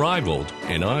 unrivaled,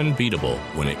 and unbeatable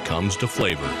when it comes to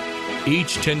flavor.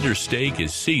 Each tender steak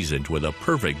is seasoned with a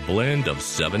perfect blend of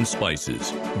 7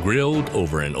 spices, grilled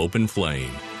over an open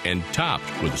flame, and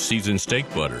topped with seasoned steak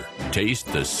butter. Taste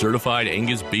the certified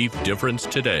Angus beef difference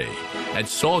today at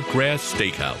Saltgrass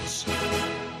Steakhouse.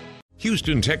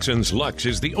 Houston Texans Lux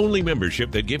is the only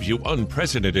membership that gives you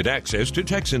unprecedented access to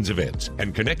Texans events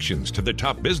and connections to the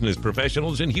top business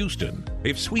professionals in Houston.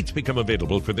 If suites become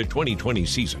available for the 2020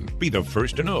 season, be the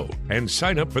first to know and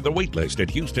sign up for the waitlist at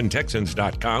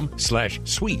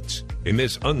HoustonTexans.com/suites. In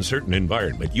this uncertain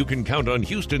environment, you can count on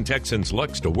Houston Texans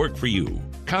Lux to work for you.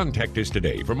 Contact us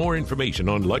today for more information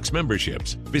on Lux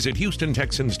memberships. Visit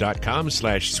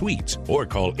HoustonTexans.com/suites or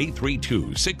call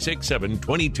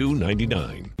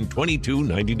 832-667-2299.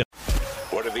 $22.99.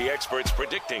 What are the experts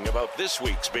predicting about this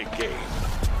week's big game?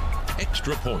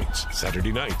 Extra Points,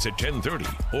 Saturday nights at 10:30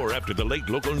 or after the late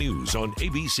local news on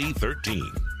ABC 13.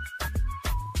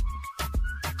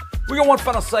 We got one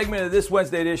final segment of this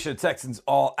Wednesday edition of Texans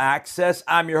All Access.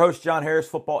 I'm your host, John Harris,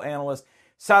 football analyst,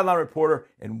 sideline reporter,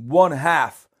 and one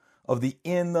half of the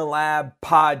In the Lab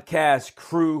podcast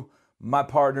crew. My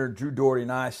partner, Drew Doherty,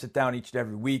 and I sit down each and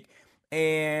every week,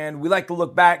 and we like to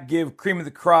look back, give cream of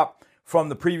the crop from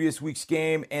the previous week's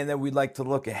game, and then we'd like to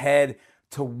look ahead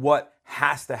to what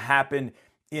has to happen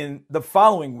in the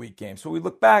following week game. So we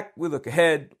look back, we look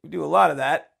ahead, we do a lot of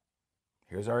that.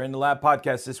 Here's our In the Lab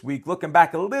podcast this week, looking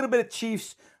back a little bit at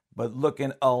Chiefs, but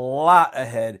looking a lot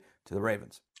ahead to the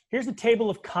Ravens. Here's the table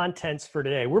of contents for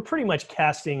today. We're pretty much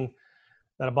casting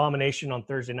that abomination on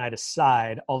Thursday night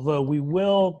aside, although we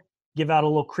will give out a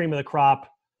little cream of the crop,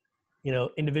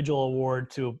 individual award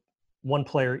to one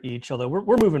player each, although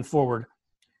we're moving forward.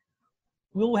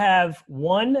 We'll have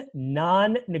one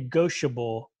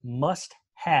non-negotiable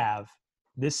must-have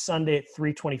this Sunday at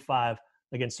 3:25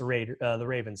 against the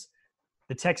Ravens.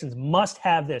 The Texans must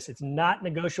have this. It's not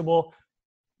negotiable.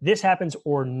 This happens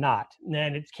or not.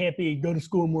 And it can't be go to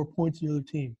score more points than the other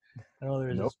team. I know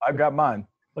there's I've got mine.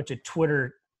 Bunch of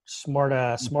Twitter smart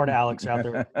Alex out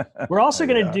there. We're also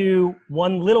going to do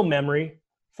one little memory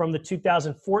from the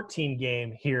 2014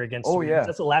 game here against the Ravens.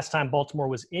 That's the last time Baltimore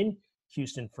was in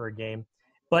Houston for a game.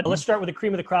 But let's start with the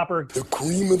cream of the cropper. The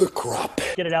cream of the crop.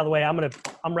 Get it out of the way. I'm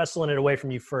wrestling it away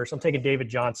from you first. I'm taking David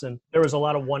Johnson. There was a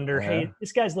lot of wonder. Hey,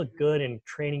 this guy's looked good in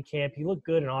training camp. He looked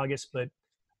good in August, but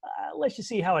let's just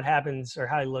see how it happens or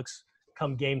how he looks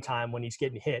come game time when he's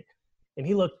getting hit. And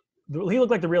he looked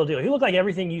like the real deal. He looked like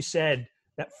everything you said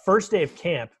that first day of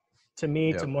camp to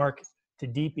me, to Mark, to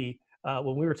DP,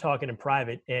 when we were talking in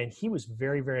private, and he was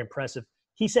very, very impressive.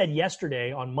 He said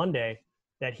yesterday on Monday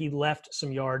that he left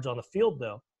some yards on the field,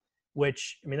 though,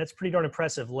 which, that's pretty darn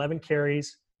impressive. 11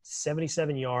 carries,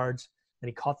 77 yards, and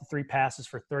he caught the 3 passes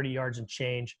for 30 yards and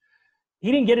change.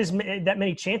 He didn't get that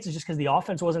many chances just because the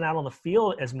offense wasn't out on the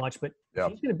field as much, but he's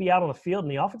going to be out on the field,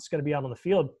 and the offense is going to be out on the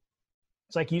field.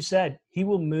 It's like you said, he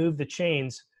will move the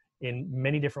chains in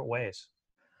many different ways.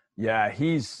 Yeah,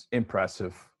 he's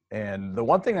impressive. And the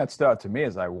one thing that stood out to me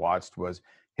as I watched was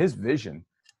his vision.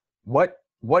 What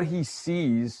he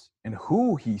sees and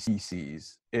who he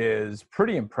sees is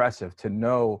pretty impressive to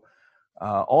know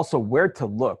also where to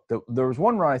look. There was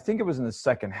one run, I think it was in the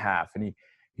second half, and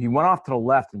he went off to the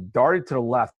left and darted to the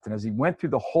left. And as he went through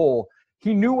the hole,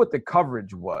 he knew what the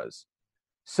coverage was.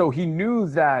 So he knew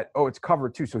that, it's cover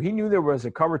 2. So he knew there was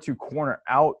a cover 2 corner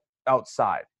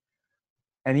outside.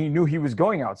 And he knew he was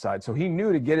going outside. So he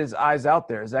knew to get his eyes out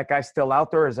there. Is that guy still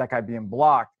out there? Is that guy being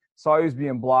blocked? Saw he was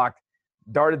being blocked,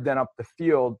 darted then up the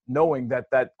field, knowing that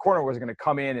corner was going to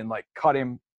come in and cut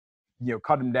him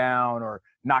down or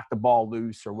knock the ball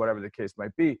loose or whatever the case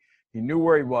might be. He knew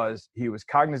where he was. He was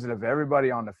cognizant of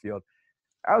everybody on the field.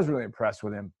 I was really impressed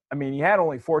with him. He had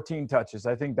only 14 touches.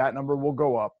 I think that number will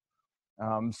go up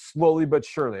slowly but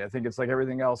surely. I think it's like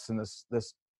everything else in this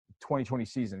 2020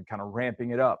 season, kind of ramping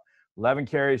it up. 11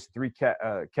 carries, 3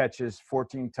 catches,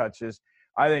 14 touches.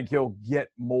 I think he'll get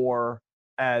more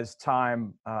as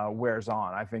time wears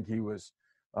on. I think he was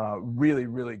really,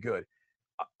 really good.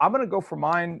 I'm going to go for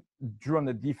mine, Drew, on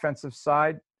the defensive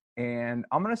side, and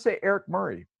I'm going to say Eric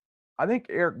Murray. I think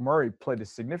Eric Murray played a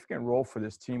significant role for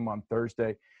this team on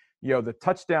Thursday. The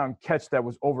touchdown catch that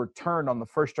was overturned on the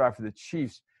first drive for the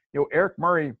Chiefs, Eric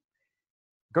Murray,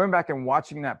 going back and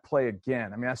watching that play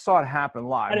again. I mean, I saw it happen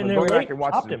live, but going back and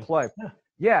watching the play.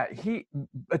 Yeah,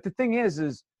 but the thing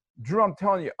is, Drew, I'm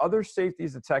telling you, other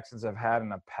safeties the Texans have had in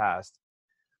the past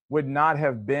would not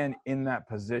have been in that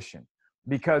position,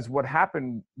 because what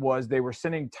happened was they were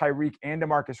sending Tyreek and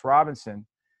Demarcus Robinson,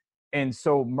 and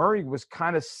so Murray was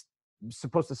kind of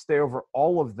supposed to stay over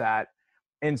all of that.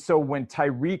 And so when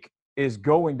Tyreek is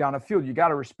going down the field, you got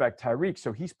to respect Tyreek.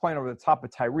 So he's playing over the top of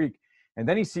Tyreek, and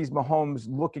then he sees Mahomes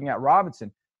looking at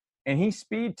Robinson, and he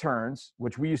speed turns,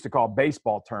 which we used to call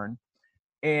baseball turn,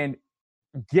 and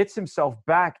gets himself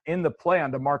back in the play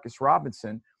on Demarcus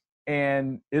Robinson,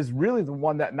 and is really the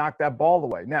one that knocked that ball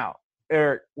away. Now,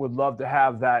 Eric would love to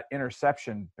have that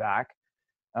interception back,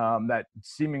 that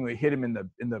seemingly hit him in the.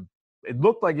 It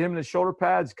looked like hit him in the shoulder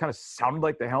pads. Kind of sounded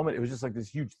like the helmet. It was just like this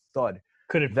huge thud.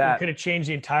 Could have changed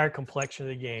the entire complexion of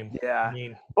the game. Yeah, I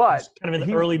mean, but kind of in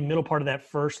the early middle part of that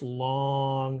first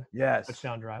long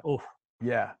touchdown drive. Oh,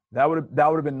 yeah, that would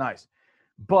have been nice,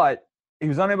 but he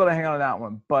was unable to hang on to that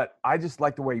one. But I just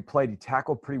like the way he played. He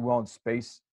tackled pretty well in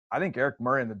space. I think Eric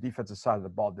Murray on the defensive side of the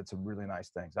ball did some really nice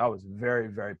things. I was very,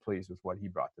 very pleased with what he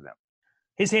brought to them.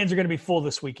 His hands are going to be full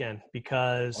this weekend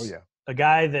because a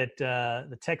guy that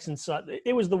the Texans saw,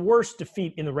 it was the worst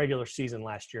defeat in the regular season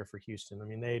last year for Houston. I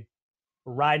mean, they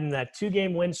were riding that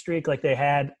 2-game win streak like they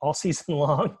had all season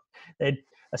long. They had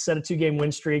a set of 2-game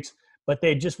win streaks, but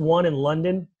they just won in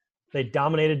London. They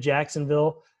dominated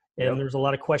Jacksonville, and there's a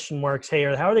lot of question marks. Hey,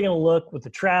 how are they going to look with the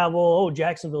travel? Oh,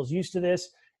 Jacksonville's used to this.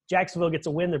 Jacksonville gets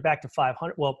a win. They're back to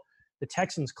 500. Well, the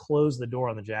Texans closed the door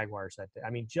on the Jaguars that day. I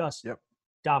mean, just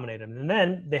dominated them. And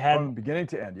then they had – from beginning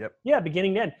to end, Yeah,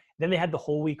 beginning to end. Then they had the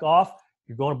whole week off.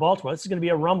 You're going to Baltimore. This is going to be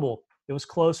a rumble. It was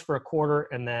close for a quarter,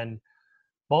 and then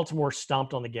Baltimore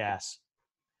stomped on the gas.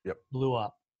 Blew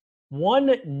up.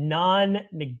 One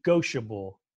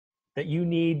non-negotiable that you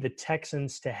need the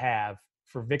Texans to have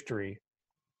for victory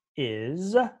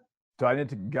is – Do I get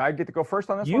to go first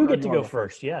on this one? You get to go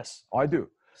first, yes. Oh, I do.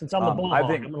 Since I'm the ball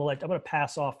hog, I'm going to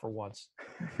pass off for once.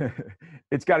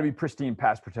 It's got to be pristine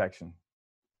pass protection.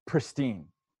 Pristine.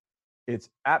 It's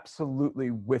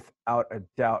absolutely, without a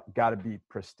doubt, got to be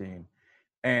pristine.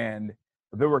 And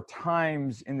there were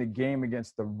times in the game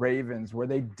against the Ravens where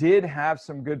they did have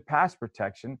some good pass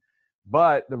protection,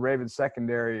 but the Ravens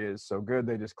secondary is so good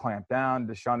they just clamped down.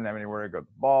 Deshaun didn't have anywhere to go with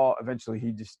the ball. Eventually,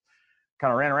 he just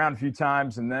kind of ran around a few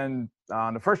times, and then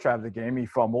on the first drive of the game, he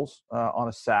fumbles on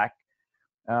a sack.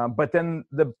 But then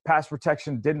the pass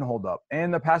protection didn't hold up.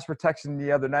 And the pass protection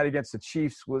the other night against the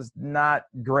Chiefs was not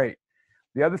great.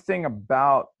 The other thing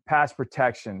about pass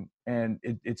protection, and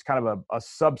it's kind of a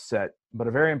subset, but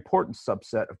a very important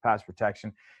subset of pass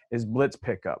protection, is blitz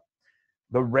pickup.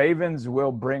 The Ravens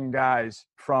will bring guys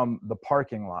from the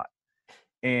parking lot.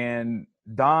 And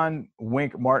Don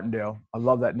Wink Martindale, I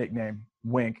love that nickname,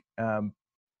 Wink.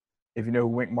 If you know who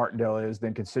Wink Martindale is,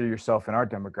 then consider yourself in our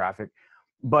demographic.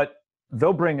 But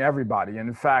they'll bring everybody. And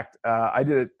in fact,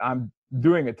 I'm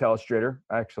doing a telestrator,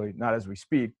 actually, not as we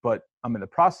speak, but I'm in the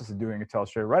process of doing a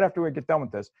telestrator right after we get done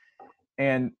with this.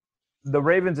 And the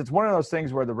Ravens, it's one of those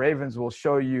things where the Ravens will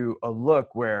show you a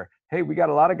look where, hey, we got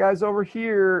a lot of guys over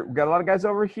here. We got a lot of guys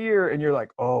over here. And you're like,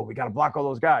 oh, we got to block all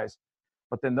those guys.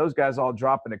 But then those guys all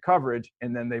drop into coverage,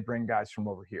 and then they bring guys from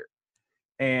over here.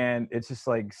 And it's just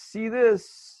like, see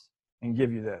this and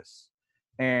give you this.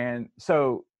 And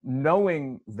so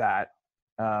knowing that,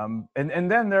 and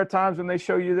then there are times when they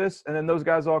show you this, and then those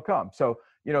guys all come. So,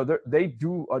 they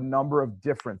do a number of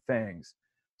different things.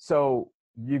 So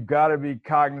you've got to be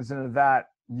cognizant of that.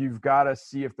 You've got to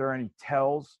see if there are any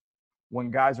tells when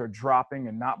guys are dropping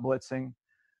and not blitzing.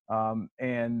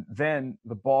 And then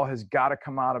the ball has got to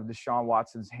come out of Deshaun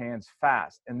Watson's hands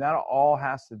fast. And that all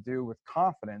has to do with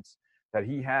confidence that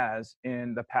he has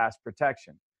in the pass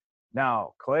protection.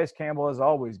 Now, Calais Campbell has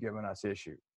always given us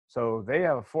issue. So they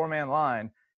have a 4-man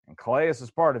line, and Calais is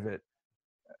part of it.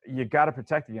 You got to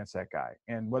protect against that guy.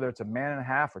 And whether it's a man and a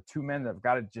half or 2 men that have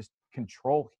got to just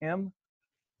control him,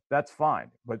 that's fine.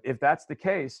 But if that's the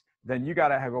case, then you got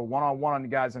to have a one-on-one on the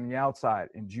guys on the outside.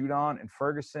 And Judon and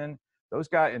Ferguson, those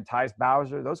guys, and Tyus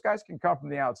Bowser, those guys can come from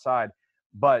the outside.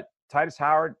 But Titus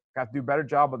Howard got to do a better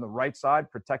job on the right side,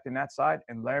 protecting that side.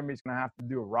 And Laramie's going to have to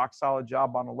do a rock-solid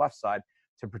job on the left side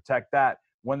to protect that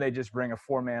when they just bring a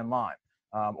 4-man line.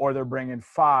 Or they're bringing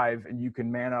 5, and you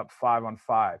can man up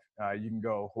 5-on-5. You can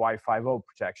go Hawaii 5-0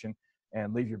 protection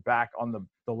and leave your back on the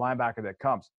linebacker that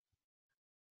comes.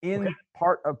 in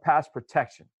part of pass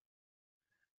protection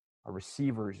are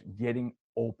receivers getting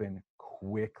open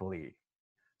quickly.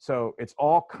 So it's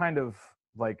all kind of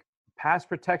like pass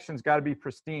protection's got to be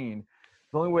pristine.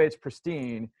 The only way it's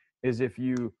pristine is if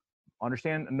you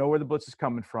understand and know where the blitz is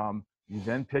coming from. You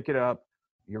then pick it up.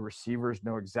 Your receivers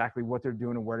know exactly what they're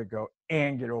doing and where to go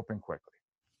and get open quickly.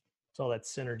 It's all that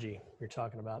synergy you're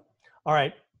talking about. All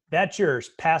right, that's yours.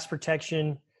 Pass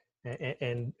protection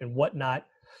and whatnot.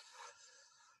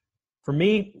 For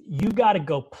me, you got to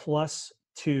go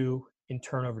 +2 in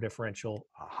turnover differential,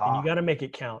 and you got to make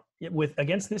it count.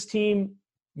 Against this team,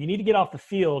 you need to get off the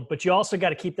field, but you also got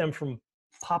to keep them from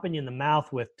popping you in the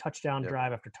mouth with touchdown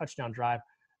drive after touchdown drive.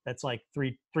 That's like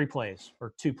three plays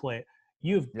or 2 plays.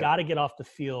 You've got to get off the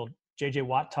field. J.J.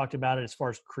 Watt talked about it as far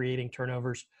as creating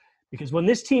turnovers, because when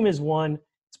this team has won,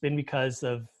 it's been because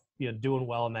of doing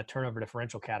well in that turnover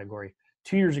differential category.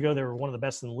 2 years ago, they were one of the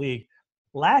best in the league.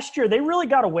 Last year, they really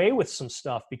got away with some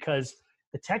stuff because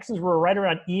the Texans were right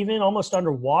around even, almost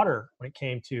underwater when it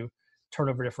came to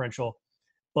turnover differential.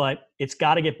 But it's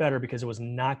got to get better because it was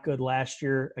not good last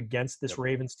year against this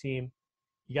Ravens team.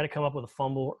 You got to come up with a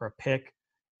fumble or a pick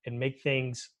and make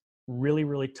things really,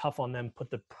 really tough on them, put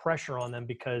the pressure on them,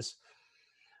 because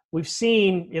we've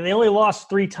seen they only lost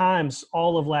 3 times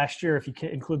all of last year if you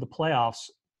include the playoffs.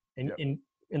 And in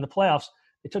the playoffs,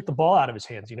 they took the ball out of his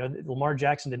hands. Lamar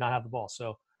Jackson did not have the ball.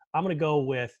 So I'm going to go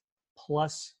with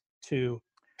 +2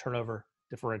 turnover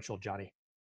differential, Johnny.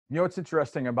 You know what's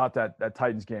interesting about that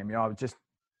Titans game?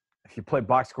 If you play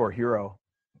box score hero,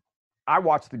 I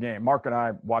watched the game. Mark and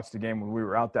I watched the game when we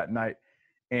were out that night,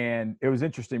 and it was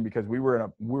interesting because we were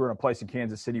in a place in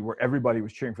Kansas City where everybody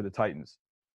was cheering for the Titans.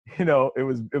 It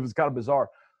was kind of bizarre.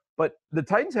 But the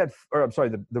Titans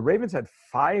the Ravens had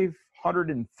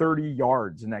 530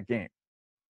 yards in that game.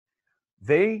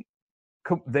 They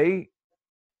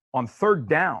on third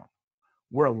down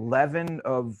were 11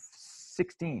 of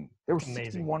 16. They were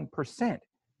 61%.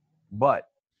 But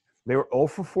they were 0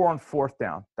 for 4 on fourth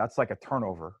down. That's like a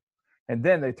turnover. And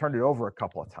then they turned it over a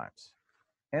couple of times.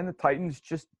 And the Titans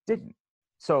just didn't.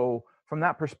 So from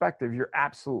that perspective, you're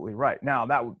absolutely right. Now,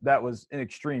 that was an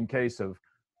extreme case of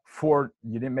you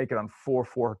didn't make it on 4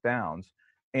 fourth downs,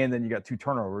 and then you got 2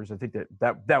 turnovers. I think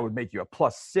that would make you a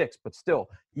 +6, but still,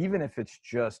 even if it's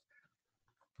just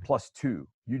 +2,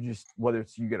 whether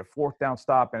it's you get a fourth down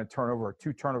stop and a turnover or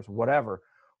 2 turnovers, whatever,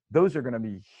 those are going to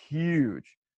be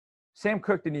huge. Sam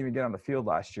Cook didn't even get on the field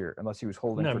last year unless he was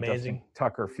holding for Justin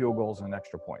Tucker field goals and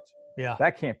extra points. Yeah.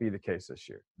 That can't be the case this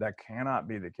year. That cannot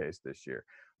be the case this year.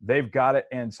 They've got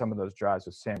to end some of those drives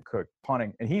with Sam Cook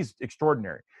punting, and he's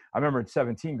extraordinary. I remember in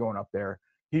 17 going up there,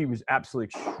 he was absolutely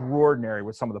extraordinary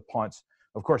with some of the punts.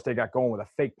 Of course, they got going with a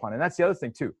fake punt, and that's the other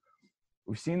thing too.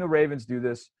 We've seen the Ravens do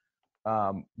this.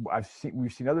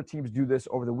 We've seen other teams do this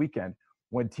over the weekend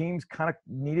when teams kind of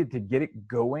needed to get it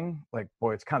going. Like,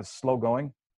 boy, it's kind of slow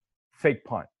going. Fake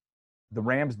punt. The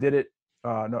Rams did it.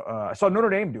 I saw Notre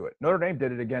Dame do it. Notre Dame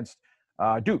did it against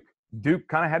Duke. Duke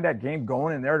kind of had that game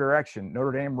going in their direction.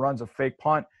 Notre Dame runs a fake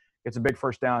punt, gets a big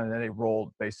first down, and then they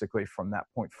rolled basically from that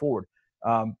point forward.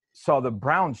 Saw the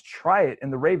Browns try it in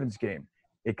the Ravens game.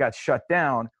 It got shut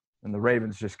down, and the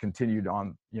Ravens just continued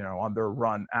on their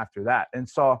run after that. And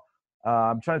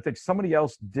I'm trying to think, somebody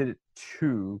else did it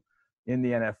too in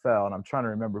the NFL, and I'm trying to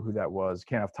remember who that was.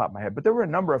 Can't off the top of my head, but there were a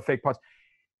number of fake punts.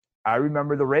 I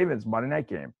remember the Ravens Monday night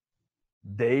game.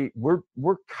 They were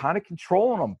kind of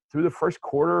controlling them through the first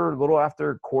quarter, a little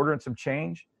after quarter and some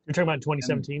change. You're talking about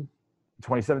 2017?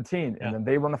 2017. Yeah. And then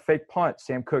they run a fake punt.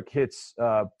 Sam Cook hits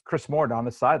Chris Moore down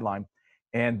the sideline,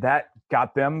 and that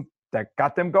got them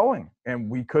going. And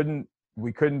we couldn't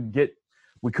get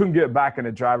back in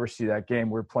the driver's seat of that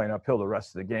game. We were playing uphill the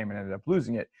rest of the game and ended up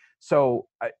losing it. So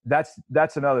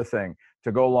that's another thing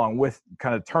to go along with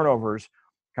kind of turnovers.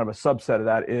 Kind of a subset of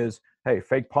that is, hey,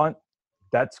 fake punt,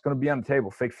 that's going to be on the table.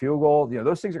 Fake field goal,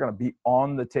 those things are going to be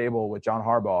on the table with John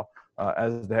Harbaugh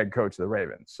as the head coach of the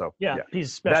Ravens. So yeah.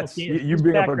 He's special teams. You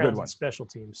bring up a good one. Special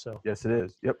teams. So yes, it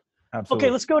is. Yep, absolutely.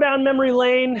 Okay, let's go down memory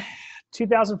lane.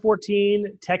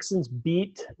 2014, Texans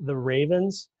beat the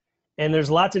Ravens, and there's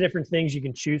lots of different things you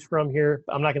can choose from here.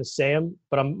 I'm not going to say them,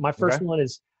 but my first one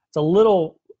is, it's a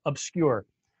little obscure.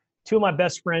 2 of my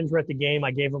best friends were at the game.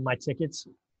 I gave them my tickets,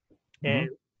 and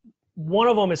one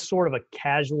of them is sort of a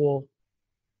casual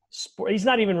sport. He's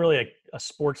not even really a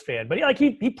sports fan, but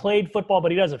he played football,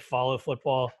 but he doesn't follow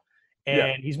football.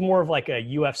 And he's more of like a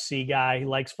UFC guy. He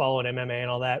likes following MMA and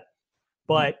all that.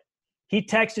 But he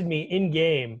texted me in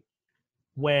game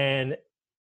when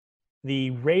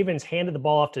the Ravens handed the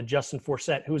ball off to Justin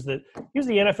Forsett, he was the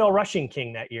NFL rushing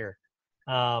king that year,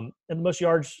 and the most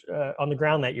yards on the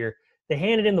ground that year. They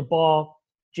handed him the ball.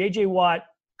 J.J. Watt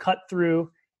cut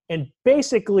through and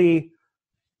basically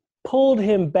pulled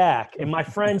him back. And my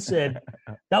friend said,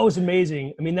 that was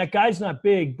amazing. I mean, that guy's not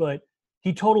big, but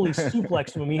he totally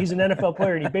suplexed him. I mean, he's an NFL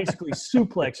player, and he basically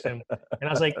suplexed him. And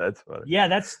I was like, that's funny. Yeah,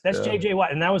 that's J.J.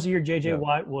 Watt. And that was the year J.J.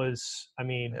 Watt was, I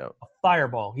mean, a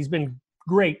fireball. He's been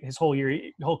great his whole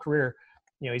career.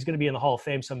 You know, he's going to be in the Hall of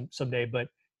Fame someday. But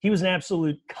he was an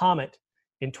absolute comet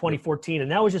in 2014.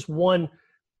 And that was just one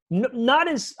not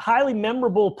as highly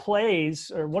memorable plays,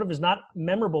 or one of his not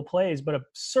memorable plays, but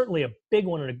certainly a big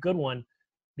one and a good one,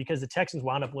 because the Texans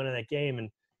wound up winning that game and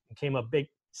came up big.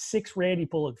 6 Randy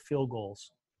Bullock field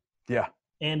goals. Yeah.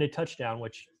 And a touchdown,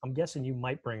 which I'm guessing you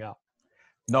might bring up.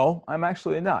 No, I'm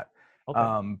actually not.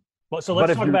 Okay. So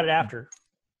let's talk about it after.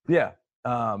 Yeah.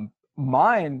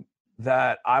 Mine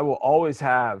that I will always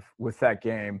have with that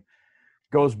game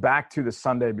goes back to the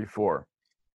Sunday before.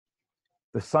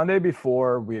 The Sunday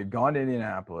before, we had gone to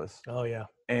Indianapolis. Oh, yeah.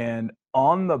 And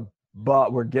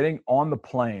we're getting on the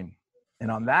plane. And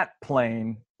on that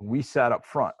plane, we sat up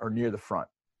front or near the front.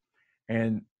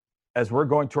 And as we're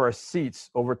going to our seats,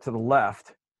 over to the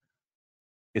left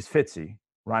is Fitzy,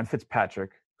 Ryan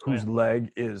Fitzpatrick, whose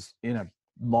leg is in a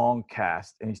long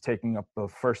cast, and he's taking up the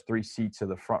first 3 seats of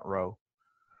the front row.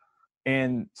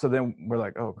 And so then we're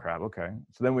like, oh, crap, okay.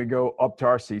 So then we go up to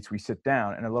our seats, we sit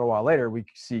down, and a little while later we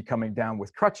see coming down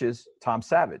with crutches, Tom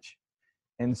Savage.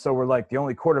 And so we're like, the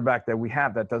only quarterback that we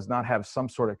have that does not have some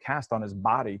sort of cast on his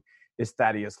body is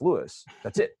Thaddeus Lewis.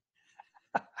 That's it.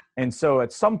 And so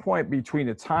at some point between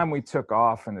the time we took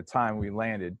off and the time we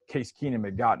landed, Case Keenum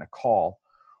had gotten a call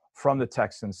from the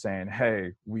Texans saying,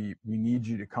 hey, we need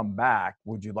you to come back.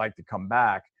 Would you like to come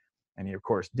back? And he, of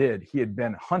course, did. He had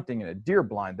been hunting in a deer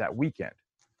blind that weekend.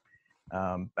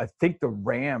 I think the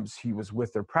Rams, he was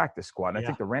with their practice squad. And I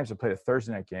think the Rams had played a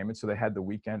Thursday night game, and so they had the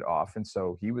weekend off. And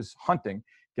so he was hunting,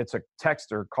 gets a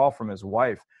text or call from his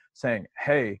wife saying,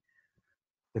 hey,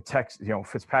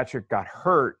 Fitzpatrick got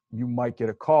hurt, you might get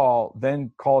a call.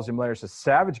 Then calls him later, says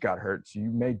Savage got hurt, so you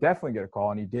may definitely get a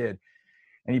call, and he did.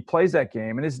 And he plays that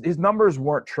game, and his numbers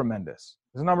weren't tremendous.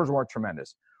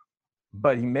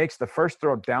 But he makes the first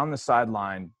throw down the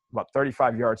sideline about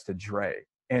 35 yards to Dre.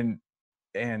 And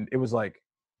it was like,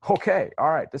 okay, all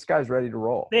right, this guy's ready to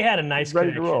roll. They had a nice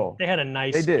ready connection. to roll. They had a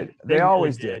nice. They did. They really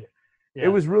always did. Yeah. It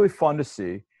was really fun to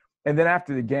see. And then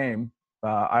after the game,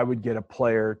 I would get a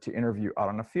player to interview out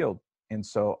on the field. And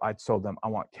so I told them, I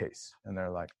want Case. And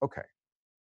they're like, okay.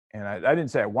 And I didn't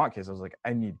say I want Case. I was like,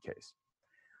 I need Case.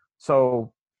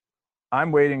 So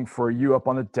I'm waiting for you up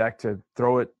on the deck to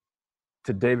throw it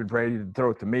to David Brady, to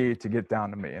throw it to me, to get down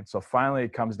to me. And so finally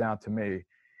it comes down to me.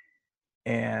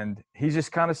 And he's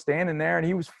just kind of standing there, and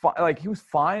he was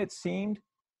fine, it seemed.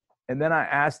 And then I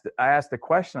asked the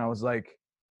question. I was like,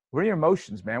 what are your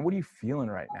emotions, man? What are you feeling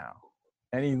right now?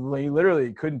 And he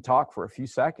literally couldn't talk for a few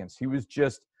seconds. He was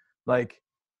just like,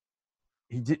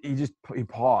 he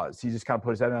paused. He just kind of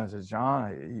put his head down and said,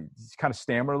 John, he just kind of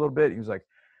stammered a little bit. He was like,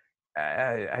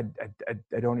 I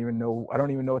don't even know. I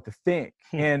don't even know what to think.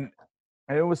 And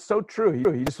it was so true.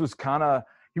 He just was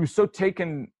he was so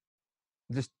taken,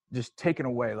 just taken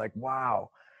away. Like, wow,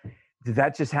 did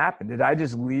that just happen? Did I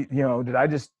just leave, did I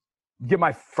just get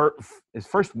his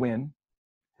first win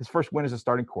as a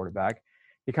starting quarterback?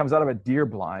 He comes out of a deer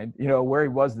blind, where he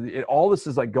was. All this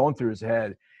is like going through his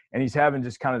head, and he's having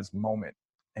just kind of this moment.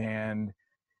 And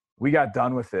we got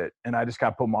done with it, and I just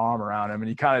kind of put my arm around him, and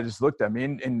he kind of just looked at me.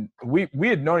 And we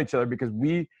had known each other because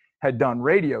we had done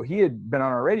radio. He had been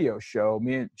on our radio show,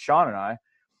 me and Sean and I,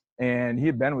 and he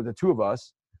had been with the two of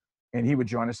us, and he would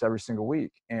join us every single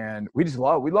week. And we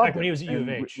loved him. When he was at U of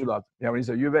H. We loved him. Yeah, when he was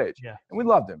at U of H. Yeah. And we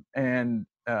loved him. And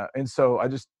so I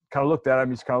just kind of looked at him.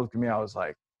 He just kind of looked at me. I was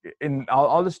like, and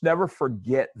I'll just never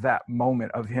forget that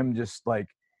moment of him just like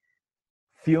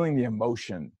feeling the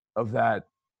emotion of that,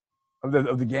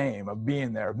 of the game, of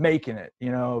being there, of making it,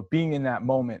 being in that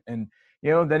moment. And,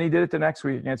 then he did it the next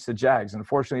week against the Jags. And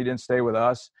unfortunately, he didn't stay with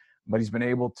us, but he's been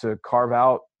able to carve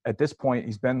out, at this point,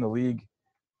 he's been in the league,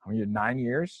 9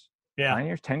 years? Yeah. 9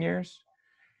 years, 10 years?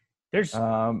 There's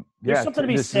something to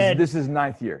be said. This is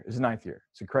ninth year. It's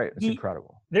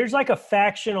incredible. There's like a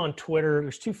faction on Twitter.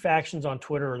 There's 2 factions on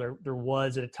Twitter. Or there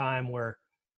was at a time where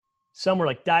some were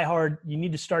like, die hard, you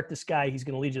need to start this guy. He's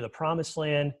going to lead you to the promised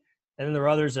land. And then there were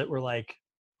others that were like,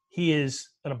 he is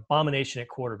an abomination at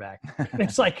quarterback.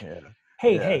 It's like,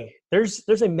 hey, there's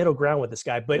a middle ground with this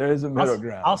guy. But there is a middle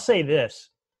ground. I'll say this.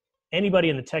 Anybody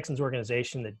in the Texans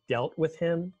organization that dealt with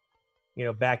him,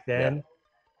 back then,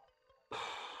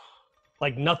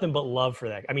 like nothing but love for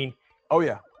that. I mean, oh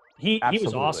yeah, he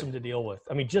was awesome to deal with.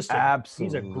 I mean, absolutely,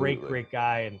 he's a great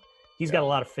guy, and he's got a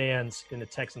lot of fans in the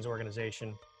Texans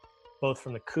organization, both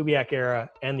from the Kubiak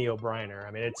era and the O'Brien era.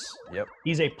 I mean,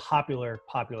 he's a popular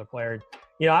player.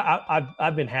 You know,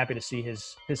 I've been happy to see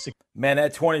his. Man,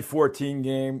 that 2014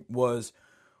 game was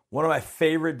one of my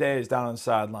favorite days down on the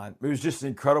sideline. It was just an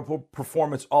incredible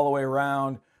performance all the way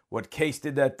around. What Case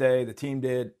did that day, the team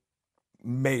did,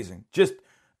 amazing. Just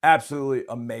absolutely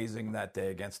amazing that day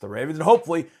against the Ravens. And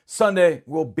hopefully Sunday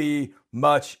will be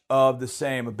much of the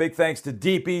same. A big thanks to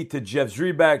DP, to Jeff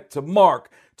Zrebeck, to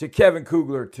Mark, to Kevin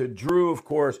Kugler, to Drew, of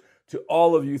course, to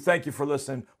all of you. Thank you for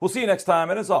listening. We'll see you next time.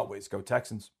 And as always, go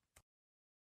Texans.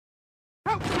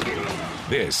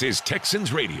 This is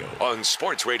Texans Radio on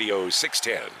Sports Radio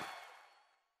 610.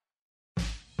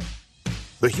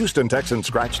 The Houston Texans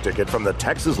scratch ticket from the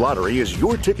Texas Lottery is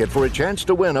your ticket for a chance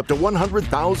to win up to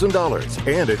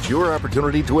 $100,000. And it's your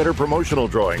opportunity to enter promotional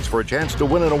drawings for a chance to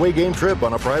win an away game trip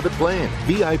on a private plane,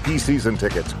 VIP season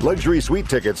tickets, luxury suite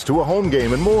tickets to a home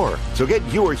game, and more. So get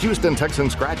your Houston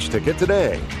Texans scratch ticket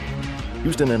today.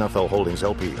 Houston NFL Holdings,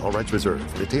 LP. All rights reserved.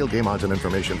 For detailed game odds and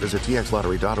information, visit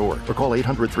txlottery.org or call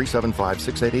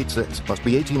 800-375-6886. Must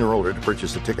be 18 or older to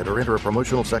purchase a ticket or enter a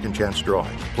promotional second chance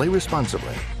drawing. Play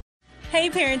responsibly. Hey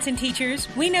parents and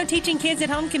teachers, we know teaching kids at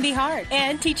home can be hard,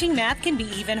 and teaching math can be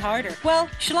even harder. Well,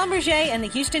 Schlumberger and the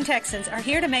Houston Texans are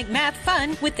here to make math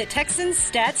fun with the Texans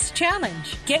Stats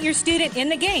Challenge. Get your student in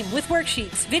the game with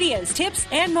worksheets, videos, tips,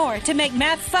 and more to make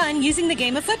math fun using the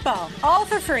game of football, all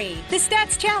for free. The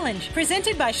Stats Challenge,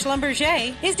 presented by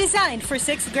Schlumberger, is designed for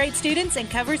 6th grade students and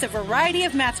covers a variety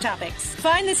of math topics.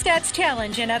 Find the Stats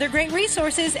Challenge and other great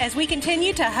resources as we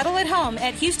continue to huddle at home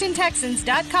at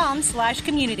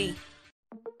HoustonTexans.com/community.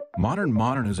 Modern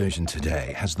modernization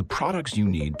today has the products you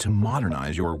need to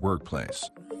modernize your workplace,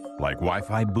 like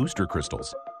Wi-Fi booster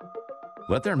crystals.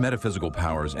 Let their metaphysical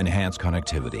powers enhance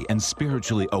connectivity and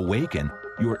spiritually awaken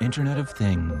your Internet of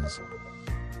Things.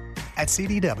 At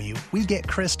CDW, we get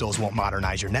crystals won't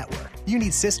modernize your network. You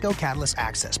need Cisco Catalyst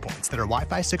access points that are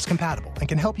Wi-Fi 6 compatible and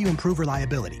can help you improve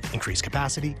reliability, increase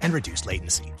capacity, and reduce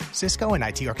latency. Cisco and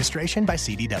IT orchestration by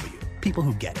CDW. People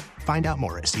who get it. Find out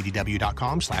more at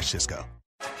cdw.com/Cisco.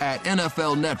 At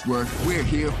NFL Network, we're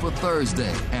here for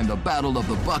Thursday and the Battle of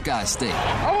the Buckeye State.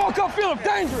 I woke up feeling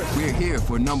dangerous. We're here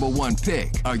for number one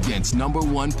pick against number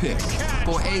one pick.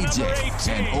 For AJ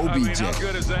and OBJ. How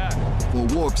good is that? For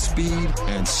warp speed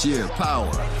and sheer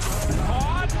power.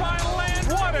 Caught by Lynn.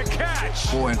 What a catch.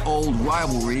 For an old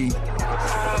rivalry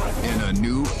in a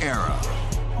new era.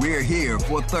 We're here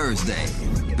for Thursday.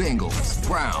 Bengals,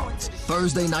 Browns,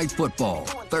 Thursday Night Football.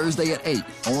 Thursday at 8,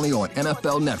 only on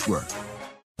NFL Network.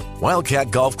 Wildcat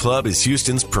Golf Club is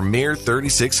Houston's premier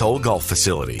 36-hole golf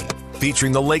facility,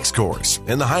 featuring the Lakes Course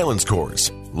and the Highlands Course,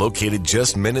 located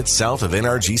just minutes south of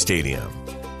NRG Stadium.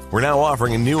 We're now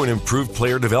offering a new and improved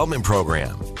player development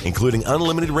program, including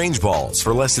unlimited range balls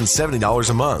for less than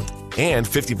 $70 a month and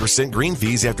 50% green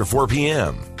fees after 4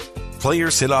 p.m.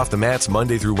 Players hit off the mats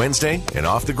Monday through Wednesday and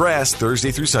off the grass Thursday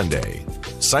through Sunday.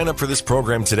 Sign up for this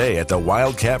program today at the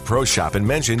Wildcat Pro Shop and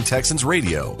mention Texans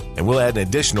Radio, and we'll add an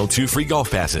additional 2 free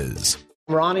golf passes.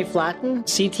 Ronnie Flatten,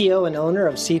 CTO and owner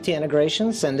of CT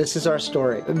Integrations, and this is our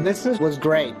story. The business was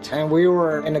great, and we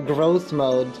were in a growth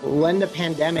mode. When the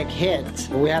pandemic hit,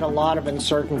 we had a lot of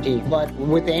uncertainty, but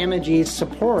with Amagee's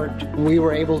support, we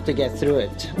were able to get through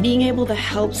it. Being able to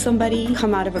help somebody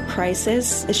come out of a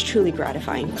crisis is truly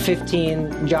gratifying.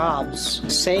 15 jobs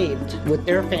saved with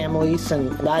their families,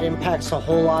 and that impacts a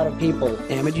whole lot of people.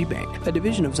 Amagee Bank, a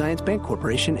division of Zions Bank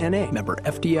Corporation, N.A., member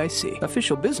FDIC,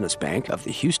 official business bank of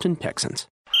the Houston Texans.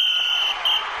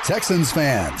 Texans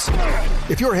fans,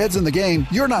 if your head's in the game,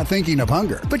 you're not thinking of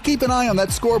hunger. But keep an eye on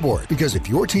that scoreboard, because if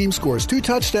your team scores 2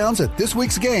 touchdowns at this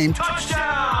week's game,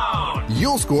 touchdown!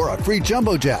 You'll score a free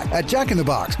Jumbo Jack at Jack in the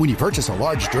Box when you purchase a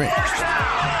large drink.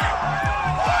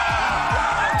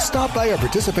 Stop by a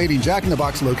participating Jack in the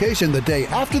Box location the day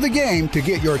after the game to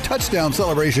get your touchdown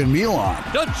celebration meal on.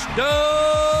 Touchdown!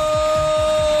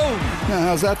 Now,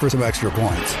 how's that for some extra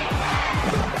points?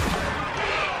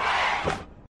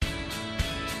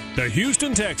 The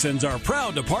Houston Texans are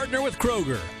proud to partner with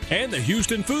Kroger and the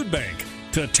Houston Food Bank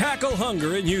to tackle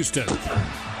hunger in Houston.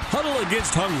 Huddle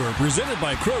Against Hunger, presented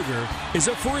by Kroger, is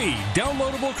a free,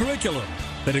 downloadable curriculum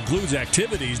that includes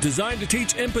activities designed to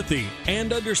teach empathy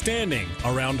and understanding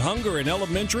around hunger in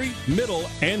elementary, middle,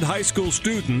 and high school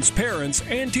students, parents,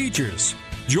 and teachers.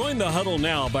 Join the huddle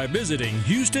now by visiting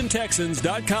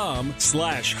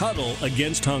HoustonTexans.com/huddle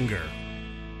against hunger.